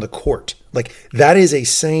wall and on the court. Like that is a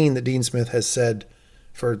saying that Dean Smith has said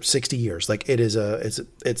for 60 years. Like it is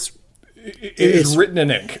it's written in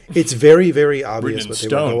ink. It's very, very obvious what they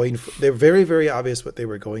were going for. They're very, very obvious what they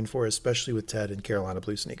were going for, especially with Ted and Carolina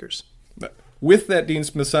Blue sneakers. With that Dean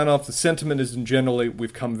Smith sign-off, the sentiment is generally,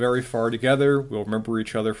 we've come very far together, we'll remember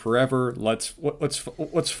each other forever, let's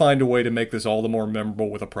find a way to make this all the more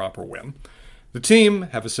memorable with a proper win. The team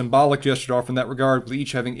have a symbolic gesture off in that regard, with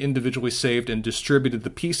each having individually saved and distributed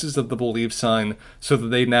the pieces of the believe sign so that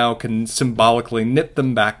they now can symbolically knit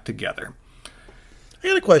them back together. I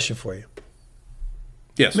got a question for you.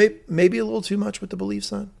 Yes. Maybe a little too much with the believe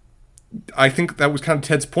sign? I think that was kind of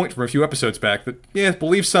Ted's point from a few episodes back, that,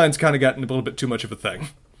 belief signs kind of gotten a little bit too much of a thing.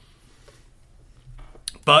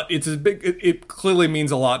 But it clearly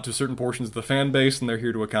means a lot to certain portions of the fan base, and they're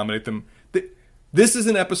here to accommodate them. This is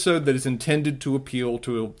an episode that is intended to appeal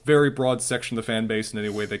to a very broad section of the fan base in any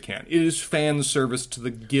way they can. It is fan service to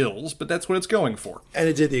the gills, but that's what it's going for. And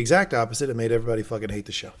it did the exact opposite. It made everybody fucking hate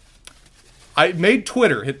the show. I made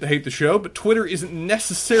Twitter hate the show, but Twitter isn't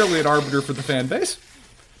necessarily an arbiter for the fan base.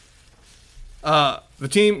 The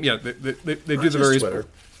team, they do the various. Twitter.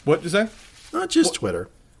 What did you say? Not just Twitter.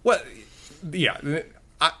 Well, yeah.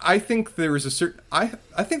 I think there is a certain. I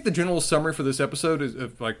think the general summary for this episode is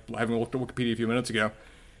like having looked at Wikipedia a few minutes ago.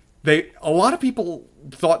 A lot of people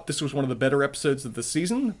thought this was one of the better episodes of the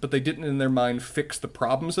season, but they didn't in their mind fix the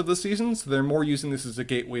problems of the season, so they're more using this as a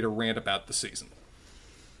gateway to rant about the season.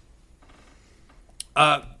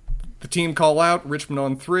 The team call out, Richmond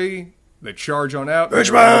on 3. They charge on out.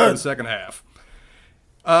 Richmond! For the second half.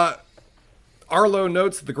 Arlo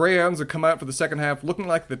notes that the Greyhounds have come out for the second half looking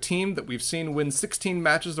like the team that we've seen win 16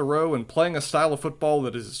 matches in a row and playing a style of football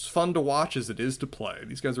that is as fun to watch as it is to play.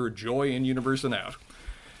 These guys are a joy in universe and out.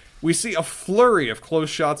 We see a flurry of close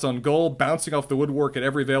shots on goal, bouncing off the woodwork at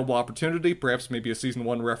every available opportunity. Perhaps maybe a Season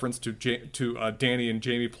 1 reference to Danny and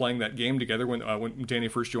Jamie playing that game together when Danny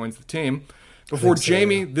first joins the team. Before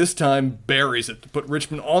Jamie, this time, buries it to put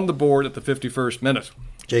Richmond on the board at the 51st minute.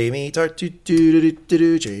 Jamie Tart, Jamie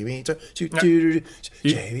Tart,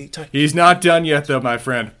 Jamie Tart. He's not done yet, though, my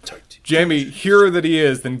friend. Jamie, hero that he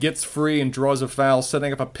is, then gets free and draws a foul,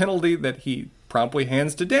 setting up a penalty that he promptly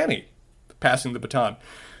hands to Danny, passing the baton,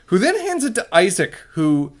 who then hands it to Isaac,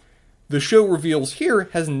 who the show reveals here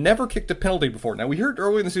has never kicked a penalty before. Now, we heard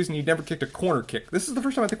earlier in the season he'd never kicked a corner kick. This is the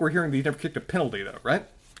first time I think we're hearing that he never kicked a penalty, though, right?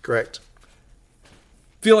 Correct.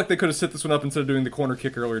 Feel like they could have set this one up instead of doing the corner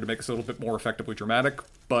kick earlier to make us a little bit more effectively dramatic,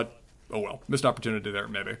 but oh well, missed opportunity there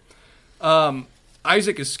maybe.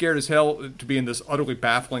 Isaac is scared as hell to be in this utterly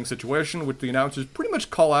baffling situation, which the announcers pretty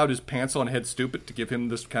much call out his pants on head stupid to give him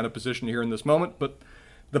this kind of position here in this moment, but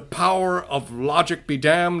the power of logic be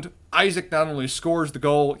damned. Isaac not only scores the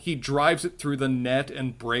goal, he drives it through the net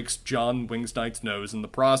and breaks John Wingsknight's nose in the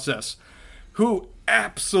process, who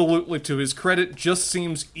absolutely, to his credit, just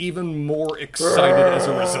seems even more excited as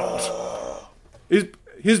a result.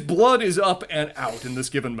 His blood is up and out in this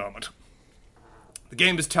given moment. The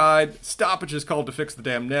game is tied, stoppage is called to fix the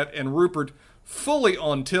damn net, and Rupert, fully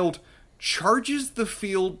on tilt, charges the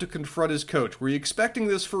field to confront his coach. Were you expecting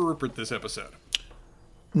this for Rupert this episode?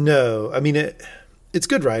 No. I mean, it's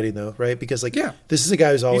good writing, though, right? Because, this is a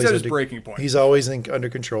guy who's always... He's at his breaking point. He's always under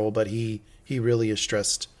control, but he really is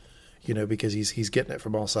stressed, because he's getting it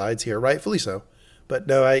from all sides here, rightfully so. But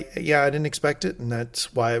no, I didn't expect it, and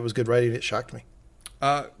that's why it was good writing. It shocked me.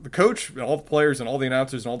 The coach, and all the players, and all the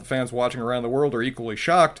announcers, and all the fans watching around the world are equally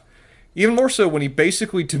shocked. Even more so when he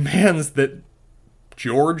basically demands that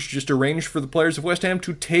George just arrange for the players of West Ham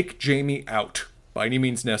to take Jamie out by any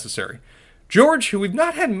means necessary. George, who we've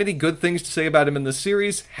not had many good things to say about him in this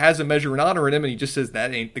series, has a measure of honor in him, and he just says,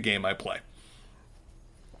 that ain't the game I play.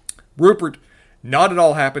 Rupert, not at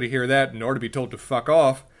all happy to hear that, nor to be told to fuck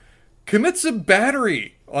off, commits a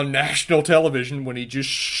battery on national television when he just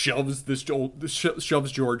shoves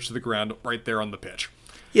George to the ground right there on the pitch.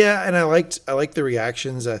 Yeah, and I liked the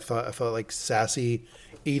reactions. I felt like Sassy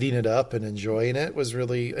eating it up and enjoying it was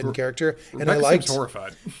really in character. And Rebecca seems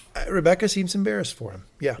horrified. Rebecca seems embarrassed for him.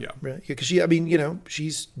 Yeah, really, because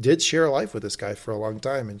she's did share a life with this guy for a long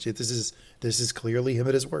time, and this is clearly him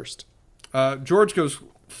at his worst. George goes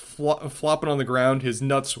flopping on the ground, his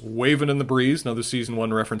nuts waving in the breeze. Another Season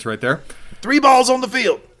 1 reference right there. 3 balls on the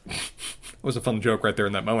field. It was a fun joke right there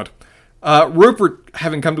in that moment. Rupert,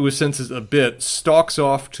 having come to his senses a bit, stalks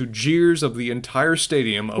off to jeers of the entire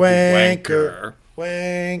stadium of wanker.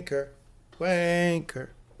 Wanker. Wanker.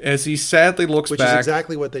 As he sadly looks back... Which is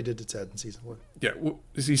exactly what they did to Ted in Season 1. Yeah,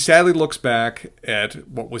 as he sadly looks back at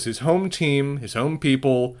what was his home team, his home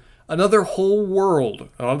people, another whole world,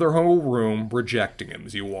 another whole room rejecting him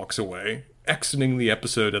as he walks away, exiting the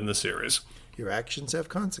episode and the series. Your actions have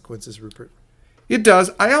consequences, Rupert. It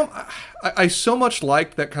does. I so much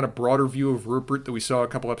liked that kind of broader view of Rupert that we saw a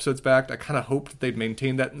couple episodes back. I kind of hoped that they'd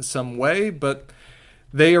maintain that in some way, but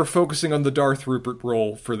they are focusing on the Darth Rupert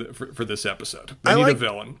role for this episode. They need a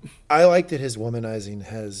villain. I like that his womanizing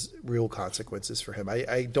has real consequences for him.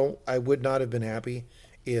 I would not have been happy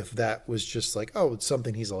if that was just like, oh, it's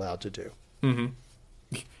something he's allowed to do.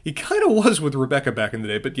 Mm-hmm. He kind of was with Rebecca back in the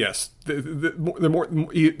day, but yes,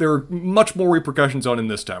 there are much more repercussions on him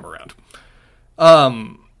this time around.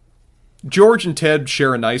 George and Ted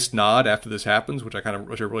share a nice nod after this happens, which I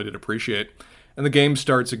really did appreciate, and the game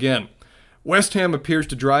starts again. West Ham appears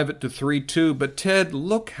to drive it to 3-2, but Ted,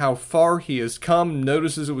 look how far he has come,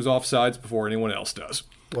 notices it was offsides before anyone else does.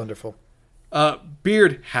 Wonderful.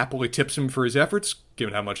 Beard happily tips him for his efforts,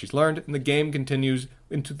 given how much he's learned, and the game continues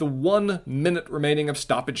into the 1 minute remaining of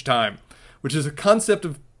stoppage time, which is a concept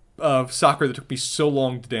of soccer that took me so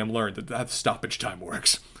long to damn learn, that stoppage time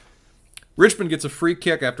works. Richmond gets a free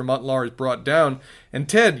kick after Montlar is brought down, and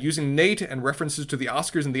Ted, using Nate and references to the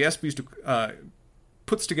Oscars and the ESPYs,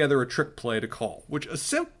 puts together a trick play to call, which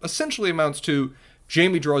essentially amounts to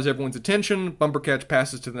Jamie draws everyone's attention, bumper catch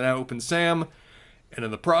passes to the now open Sam, and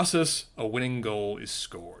in the process, a winning goal is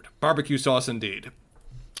scored. Barbecue sauce indeed.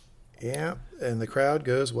 Yeah, and the crowd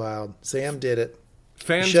goes wild. Sam did it.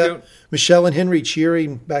 Michelle and Henry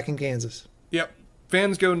cheering back in Kansas. Yep.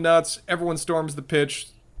 Fans go nuts. Everyone storms the pitch.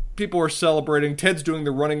 People are celebrating. Ted's doing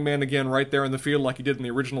the running man again right there in the field like he did in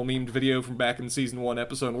the original memed video from back in season 1,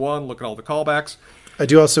 episode 1. Look at all the callbacks. I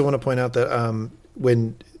do also want to point out that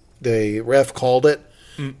when the ref called it,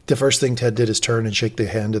 the first thing Ted did is turn and shake the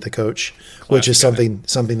hand of the coach, which is something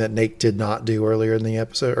that Nate did not do earlier in the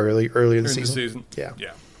episode, earlier in the season. Yeah.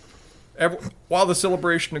 While the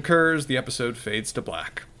celebration occurs, the episode fades to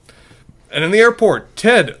black. And in the airport,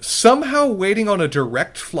 Ted, somehow waiting on a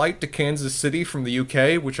direct flight to Kansas City from the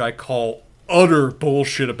UK, which I call utter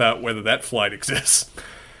bullshit about whether that flight exists,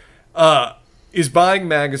 is buying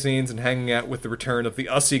magazines and hanging out with the return of the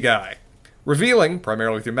Ussy guy. Revealing through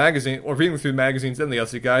magazines and the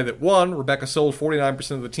Ussy guy, that one, Rebecca sold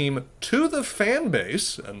 49% of the team to the fan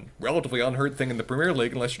base, a relatively unheard thing in the Premier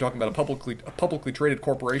League, unless you're talking about a publicly traded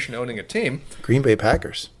corporation owning a team. Green Bay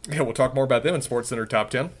Packers. Yeah, we'll talk more about them in SportsCenter Top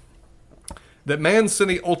 10. That Man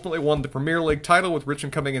City ultimately won the Premier League title with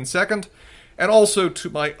Richmond coming in second. And also, to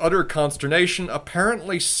my utter consternation,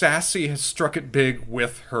 apparently Sassy has struck it big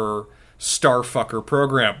with her Starfucker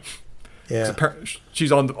program. Yeah.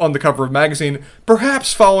 She's on the cover of a magazine,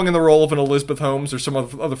 perhaps following in the role of an Elizabeth Holmes or some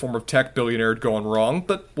other form of tech billionaire gone wrong,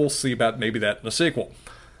 but we'll see about maybe that in a sequel.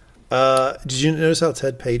 Did you notice how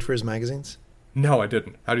Ted paid for his magazines? No, I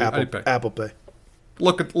didn't. How do you pay? Apple Pay.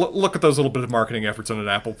 Look at those little bit of marketing efforts on an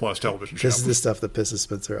Apple Plus television show. This is the stuff that pisses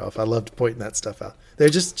Spencer off. I loved pointing that stuff out. They're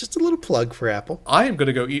just a little plug for Apple. I am going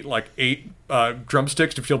to go eat like 8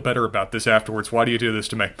 drumsticks to feel better about this afterwards. Why do you do this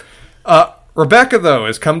to me? Rebecca, though,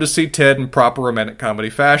 has come to see Ted in proper romantic comedy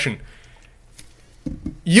fashion.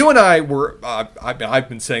 You and I were, I've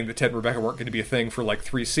been saying that Ted and Rebecca weren't going to be a thing for like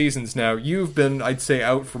 3 seasons now. You've been, I'd say,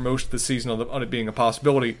 out for most of the season on it being a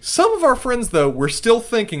possibility. Some of our friends, though, were still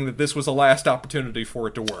thinking that this was a last opportunity for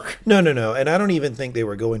it to work. No. And I don't even think they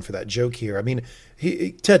were going for that joke here. I mean,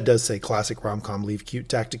 Ted does say classic rom-com leave cute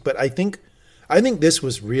tactic, but I think this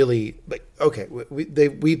was really like, okay,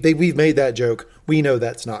 we've made that joke. We know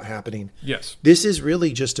that's not happening. Yes. This is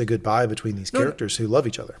really just a goodbye between these characters who love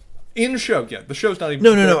each other. In show, yeah. The show's not even...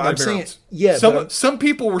 No. I'm saying... Yeah. Some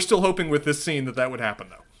people were still hoping with this scene that would happen,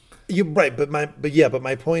 though. You're right, but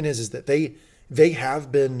my point is that they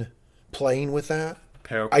have been playing with that.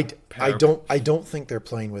 I don't think they're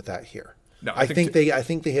playing with that here. No, I think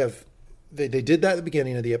they have... They did that at the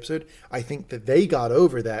beginning of the episode. I think that they got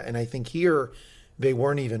over that, and I think here they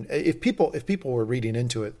weren't even. If people were reading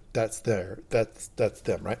into it, that's them,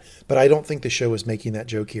 right? But I don't think the show was making that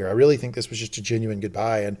joke here. I really think this was just a genuine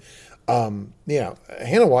goodbye. And Hannah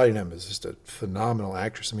Waddingham is just a phenomenal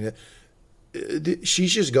actress. I mean,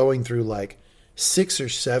 she's just going through like 6 or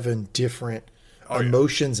 7 different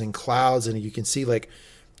emotions and clouds, and you can see like.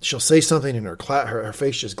 She'll say something and her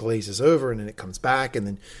face just glazes over, and then it comes back, and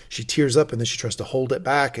then she tears up, and then she tries to hold it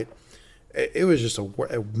back. It was just a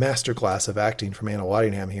masterclass of acting from Anna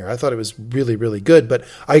Waddingham here. I thought it was really, really good, but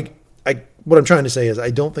what I'm trying to say is I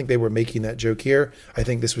don't think they were making that joke here. I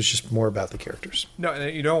think this was just more about the characters. No,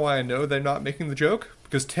 and you know why I know they're not making the joke?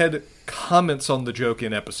 Because Ted comments on the joke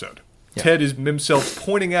in episode. Yeah. Ted is himself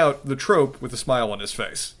pointing out the trope with a smile on his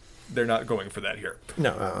face. They're not going for that here.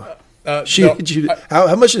 No. How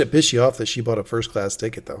much did it piss you off that she bought a first class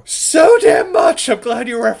ticket, though? So damn much. I'm glad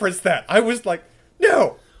you referenced that. I was like,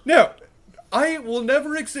 no. I will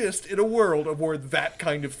never exist in a world of where that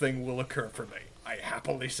kind of thing will occur for me. I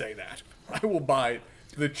happily say that. I will buy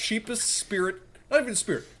the cheapest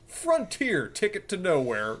Frontier ticket to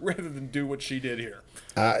nowhere rather than do what she did here.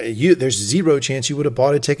 There's zero chance you would have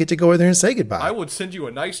bought a ticket to go over there and say goodbye. I would send you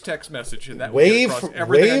a nice text message, and that wave would get across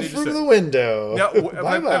everything I need from to say. the window. Now, if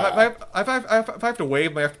I have to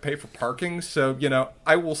wave, I have to pay for parking. So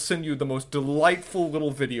I will send you the most delightful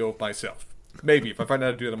little video of myself. Maybe if I find out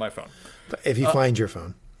how to do it on my phone. If you find your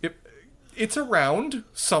phone, it's around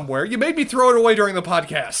somewhere. You made me throw it away during the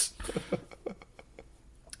podcast.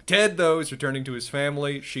 Ted, though, is returning to his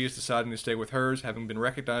family. She is deciding to stay with hers, having been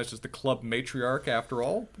recognized as the club matriarch, after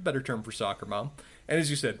all. A better term for soccer mom. And as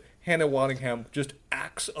you said, Hannah Waddingham just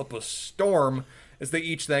acts up a storm as they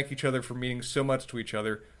each thank each other for meaning so much to each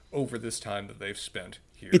other over this time that they've spent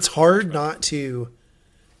here. It's hard not to...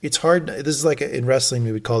 It's hard... This is like in wrestling,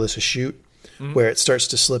 we would call this a shoot, where it starts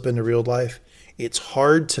to slip into real life. It's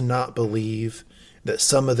hard to not believe that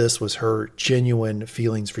some of this was her genuine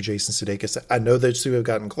feelings for Jason Sudeikis. I know those two have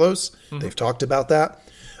gotten close. They've talked about that.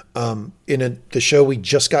 The show we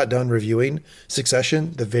just got done reviewing,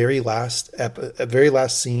 Succession, the very last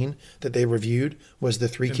scene that they reviewed was the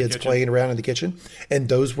 3 kids playing around in the kitchen. And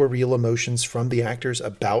those were real emotions from the actors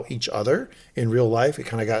about each other in real life. It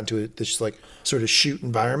kind of got into this like sort of shoot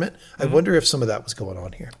environment. I wonder if some of that was going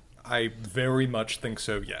on here. I very much think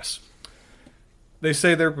so, yes. They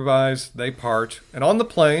say their goodbyes, they part, and on the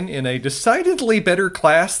plane, in a decidedly better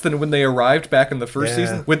class than when they arrived back in the first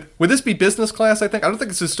season. Would this be business class, I think? I don't think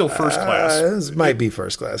this is still first class. This might be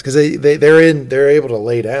first class, because they're able to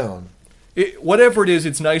lay down. Whatever it is,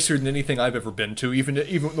 it's nicer than anything I've ever been to, even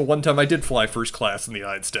the one time I did fly first class in the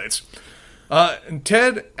United States. And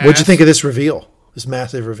Ted asks, what'd you think of this reveal? This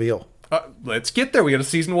massive reveal? Let's get there. We got a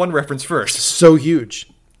season 1 reference first. So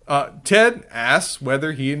huge. Ted asks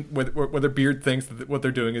whether Beard thinks that what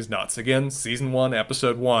they're doing is nuts. Again, season 1,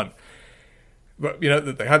 episode 1. But,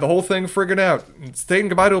 they had the whole thing figured out. Saying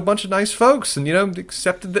goodbye to a bunch of nice folks and,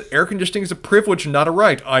 accepted that air conditioning is a privilege and not a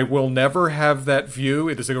right. I will never have that view.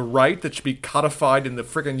 It is a right that should be codified in the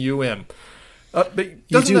friggin' UN. But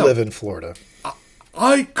you do live in Florida.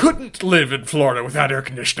 I couldn't live in Florida without air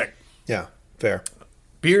conditioning. Yeah, fair.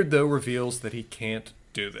 Beard, though, reveals that he can't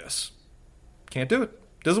do this. Can't do it.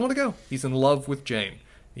 Doesn't want to go. He's in love with Jane.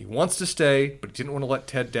 He wants to stay, but he didn't want to let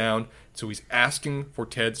Ted down, so he's asking for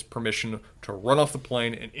Ted's permission to run off the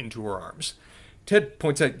plane and into her arms. Ted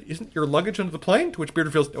points out, isn't your luggage under the plane? To which Beard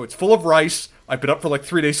reveals, no, it's full of rice. I've been up for like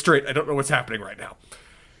 3 days straight. I don't know what's happening right now.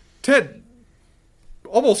 Ted,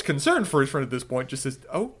 almost concerned for his friend at this point, just says,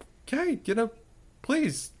 okay,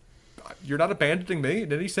 please, you're not abandoning me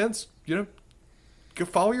in any sense. Go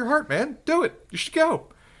follow your heart, man. Do it. You should go.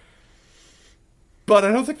 But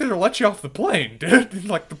I don't think they're going to let you off the plane, dude.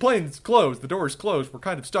 Like, the plane's closed. The door's closed. We're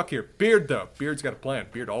kind of stuck here. Beard, though. Beard's got a plan.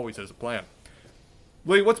 Beard always has a plan.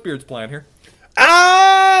 Lee, what's Beard's plan here?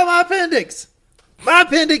 My appendix. My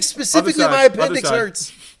appendix, specifically my appendix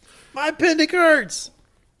hurts. My appendix hurts.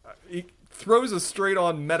 He throws a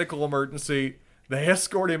straight-on medical emergency. They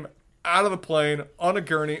escort him out of the plane, on a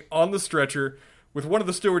gurney, on the stretcher, with one of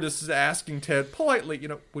the stewardesses asking Ted politely,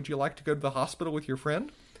 would you like to go to the hospital with your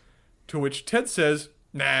friend? To which Ted says,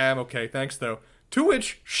 nah, I'm okay, thanks though. To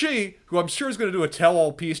which she, who I'm sure is going to do a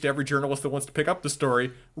tell-all piece to every journalist that wants to pick up the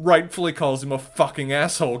story, rightfully calls him a fucking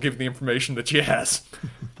asshole given the information that she has.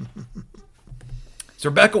 So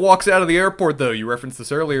Rebecca walks out of the airport, though. You referenced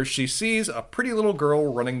this earlier. She sees a pretty little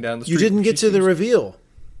girl running down the street. You didn't get to the reveal.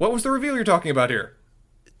 What was the reveal you're talking about here?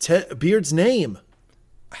 Beard's name.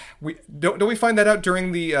 Don't we find that out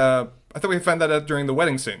during the... I thought we found that out during the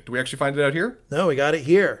wedding scene. Do we actually find it out here? No, we got it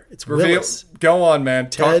here. It's reveal. Willis. Go on, man.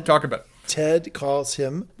 Talk about it. Ted calls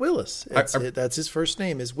him Willis. That's his first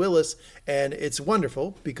name is Willis, and it's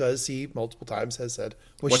wonderful because he multiple times has said,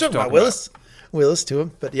 "What you talking about, Willis?" Willis to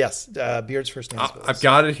him, but yes, Beard's first name is Willis. I've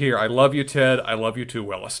got it here. I love you, Ted. I love you too,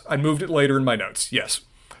 Willis. I moved it later in my notes. Yes.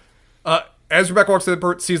 As Rebecca walks to the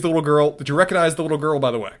airport, sees the little girl. Did you recognize the little girl,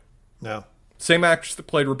 by the way? No. Same actress that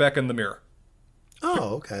played Rebecca in The Mirror.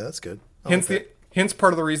 Oh, okay, that's good. Hence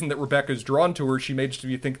part of the reason that Rebecca's drawn to her. She may just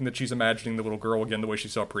be thinking that she's imagining the little girl again the way she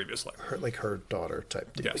saw previously. Her daughter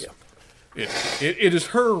type deal. Yes. Yeah. It is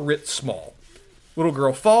her writ small. Little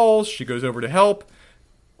girl falls. She goes over to help.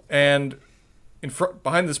 And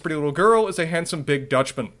behind this pretty little girl is a handsome big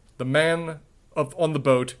Dutchman. The man on the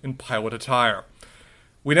boat in pilot attire.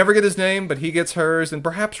 We never get his name, but he gets hers, and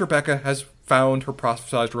perhaps Rebecca has found her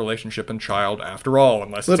prophesized relationship and child after all,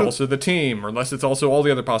 unless it's also the team, or unless it's also all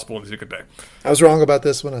the other possibilities it could be. I was wrong about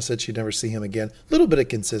this one. I said she'd never see him again. A little bit of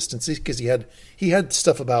consistency, because he had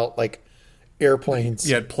stuff about, like, airplanes.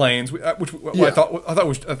 He had planes, which I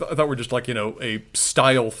thought were just like, a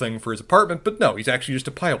style thing for his apartment, but no, he's actually just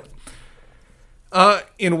a pilot.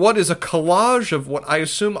 In what is a collage of what I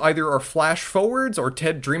assume either are flash forwards or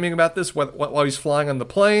Ted dreaming about this while he's flying on the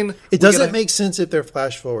plane. It doesn't make sense if they're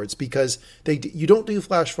flash forwards, because you don't do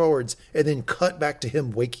flash forwards and then cut back to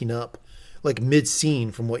him waking up like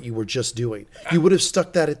mid-scene from what you were just doing. You would have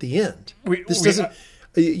stuck that at the end.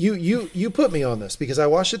 You put me on this because I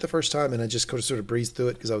watched it the first time and I just sort of breezed through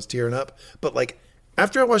it because I was tearing up. But like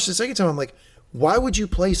after I watched it the second time, I'm like, why would you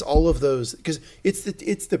place all of those? Because it's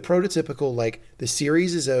the prototypical, like, the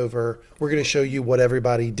series is over, we're going to show you what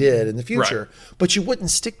everybody did in the future. Right. But you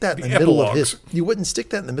wouldn't stick that in the middle of his. You wouldn't stick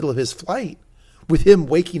that in the middle of his flight with him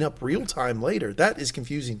waking up real time later. That is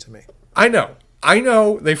confusing to me. I know.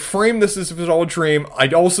 They framed this as if it's all a dream. I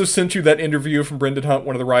also sent you that interview from Brendan Hunt,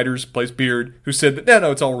 one of the writers, plays Beard, who said that no,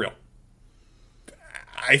 it's all real.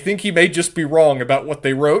 I think he may just be wrong about what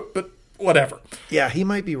they wrote, but whatever. Yeah, he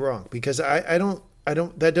might be wrong because I don't,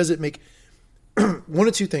 that doesn't make, one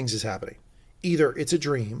of two things is happening. Either it's a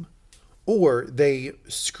dream or they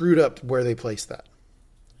screwed up where they placed that.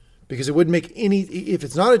 Because it wouldn't make if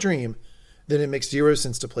it's not a dream, then it makes zero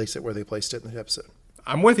sense to place it where they placed it in the episode.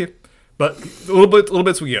 I'm with you. But little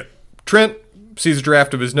bits we get. Trent sees a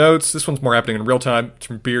draft of his notes. This one's more happening in real time. It's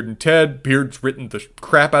from Beard and Ted. Beard's written the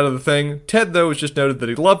crap out of the thing. Ted, though, has just noted that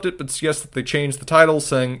he loved it, but suggests that they change the title,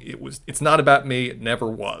 saying it's not about me, it never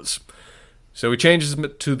was. So he changes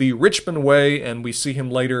it to the Richmond Way, and we see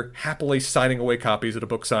him later happily signing away copies at a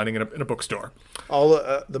book signing in a bookstore. All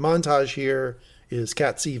the montage here is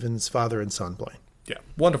Cat Stevens' father and son playing. Yeah,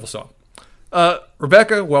 wonderful song.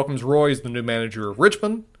 Rebecca welcomes Roy as the new manager of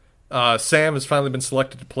Richmond. Sam has finally been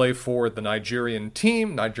selected to play for the Nigerian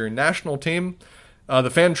national team. The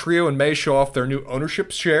fan trio and May show off their new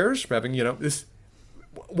ownership shares, having, this.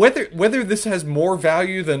 Whether this has more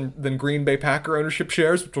value than Green Bay Packer ownership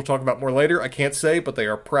shares, which we'll talk about more later, I can't say, but they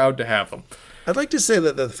are proud to have them. I'd like to say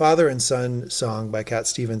that the Father and Son song by Cat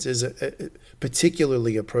Stevens is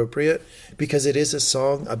particularly appropriate because it is a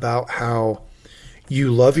song about how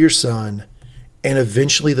you love your son and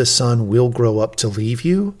eventually the son will grow up to leave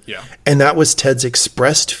you. Yeah. And that was Ted's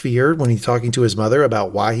expressed fear when he's talking to his mother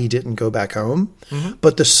about why he didn't go back home. Mm-hmm.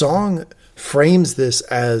 But the song frames this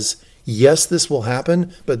as, yes, this will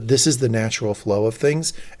happen, but this is the natural flow of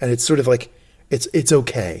things. And it's sort of like, it's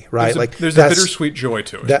okay, right? There's a bittersweet joy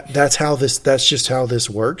to it. That's just how this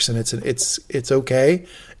works. And it's okay.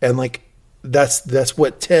 And like, that's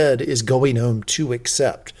what Ted is going home to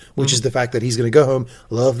accept, which is the fact that he's going to go home,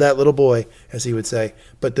 love that little boy, as he would say,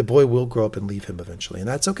 but the boy will grow up and leave him eventually, and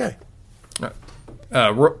that's okay.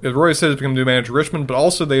 Roy said he's become new manager of Richmond, but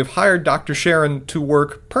also they've hired Dr. Sharon to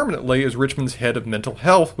work permanently as Richmond's head of mental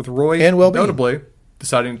health, with Roy and well-being, notably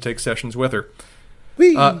deciding to take sessions with her.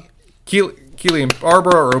 Keeley and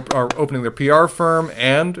Barbara are opening their PR firm,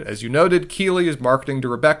 and, as you noted, Keeley is marketing to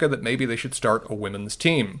Rebecca that maybe they should start a women's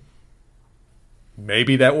team.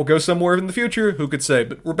 Maybe that will go somewhere in the future. Who could say?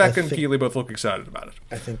 But Rebecca and Keeley both look excited about it.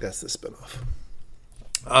 I think that's the spinoff.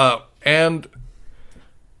 And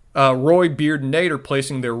Roy, Beard, and Nate are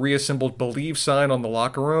placing their reassembled Believe sign on the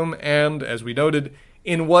locker room. And, as we noted,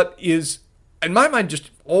 in what is, in my mind,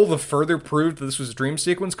 just all the further proved that this was a dream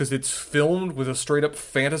sequence because it's filmed with a straight-up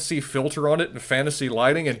fantasy filter on it and fantasy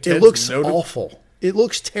lighting. And Ted's it looks awful. It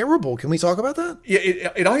looks terrible. Can we talk about that? Yeah,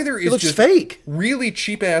 it either is looks just fake, really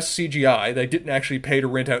cheap-ass CGI. They didn't actually pay to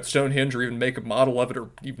rent out Stonehenge or even make a model of it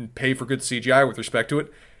or even pay for good CGI with respect to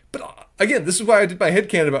it. But again, this is why I did my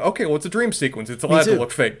headcanon about, okay, well, it's a dream sequence. It's allowed to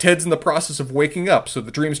look fake. Ted's in the process of waking up, so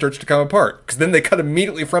the dream starts to come apart. Because then they cut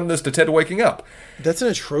immediately from this to Ted waking up. That's an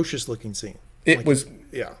atrocious-looking scene. It was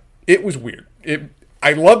weird.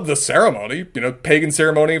 I loved the ceremony, pagan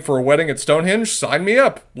ceremony for a wedding at Stonehenge. Sign me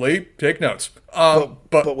up, Lee. Take notes.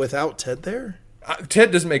 But without Ted there? Ted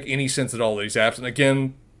doesn't make any sense at all that he's absent.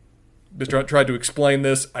 Again, Mr. tried to explain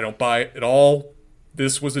this. I don't buy it at all.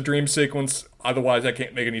 This was a dream sequence. Otherwise, I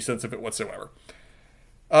can't make any sense of it whatsoever.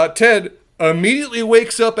 Ted immediately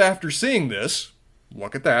wakes up after seeing this.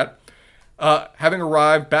 Look at that. Having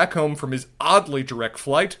arrived back home from his oddly direct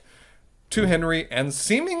flight to Henry and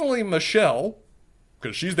seemingly Michelle,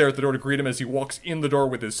 because she's there at the door to greet him as he walks in the door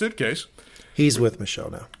with his suitcase. He's with Michelle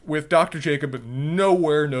now. With Dr. Jacob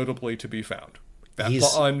nowhere notably to be found.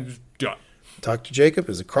 I'm done. Dr. Jacob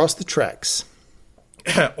is across the tracks.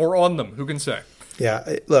 Or on them, who can say?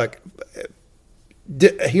 Yeah, look,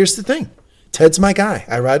 here's the thing. Ted's my guy.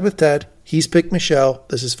 I ride with Ted. He's picked Michelle.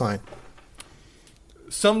 This is fine.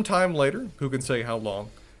 Sometime later, who can say how long,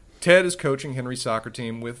 Ted is coaching Henry's soccer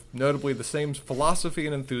team with notably the same philosophy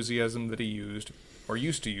and enthusiasm that he used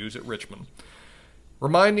to use at Richmond.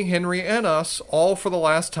 Reminding Henry and us, all for the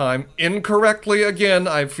last time, incorrectly again,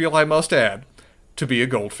 I feel I must add, to be a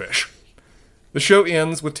goldfish. The show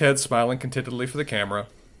ends with Ted smiling contentedly for the camera,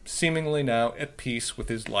 seemingly now at peace with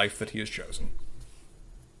his life that he has chosen.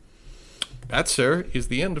 That, sir, is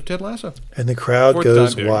the end of Ted Lasso. And the crowd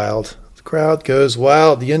goes wild. The crowd goes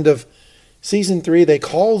wild. The end of Season 3. They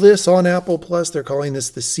call this on Apple Plus. They're calling this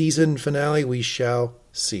the season finale. We shall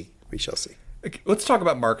see. We shall see. Let's talk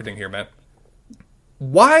about marketing here, man.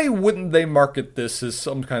 Why wouldn't they market this as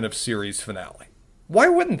some kind of series finale? Why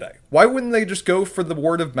wouldn't they? Why wouldn't they just go for the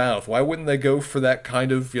word of mouth? Why wouldn't they go for that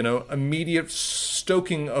kind of, immediate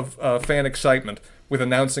stoking of fan excitement with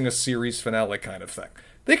announcing a series finale kind of thing?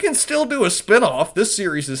 They can still do a spin-off. This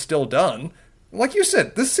series is still done. Like you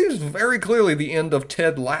said, this seems very clearly the end of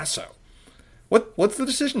Ted Lasso. What's the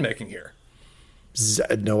decision-making here?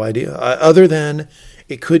 No idea. Other than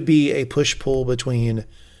it could be a push-pull between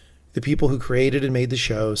the people who created and made the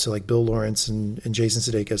show, so like Bill Lawrence and Jason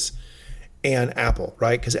Sudeikis, and Apple,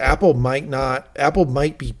 right? Because Apple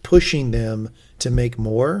might be pushing them to make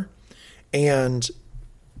more, and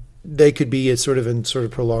they could be in sort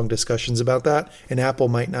of prolonged discussions about that, and Apple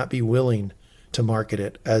might not be willing to market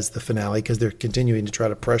it as the finale because they're continuing to try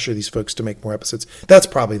to pressure these folks to make more episodes. That's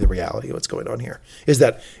probably the reality of what's going on here. Is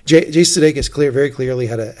that Jason Sudeikis very clearly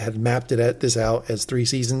had mapped this out as 3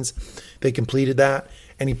 seasons. They completed that,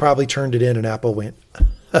 and he probably turned it in, and Apple went,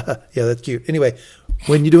 yeah, that's cute. Anyway,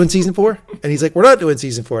 when you doing season 4? And he's like, we're not doing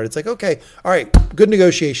season 4. And it's like, okay, all right, good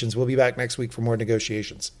negotiations. We'll be back next week for more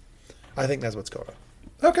negotiations. I think that's what's going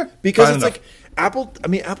on. Okay, because it's like Apple. I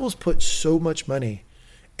mean, Apple's put so much money.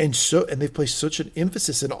 And they've placed such an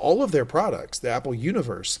emphasis in all of their products, the Apple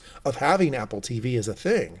universe, of having Apple TV as a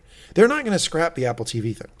thing. They're not going to scrap the Apple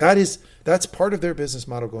TV thing. That's part of their business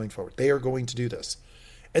model going forward. They are going to do this.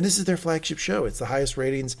 And this is their flagship show. It's the highest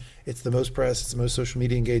ratings. It's the most press. It's the most social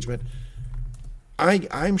media engagement.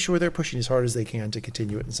 I'm sure they're pushing as hard as they can to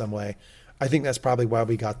continue it in some way. I think that's probably why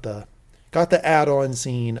we got the add-on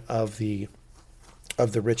scene of the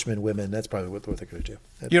Richmond women. That's probably what they're going to do.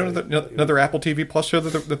 Another Apple TV Plus show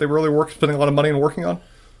that they really spending a lot of money and working on?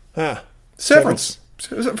 Severance.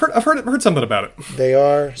 I've heard something about it. They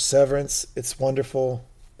are. Severance. It's wonderful.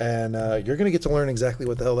 And you're going to get to learn exactly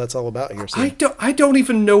what the hell that's all about here soon. I don't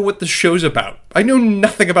even know what the show's about. I know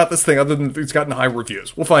nothing about this thing other than it's gotten high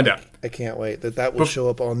reviews. We'll find out. I can't wait. That will show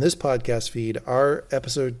up on this podcast feed. Our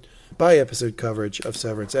episode coverage of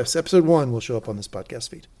Severance. Episode 1 will show up on this podcast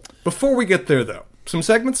feed. Before we get there, though, some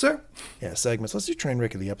segments, sir? Yeah, segments. Let's do train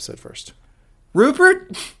wreck of the episode first.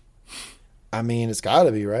 Rupert? I mean, it's got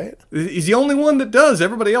to be, right? He's the only one that does.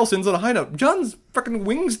 Everybody else ends on a high note. John's fucking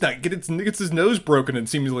wings night gets his nose broken and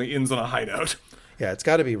seemingly ends on a high note. Yeah, it's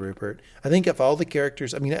got to be Rupert. I think if all the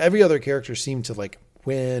characters, I mean, every other character seemed to like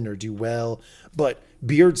win or do well, but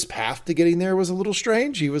Beard's path to getting there was a little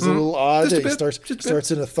strange. He was a little odd. He starts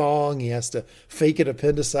in a thong. He has to fake an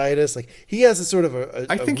appendicitis. Like he has a sort of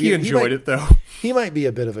I think he enjoyed it though. He might be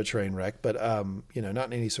a bit of a train wreck, but not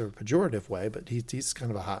in any sort of pejorative way. But he's kind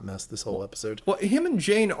of a hot mess this whole episode. Well, him and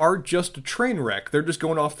Jane are just a train wreck. They're just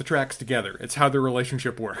going off the tracks together. It's how their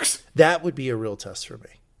relationship works. That would be a real test for me.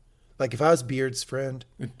 Like if I was Beard's friend,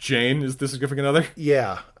 Jane is the significant other.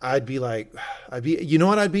 Yeah, I'd be like, you know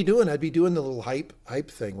what I'd be doing? I'd be doing the little hype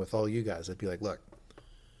thing with all you guys. I'd be like, look,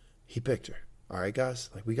 he picked her. All right, guys,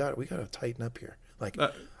 like we got to tighten up here. Like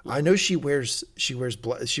I know she wears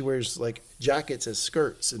like jackets as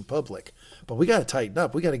skirts in public, but we got to tighten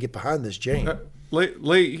up. We got to get behind this Jane.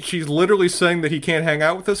 She's literally saying that he can't hang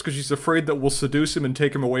out with us because she's afraid that we'll seduce him and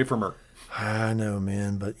take him away from her. I know,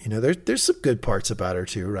 man, but there's some good parts about her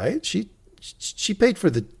too, right? She paid for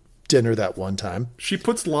the dinner that one time. She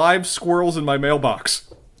puts live squirrels in my mailbox.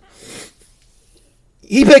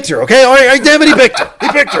 He picked her, okay? All right, damn it, he picked her. He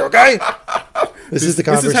picked her, okay? This is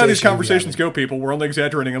how these conversations go, people. We're only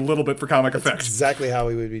exaggerating a little bit for comic effects. Exactly how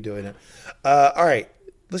we would be doing it. All right,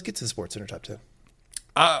 let's get to the Sports Center top 10.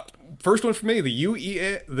 First one for me, the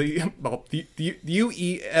UEFA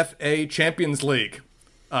Champions League.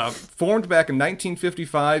 Formed back in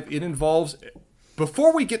 1955, it involves,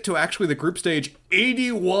 before we get to actually the group stage,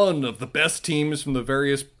 81 of the best teams from the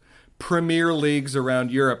various premier leagues around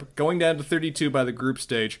Europe, going down to 32 by the group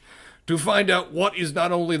stage, to find out what is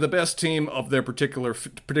not only the best team of their particular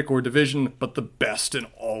division, but the best in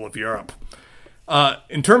all of Europe.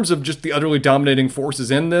 In terms of just the utterly dominating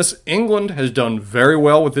forces in this, England has done very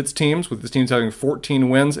well with its teams having 14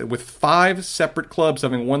 wins, with 5 separate clubs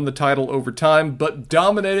having won the title over time, but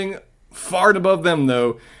dominating far and above them,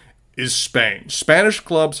 though, is Spain. Spanish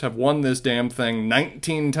clubs have won this damn thing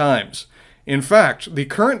 19 times. In fact, the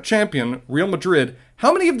current champion, Real Madrid,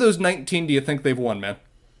 how many of those 19 do you think they've won, man?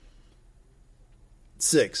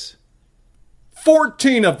 6.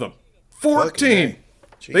 14 of them. 14!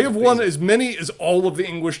 Okay. They have won as many as all of the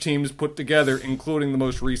English teams put together, including the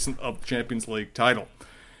most recent of the Champions League title.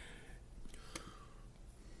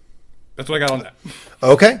 That's what I got on that.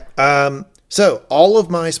 Okay. So all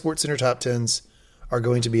of my Sports Center top 10s are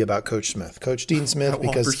going to be about Coach Smith, Coach Dean Smith,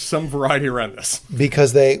 because there's some variety around this.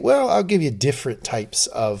 Because I'll give you different types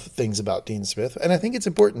of things about Dean Smith, and I think it's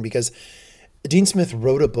important because Dean Smith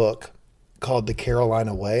wrote a book called The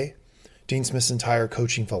Carolina Way. Dean Smith's entire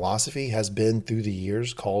coaching philosophy has been through the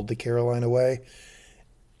years called The Carolina Way.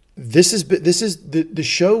 This isn't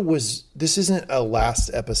a last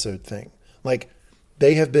episode thing. Like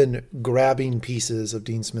they have been grabbing pieces of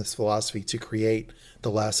Dean Smith's philosophy to create the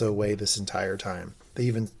Lasso Way this entire time. They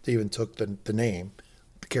even took the name,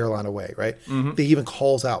 The Carolina Way, right? Mm-hmm. They even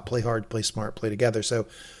calls out play hard, play smart, play together. So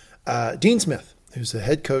Dean Smith, who's the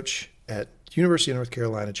head coach at University of North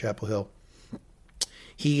Carolina, Chapel Hill,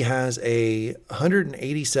 he has a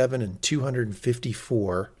 187 and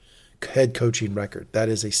 254 head coaching record. That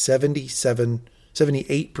is a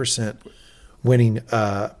 78% winning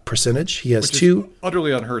percentage. He has Which is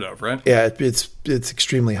utterly unheard of, right? Yeah, it's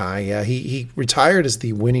extremely high. Yeah, he retired as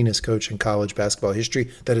the winningest coach in college basketball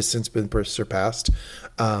history. That has since been surpassed,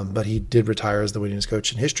 but he did retire as the winningest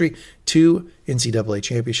coach in history. 2 NCAA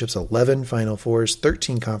championships, 11 Final Fours,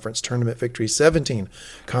 13 conference tournament victories, 17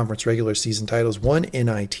 conference regular season titles, 1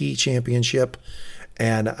 NIT championship,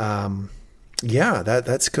 and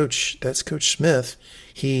that's Coach Smith.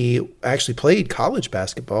 He actually played college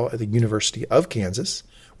basketball at the University of Kansas,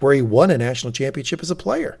 where he won a national championship as a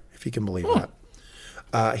player, if you can believe that.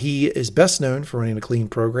 He is best known for running a clean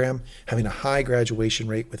program, having a high graduation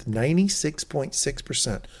rate with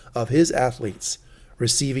 96.6% of his athletes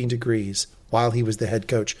receiving degrees while he was the head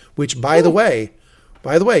coach, which, by the way,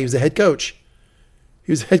 he was the head coach.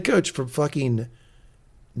 He was the head coach from fucking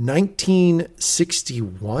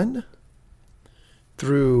 1961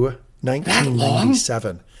 through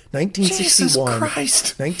 1997.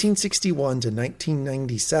 1961 to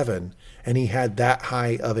 1997, and he had that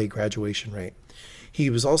high of a graduation rate. He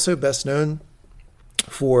was also best known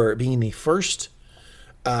for being the first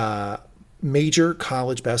major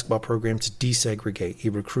college basketball program to desegregate. He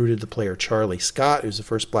recruited the player Charlie Scott, who's the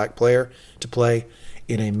first black player to play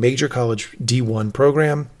in a major college D1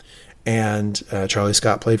 program, and Charlie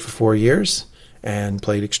Scott played for 4 years and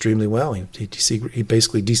played extremely well. He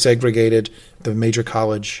basically desegregated the major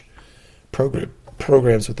college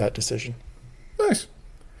programs with that decision. Nice.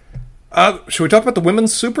 Should we talk about the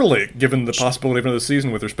Women's Super League, given the possibility of another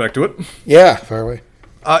season with respect to it? Yeah, far away.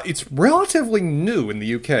 It's relatively new in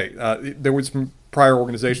the UK. There was some prior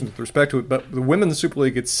organizations with respect to it, but the Women's Super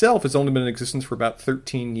League itself has only been in existence for about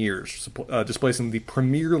 13 years, displacing the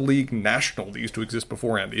Premier League National that used to exist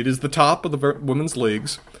beforehand. It is the top of the women's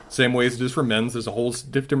leagues, same way as it is for men's. There's a whole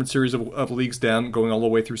different series of leagues down, going all the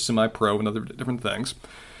way through semi-pro and other different things.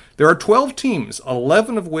 There are 12 teams,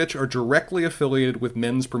 11 of which are directly affiliated with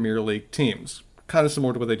men's Premier League teams, kind of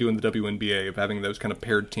similar to what they do in the WNBA, of having those kind of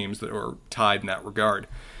paired teams that are tied in that regard.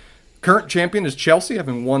 Current champion is Chelsea,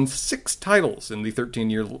 having won 6 titles in the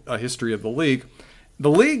 13-year history of the league. The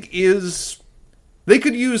league is... They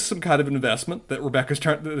could use some kind of investment that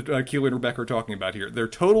Keely and Rebecca are talking about here. Their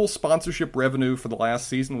total sponsorship revenue for the last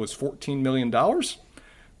season was $14 million,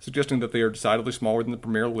 suggesting that they are decidedly smaller than the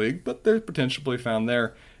Premier League, but there's potential to be found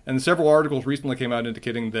there. And several articles recently came out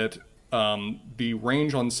indicating that the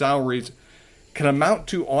range on salaries can amount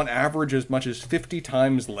to, on average, as much as 50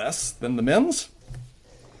 times less than the men's.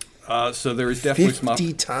 So there is definitely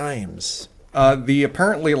 50 times. The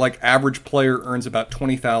apparently average player earns about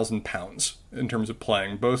 £20,000 in terms of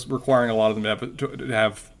playing, both requiring a lot of them to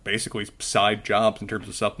have basically side jobs in terms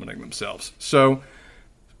of supplementing themselves. So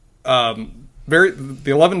the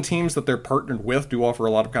 11 teams that they're partnered with do offer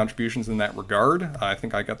a lot of contributions in that regard. I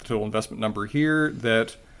think I got the total investment number here,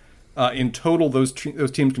 that in total those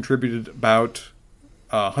teams contributed about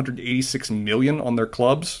 $186 million on their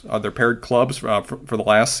clubs, their paired clubs for the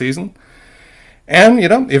last season. And,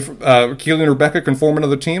 if Keely and Rebecca can form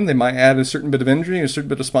another team, they might add a certain bit of injury, a certain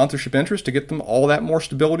bit of sponsorship interest to get them all that more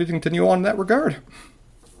stability to continue on in that regard.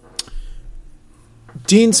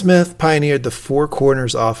 Dean Smith pioneered the Four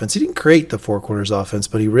Corners offense. He didn't create the Four Corners offense,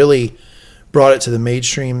 but he really brought it to the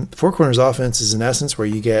mainstream. The Four Corners offense is, in essence, where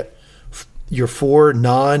you get your 4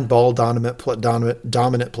 non-ball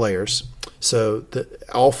dominant players. So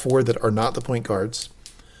all 4 that are not the point guards,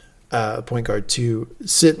 point guard, to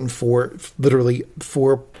sit in literally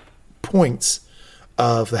 4 points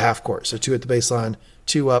of the half court. So 2 at the baseline,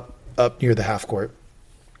 2 up near the half court.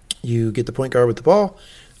 You get the point guard with the ball.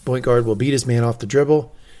 The point guard will beat his man off the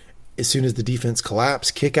dribble. As soon as the defense collapse,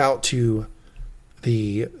 kick out to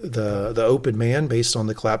the open man based on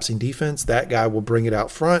the collapsing defense. That guy will bring it out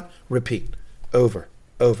front. Repeat. Over.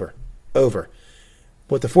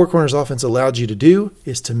 What the Four Corners offense allowed you to do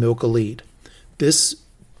is to milk a lead.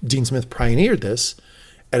 Dean Smith pioneered this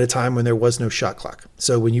at a time when there was no shot clock.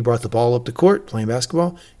 So when you brought the ball up the court playing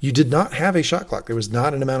basketball, you did not have a shot clock. There was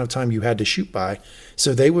not an amount of time you had to shoot by.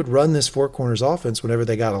 So they would run this Four Corners offense whenever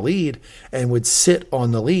they got a lead and would sit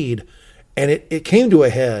on the lead. And it came to a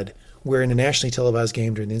head where in a nationally televised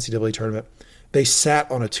game during the NCAA tournament, they sat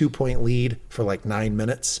on a 2-point lead for 9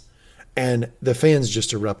 minutes. And the fans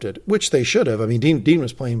just erupted, which they should have. I mean, Dean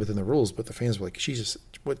was playing within the rules, but the fans were like, Jesus,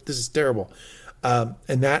 this is terrible.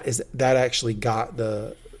 And that actually got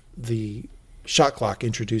the shot clock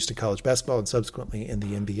introduced in college basketball and subsequently in the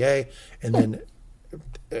NBA, and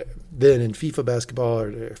then in FIFA basketball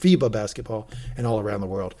or FIBA basketball and all around the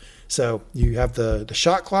world. So you have the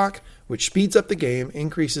shot clock, which speeds up the game,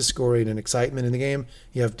 increases scoring and excitement in the game.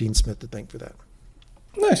 You have Dean Smith to thank for that.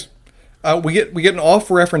 Nice. We get an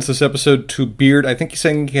off reference this episode to Beard. I think he's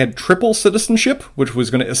saying he had triple citizenship, which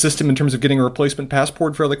was going to assist him in terms of getting a replacement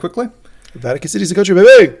passport fairly quickly. Vatican City's a country,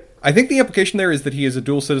 baby! I think the implication there is that he is a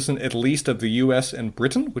dual citizen at least of the US and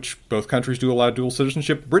Britain, which both countries do allow dual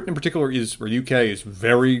citizenship. Britain in particular or UK is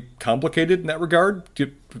very complicated in that regard,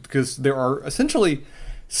 because there are essentially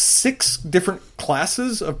 6 different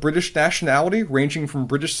classes of British nationality, ranging from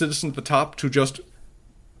British citizen at the top to just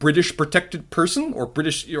British protected person or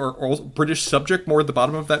British subject more at the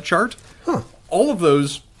bottom of that chart. Huh. All of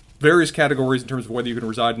those various categories in terms of whether you can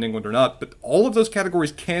reside in England or not, but all of those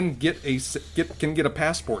categories can get a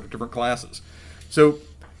passport of different classes. So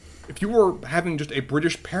if you were having just a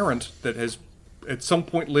British parent that has at some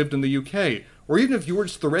point lived in the UK, or even if you were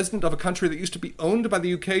just the resident of a country that used to be owned by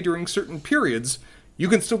the UK during certain periods, you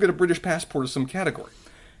can still get a British passport of some category.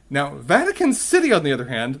 Now, Vatican City, on the other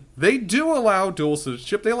hand, they do allow dual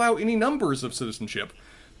citizenship. They allow any numbers of citizenship,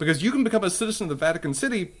 because you can become a citizen of the Vatican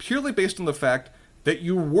City purely based on the fact that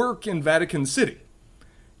you work in Vatican City.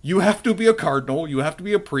 You have to be a cardinal, you have to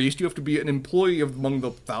be a priest, you have to be an employee among the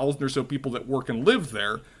 1,000 or so people that work and live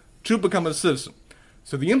there to become a citizen.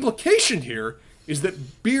 So the implication here is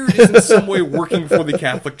that Beard is in some way working for the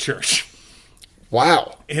Catholic Church.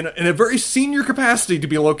 Wow. In a very senior capacity to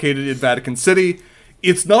be located in Vatican City.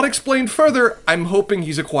 It's not explained further. I'm hoping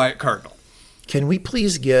he's a quiet cardinal. Can we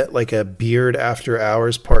please get like a Beard After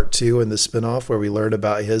Hours Part 2 in the spinoff where we learn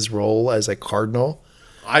about his role as a cardinal?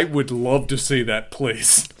 I would love to see that,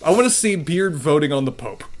 please. I want to see Beard voting on the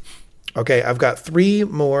Pope. Okay, I've got 3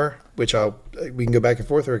 more, which we can go back and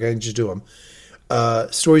forth, or I can just do them.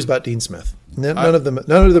 Stories about Dean Smith. None of them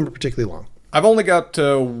are particularly long. I've only got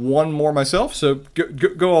 1 more myself, so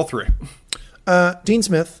go all 3. Dean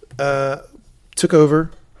Smith took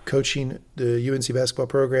over coaching the UNC basketball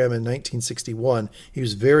program in 1961. He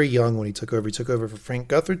was very young when he took over. He took over for Frank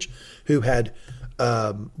Guthridge, who had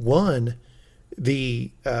won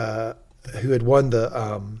the NCAA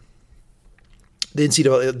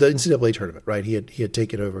tournament. Right, he had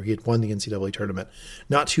taken over. He had won the NCAA tournament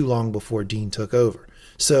not too long before Dean took over.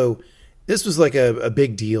 So this was like a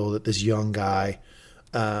big deal that this young guy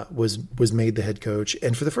was made the head coach.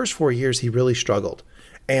 And for the first 4 years, he really struggled.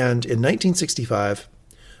 And in 1965,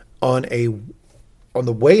 on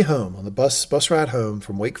the way home, on the bus ride home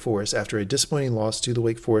from Wake Forest, after a disappointing loss to the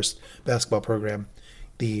Wake Forest basketball program,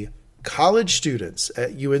 the college students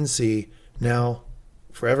at UNC, now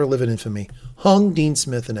forever live in infamy, hung Dean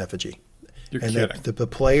Smith in effigy. You're and kidding. The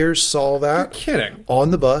players saw that. You're kidding.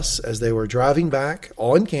 On the bus as they were driving back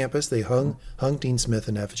on campus. They hung Dean Smith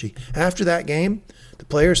in effigy. After that game, the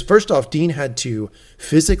players, first off, Dean had to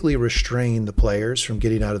physically restrain the players from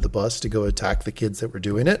getting out of the bus to go attack the kids that were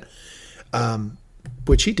doing it,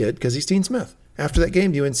 which he did because he's Dean Smith. After that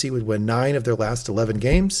game, UNC would win 9 of their last 11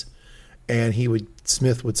 games, and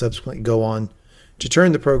Smith would subsequently go on to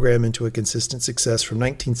turn the program into a consistent success from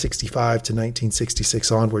 1965 to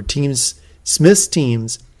 1966 onward. Smith's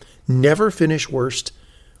teams never finished worse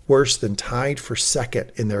than tied for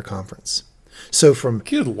second in their conference. So from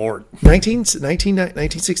Good Lord.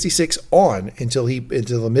 1966 on until the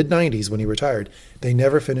mid-90s when he retired, they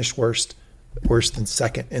never finished worse than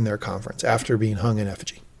second in their conference after being hung in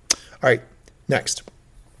effigy. All right, next.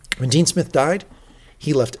 When Dean Smith died,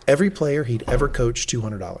 he left every player he'd ever coached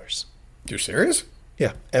 $200. You're serious?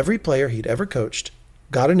 Yeah, every player he'd ever coached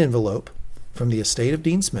got an envelope from the estate of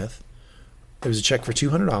Dean Smith. There was a check for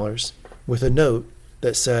 $200 with a note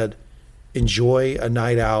that said, "Enjoy a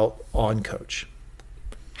night out on coach."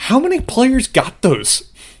 How many players got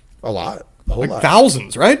those? A lot. A whole lot.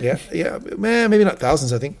 Thousands, right? Yeah. Maybe not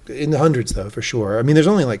thousands. I think in the hundreds, though, for sure. I mean, there's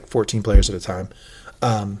only like 14 players at a time.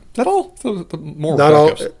 Is that all? More not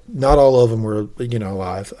all of them were,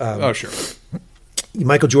 alive. Oh, sure.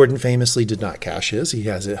 Michael Jordan famously did not cash his. He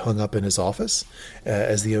has it hung up in his office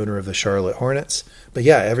as the owner of the Charlotte Hornets. But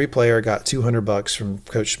yeah, every player got $200 from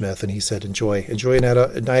Coach Smith, and he said, "Enjoy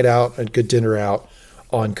a night out, a good dinner out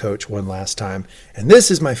on Coach one last time." And this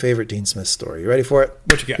is my favorite Dean Smith story. You ready for it?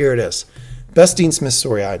 What you got? Here it is. Best Dean Smith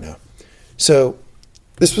story I know. So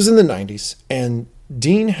this was in the 90s, and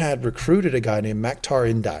Dean had recruited a guy named Maktar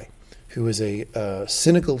Indai, who was a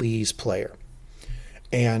Senegalese player.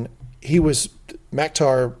 And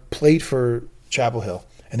Maktar played for Chapel Hill,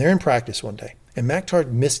 and they're in practice one day, and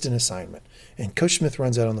Maktar missed an assignment. And Coach Smith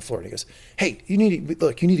runs out on the floor, and he goes, "Hey, you need to go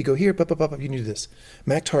here, you need to do this."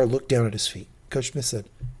 Maktar looked down at his feet. Coach Smith said,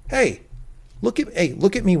 "Hey, look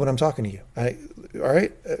at me when I'm talking to you. All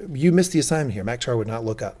right? You missed the assignment here." Maktar would not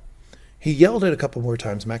look up. He yelled it a couple more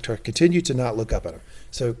times. Maktar continued to not look up at him.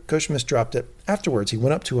 So Coach Smith dropped it. Afterwards, he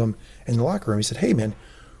went up to him in the locker room. He said, "Hey, man,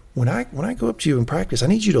 when I go up to you in practice, I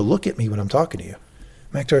need you to look at me when I'm talking to you.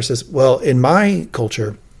 Maktar says, well, in my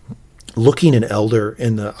culture, looking an elder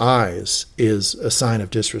in the eyes is a sign of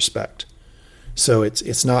disrespect. So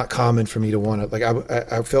it's not common for me to want to, like,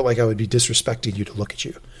 I felt like I would be disrespecting you to look at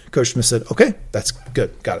you. Coach Smith said, okay, that's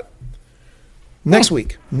good. Got it. Next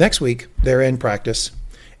week, they're in practice,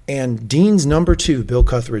 and Dean's number 2, Bill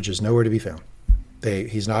Cuthridge, is nowhere to be found.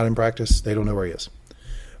 He's not in practice. They don't know where he is.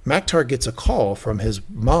 Maktar gets a call from his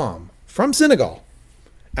mom from Senegal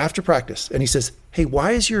after practice, and he says, hey,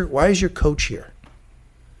 why is your coach here?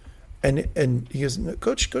 And he goes, no,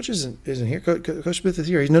 Coach isn't here. Coach Smith is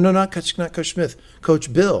here. He's, no, not Coach Smith.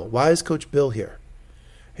 Coach Bill. Why is Coach Bill here?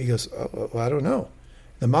 He goes, well, I don't know.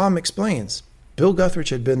 The mom explains, Bill Guthridge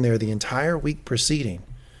had been there the entire week preceding,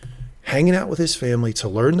 hanging out with his family to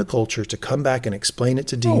learn the culture, to come back and explain it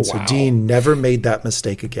to Dean. Wow. So Dean never made that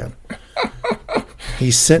mistake again. He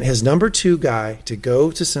sent his number 2 guy to go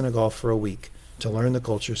to Senegal for a week to learn the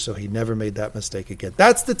culture, so he never made that mistake again.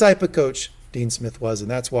 That's the type of coach Dean Smith was, and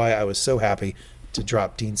that's why I was so happy to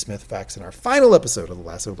drop Dean Smith facts in our final episode of the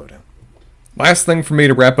Lasso Lowdown. Last thing for me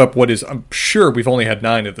to wrap up what is, I'm sure we've only had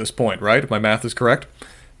 9 at this point, right? If my math is correct.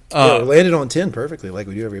 Yeah, we landed on 10 perfectly, like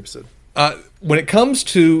we do every episode. When it comes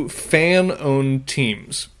to fan-owned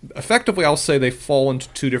teams, effectively I'll say they fall into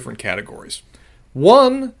 2 different categories.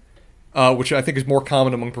 One, which I think is more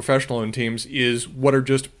common among professional-owned teams, is what are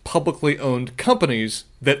just publicly owned companies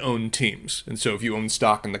that own teams. And so if you own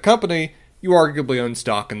stock in the company, you arguably own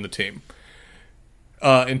stock in the team.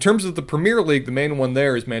 In terms of the Premier League, the main one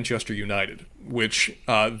there is Manchester United, which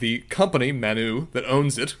the company, Manu, that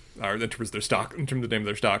owns it, or in terms of their stock, in terms of the name of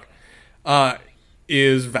their stock,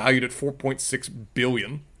 is valued at $4.6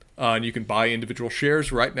 billion. And you can buy individual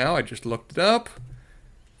shares right now. I just looked it up.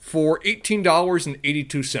 For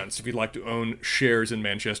 $18.82 if you'd like to own shares in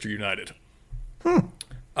Manchester United.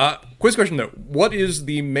 Quiz question, though. What is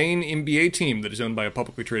the main NBA team that is owned by a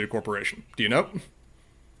publicly traded corporation? Do you know?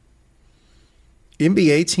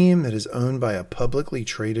 NBA team that is owned by a publicly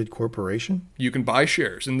traded corporation? You can buy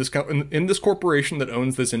shares in this in this corporation that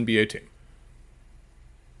owns this NBA team.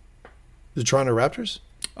 The Toronto Raptors?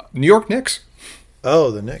 New York Knicks.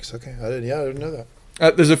 Oh, the Knicks. Okay, I didn't know that.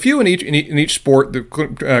 There's a few in each sport,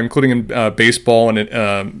 including in baseball and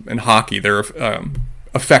in hockey. They're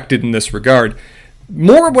affected in this regard.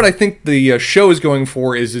 More of what I think the show is going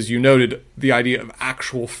for is, as you noted, the idea of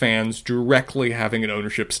actual fans directly having an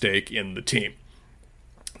ownership stake in the team.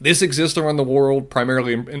 This exists around the world,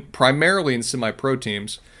 primarily in semi-pro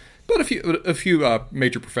teams, but a few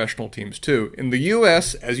major professional teams too. In the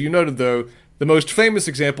U.S., as you noted, though, the most famous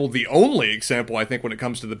example, the only example I think when it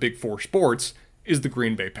comes to the big 4 sports, is the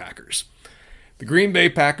Green Bay Packers. The Green Bay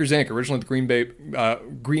Packers, Inc., originally the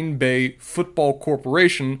Green Bay Football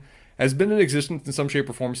Corporation, has been in existence in some shape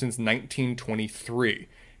or form since 1923.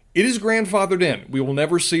 It is grandfathered in. We will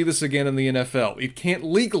never see this again in the NFL. It can't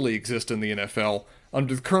legally exist in the NFL.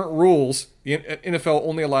 Under the current rules, the NFL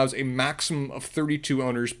only allows a maximum of 32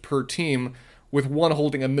 owners per team, with one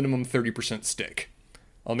holding a minimum 30% stake.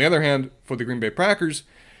 On the other hand, for the Green Bay Packers,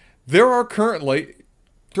 there are currently,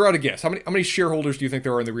 throw out a guess, how many shareholders do you think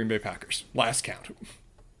there are in the Green Bay Packers? Last count.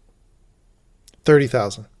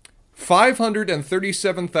 30,000.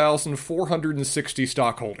 537,460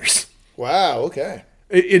 stockholders. Wow, okay.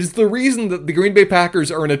 It is the reason that the Green Bay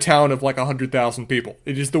Packers are in a town of like 100,000 people.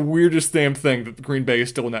 It is the weirdest damn thing that the Green Bay is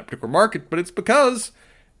still in that particular market, but it's because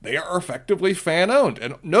they are effectively fan-owned.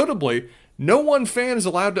 And notably, no one fan is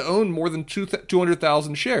allowed to own more than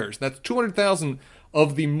 200,000 shares. That's 200,000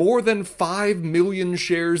 of the more than 5 million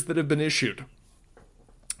shares that have been issued.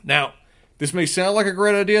 Now, this may sound like a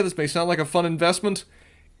great idea. This may sound like a fun investment.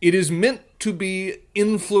 It is meant to be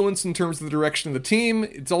influence in terms of the direction of the team.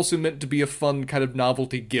 It's also meant to be a fun kind of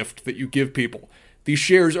novelty gift that you give people. These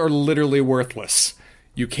shares are literally worthless.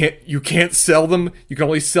 You can't sell them. You can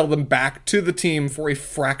only sell them back to the team for a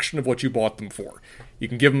fraction of what you bought them for. You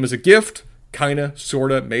can give them as a gift, kinda,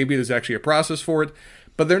 sorta, maybe there's actually a process for it,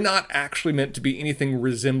 but they're not actually meant to be anything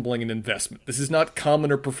resembling an investment. This is not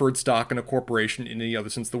common or preferred stock in a corporation in any other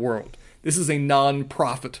sense of the world. This is a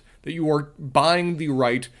non-profit that you are buying the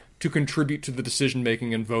right to contribute to the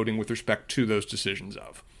decision-making and voting with respect to those decisions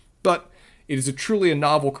of. But it is truly a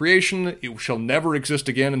novel creation. It shall never exist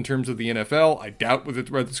again in terms of the NFL. I doubt whether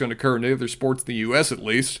it's going to occur in any other sports in the U.S. at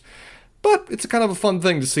least. But it's a kind of a fun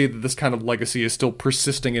thing to see that this kind of legacy is still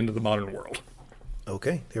persisting into the modern world.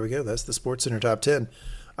 Okay, there we go. That's the Sports Center Top 10.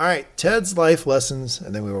 All right, Ted's life lessons,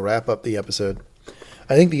 and then we will wrap up the episode.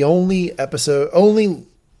 I think the only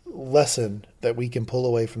lesson that we can pull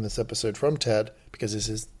away from this episode from Ted, because this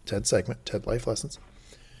is Ted's segment, Ted Life Lessons,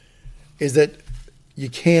 is that you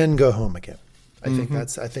can go home again. I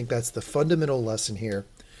think that's the fundamental lesson here.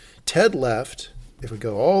 Ted left. If we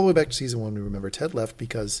go all the way back to season 1, we remember Ted left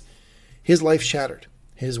because his life shattered.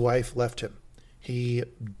 His wife left him. He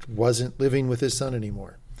wasn't living with his son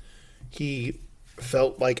anymore. He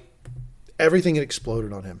felt like everything had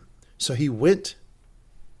exploded on him. So he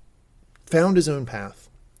found his own path.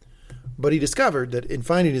 But he discovered that in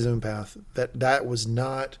finding his own path, that was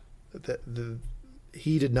not,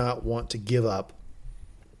 he did not want to give up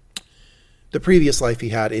the previous life he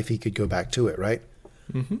had if he could go back to it, right?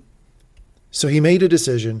 Mm-hmm. So he made a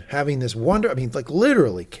decision, having this like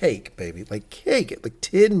literally cake, baby, like cake, like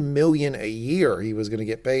 $10 million a year he was going to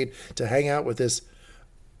get paid to hang out with this.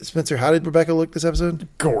 Spencer, how did Rebecca look this episode?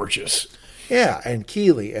 Gorgeous. Yeah, and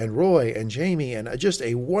Keeley and Roy and Jamie and just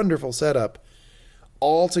a wonderful setup,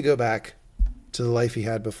 all to go back to the life he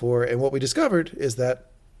had before. And what we discovered is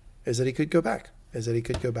that he could go back,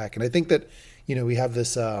 And I think that, we have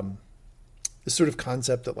this this sort of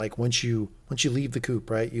concept that like once you leave the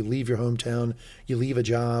coop, right? You leave your hometown, you leave a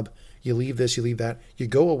job, you leave this, you leave that, you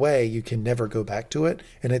go away, you can never go back to it.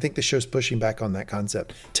 And I think the show's pushing back on that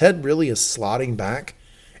concept. Ted really is slotting back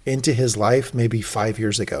into his life maybe 5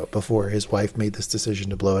 years ago before his wife made this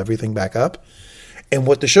decision to blow everything back up. And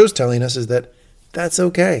what the show's telling us is that that's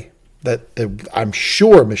okay. That I'm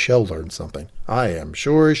sure Michelle learned something. I am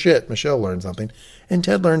sure as shit Michelle learned something. And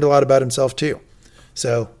Ted learned a lot about himself too.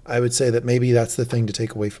 So I would say that maybe that's the thing to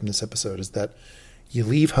take away from this episode is that you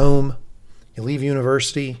leave home, you leave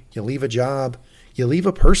university, you leave a job, you leave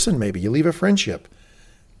a person maybe, you leave a friendship.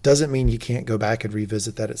 Doesn't mean you can't go back and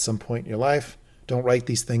revisit that at some point in your life. Don't write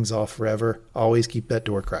these things off forever. Always keep that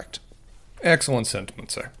door cracked. Excellent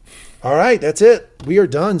sentiment, sir. All right, that's it. We are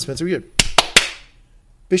done, Spencer. We are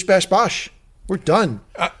bish, bash, bosh. We're done.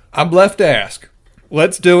 I'm left to ask.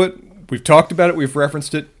 Let's do it. We've talked about it. We've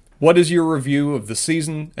referenced it. What is your review of the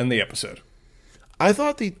season and the episode? I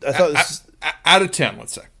thought this out of 10,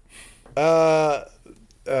 let's say.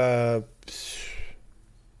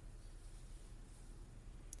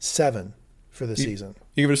 7 for the season.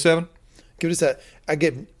 You give it a 7? Give it a 7. I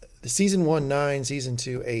give season 1 9, season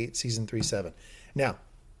 2 8, season 3 7. Now,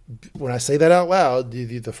 when I say that out loud,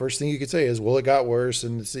 the first thing you could say is, well, it got worse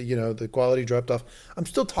and the quality dropped off. I'm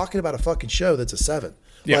still talking about a fucking show that's a 7.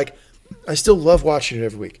 Yeah. Like, I still love watching it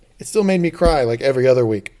every week. It still made me cry like every other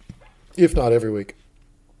week, if not every week.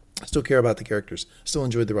 I still care about the characters. Still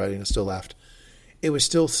enjoyed the writing. I still laughed. It was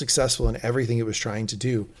still successful in everything it was trying to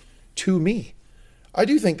do to me. I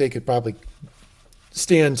do think they could probably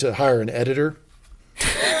stand to hire an editor.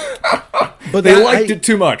 But they liked it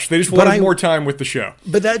too much. They just wanted more time with the show.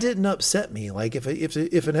 But that didn't upset me. Like if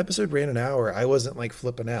an episode ran an hour, I wasn't like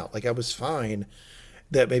flipping out. Like I was fine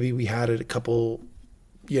that maybe we had a couple,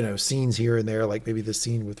 scenes here and there, like maybe the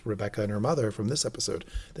scene with Rebecca and her mother from this episode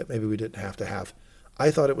that maybe we didn't have to have. I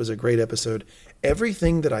thought it was a great episode.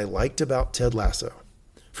 Everything that I liked about Ted Lasso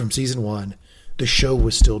from season 1, the show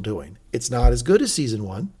was still doing. It's not as good as season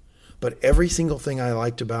 1, but every single thing I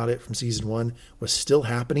liked about it from season 1 was still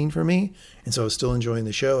happening for me. And so I was still enjoying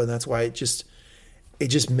the show. And that's why it just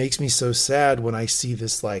makes me so sad when I see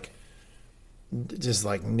this just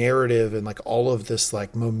narrative and all of this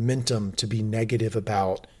momentum to be negative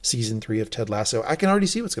about season 3 of Ted Lasso. I can already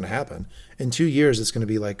see what's going to happen. In 2 years, it's going to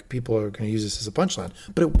be people are going to use this as a punchline,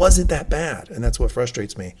 but it wasn't that bad. And that's what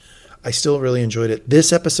frustrates me. I still really enjoyed it.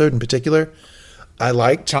 This episode in particular, I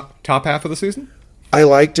liked. Top half of the season? I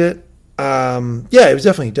liked it. Yeah, it was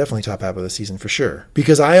definitely top half of the season for sure.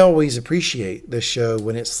 Because I always appreciate this show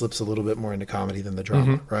when it slips a little bit more into comedy than the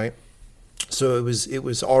drama, right? So it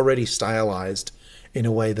was already stylized in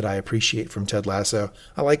a way that I appreciate from Ted Lasso.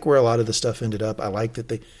 I like where a lot of the stuff ended up. I like that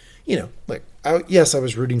they, yes, I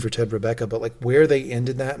was rooting for Ted Rebecca, but where they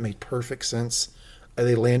ended that made perfect sense.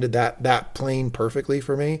 They landed that plane perfectly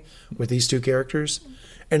for me with these two characters.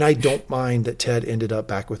 And I don't mind that Ted ended up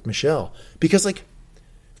back with Michelle because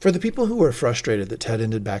for the people who are frustrated that Ted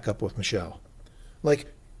ended back up with Michelle,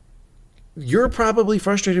 you're probably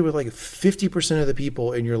frustrated with 50% of the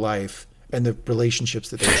people in your life and the relationships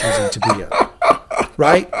that they're choosing to be in,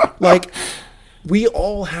 right? We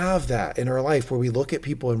all have that in our life where we look at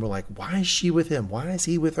people and we're like, why is she with him? Why is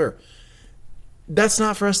he with her? That's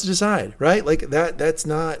not for us to decide, right? That's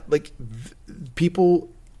not people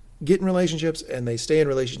get in relationships and they stay in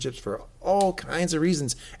relationships for all kinds of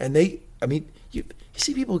reasons. And you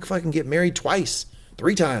see people fucking get married twice,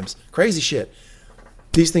 3 times, crazy shit.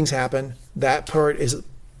 These things happen. That part is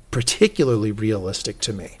particularly realistic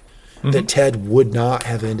to me. That Ted would not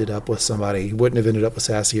have ended up with somebody. He wouldn't have ended up with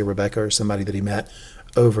Sassy or Rebecca or somebody that he met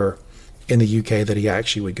over in the UK, that he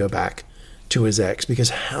actually would go back to his ex, because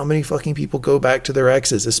how many fucking people go back to their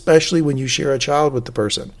exes, especially when you share a child with the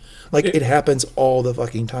person? Like, it happens all the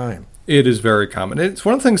fucking time. It is very common. It's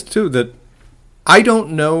one of the things, too, that I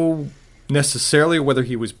don't know necessarily whether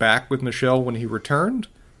he was back with Michelle when he returned,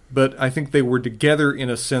 but I think they were together in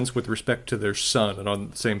a sense with respect to their son and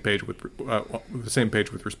on the same page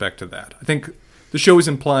with respect to that. I think the show is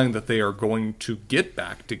implying that they are going to get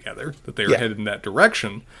back together, that they are headed in that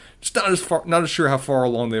direction. Just not as sure how far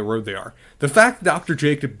along the road they are. The fact that Dr.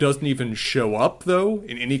 Jacob doesn't even show up, though,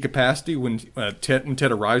 in any capacity when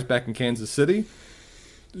Ted arrives back in Kansas City,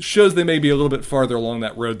 shows they may be a little bit farther along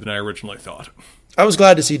that road than I originally thought. I was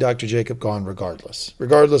glad to see Dr. Jacob gone regardless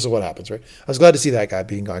of what happens, right? I was glad to see that guy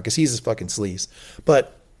being gone because he's a fucking sleaze.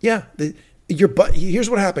 But yeah, here's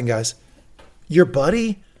what happened, guys. Your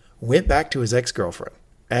buddy went back to his ex-girlfriend,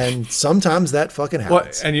 and sometimes that fucking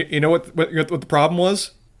happens. Well, and you know what the problem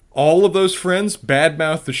was? All of those friends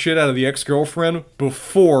badmouthed the shit out of the ex-girlfriend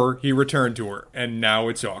before he returned to her, and now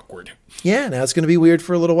it's awkward. Yeah, now it's going to be weird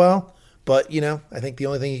for a little while, but, I think the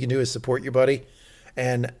only thing you can do is support your buddy,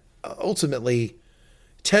 and ultimately,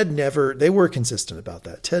 they were consistent about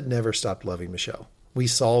that. Ted never stopped loving Michelle. We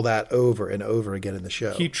saw that over and over again in the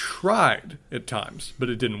show. He tried at times, but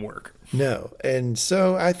it didn't work. No, and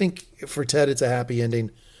so I think for Ted, it's a happy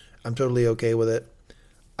ending. I'm totally okay with it.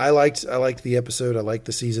 I liked the episode. I liked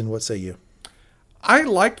the season. What say you? I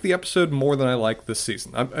liked the episode more than I liked this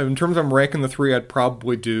season. In terms of I'm ranking the three, I'd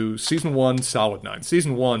probably do season 1, solid 9.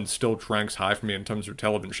 Season 1 still ranks high for me in terms of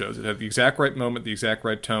television shows. It had the exact right moment, the exact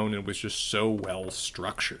right tone, and was just so well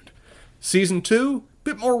structured. Season 2, a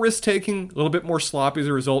bit more risk-taking, a little bit more sloppy as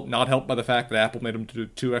a result, not helped by the fact that Apple made them do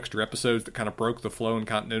 2 extra episodes that kind of broke the flow and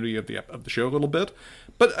continuity of the show a little bit.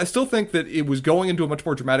 But I still think that it was going into a much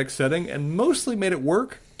more dramatic setting and mostly made it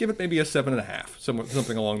work. Give it maybe a 7.5,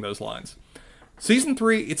 something along those lines. Season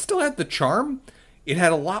 3, it still had the charm. It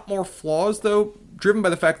had a lot more flaws, though, driven by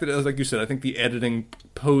the fact that, as like you said, I think the editing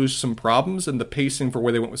posed some problems and the pacing for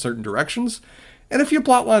where they went with certain directions. And a few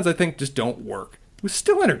plot lines, I think, just don't work. It was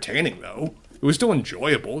still entertaining, though. It was still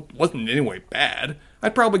enjoyable. It wasn't in any way bad.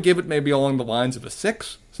 I'd probably give it maybe along the lines of a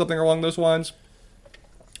 6, something along those lines.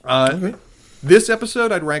 Okay. This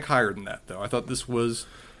episode, I'd rank higher than that, though. I thought this was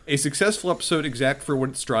a successful episode exact for what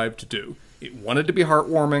it strived to do. It wanted to be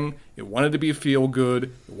heartwarming, it wanted to be feel-good,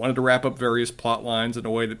 it wanted to wrap up various plot lines in a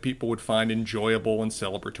way that people would find enjoyable and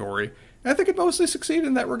celebratory. And I think it mostly succeeded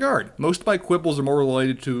in that regard. Most of my quibbles are more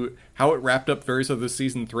related to how it wrapped up various other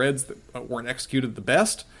season threads that weren't executed the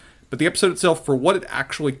best. But the episode itself, for what it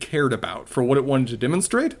actually cared about, for what it wanted to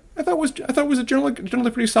demonstrate, I thought it was a generally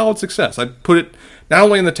pretty solid success. I'd put it not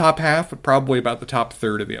only in the top half, but probably about the top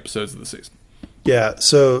third of the episodes of the season. Yeah,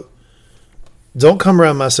 so don't come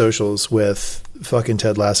around my socials with fucking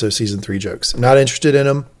Ted Lasso season 3 jokes. I'm not interested in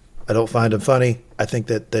them. I don't find them funny. I think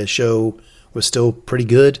that the show was still pretty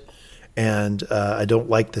good, and I don't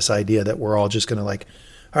like this idea that we're all just going to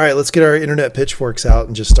all right, let's get our internet pitchforks out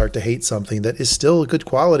and just start to hate something that is still good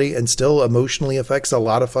quality and still emotionally affects a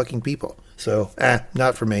lot of fucking people. So,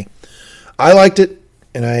 not for me. I liked it,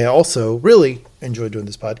 and I also really enjoyed doing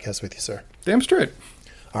this podcast with you, sir. Damn straight.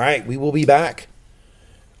 All right, we will be back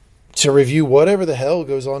to review whatever the hell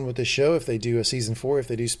goes on with this show. If they do a season 4, if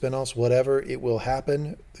they do spinoffs, whatever, it will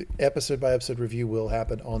happen. Episode by episode review will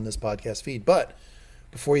happen on this podcast feed. But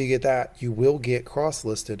before you get that, you will get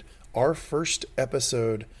cross-listed our first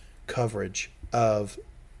episode coverage of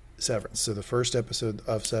Severance. So the first episode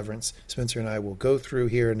of Severance, Spencer and I will go through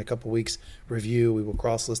here in a couple weeks, review. We will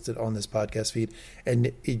cross-list it on this podcast feed.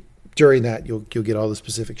 And during that, you'll get all the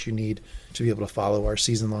specifics you need to be able to follow our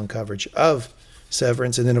season-long coverage of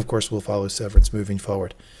Severance. And then, of course, we'll follow Severance moving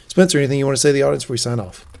forward. Spencer, anything you want to say to the audience before we sign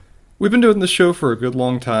off? We've been doing this show for a good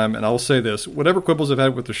long time, and I'll say this. Whatever quibbles I've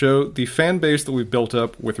had with the show, the fan base that we've built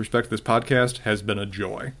up with respect to this podcast has been a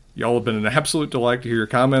joy. Y'all have been an absolute delight to hear your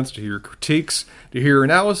comments, to hear your critiques, to hear your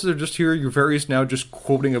analysis, or just hear your various now just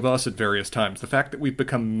quoting of us at various times. The fact that we've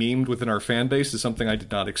become memed within our fan base is something I did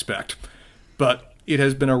not expect. But it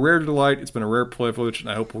has been a rare delight, it's been a rare privilege, and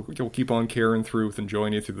I hope we'll keep on carrying through with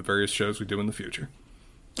enjoying you through the various shows we do in the future.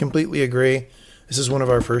 Completely agree. This is one of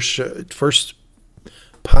our first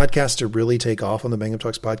podcast to really take off on the Bang Up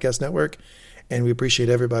Talks podcast network, and we appreciate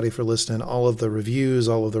everybody for listening. All of the reviews,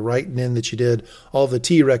 all of the writing in that you did, all of the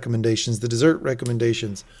tea recommendations, the dessert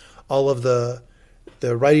recommendations, all of the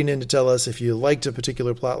writing in to tell us if you liked a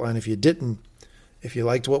particular plot line, if you didn't, if you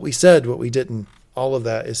liked what we said, what we didn't. All of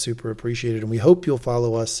that is super appreciated, and we hope you'll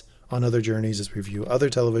follow us on other journeys as we review other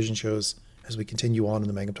television shows as we continue on in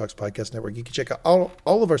the Mangum Talks podcast network. You can check out all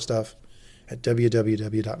of our stuff at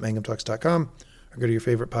www.mangumtalks.com or go to your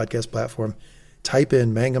favorite podcast platform. type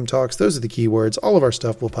in Mangum Talks. Those are the keywords. All of our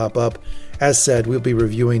stuff will pop up. As said, we'll be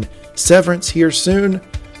reviewing Severance here soon.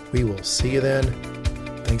 We will see you then.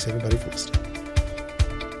 Thanks, everybody, for listening.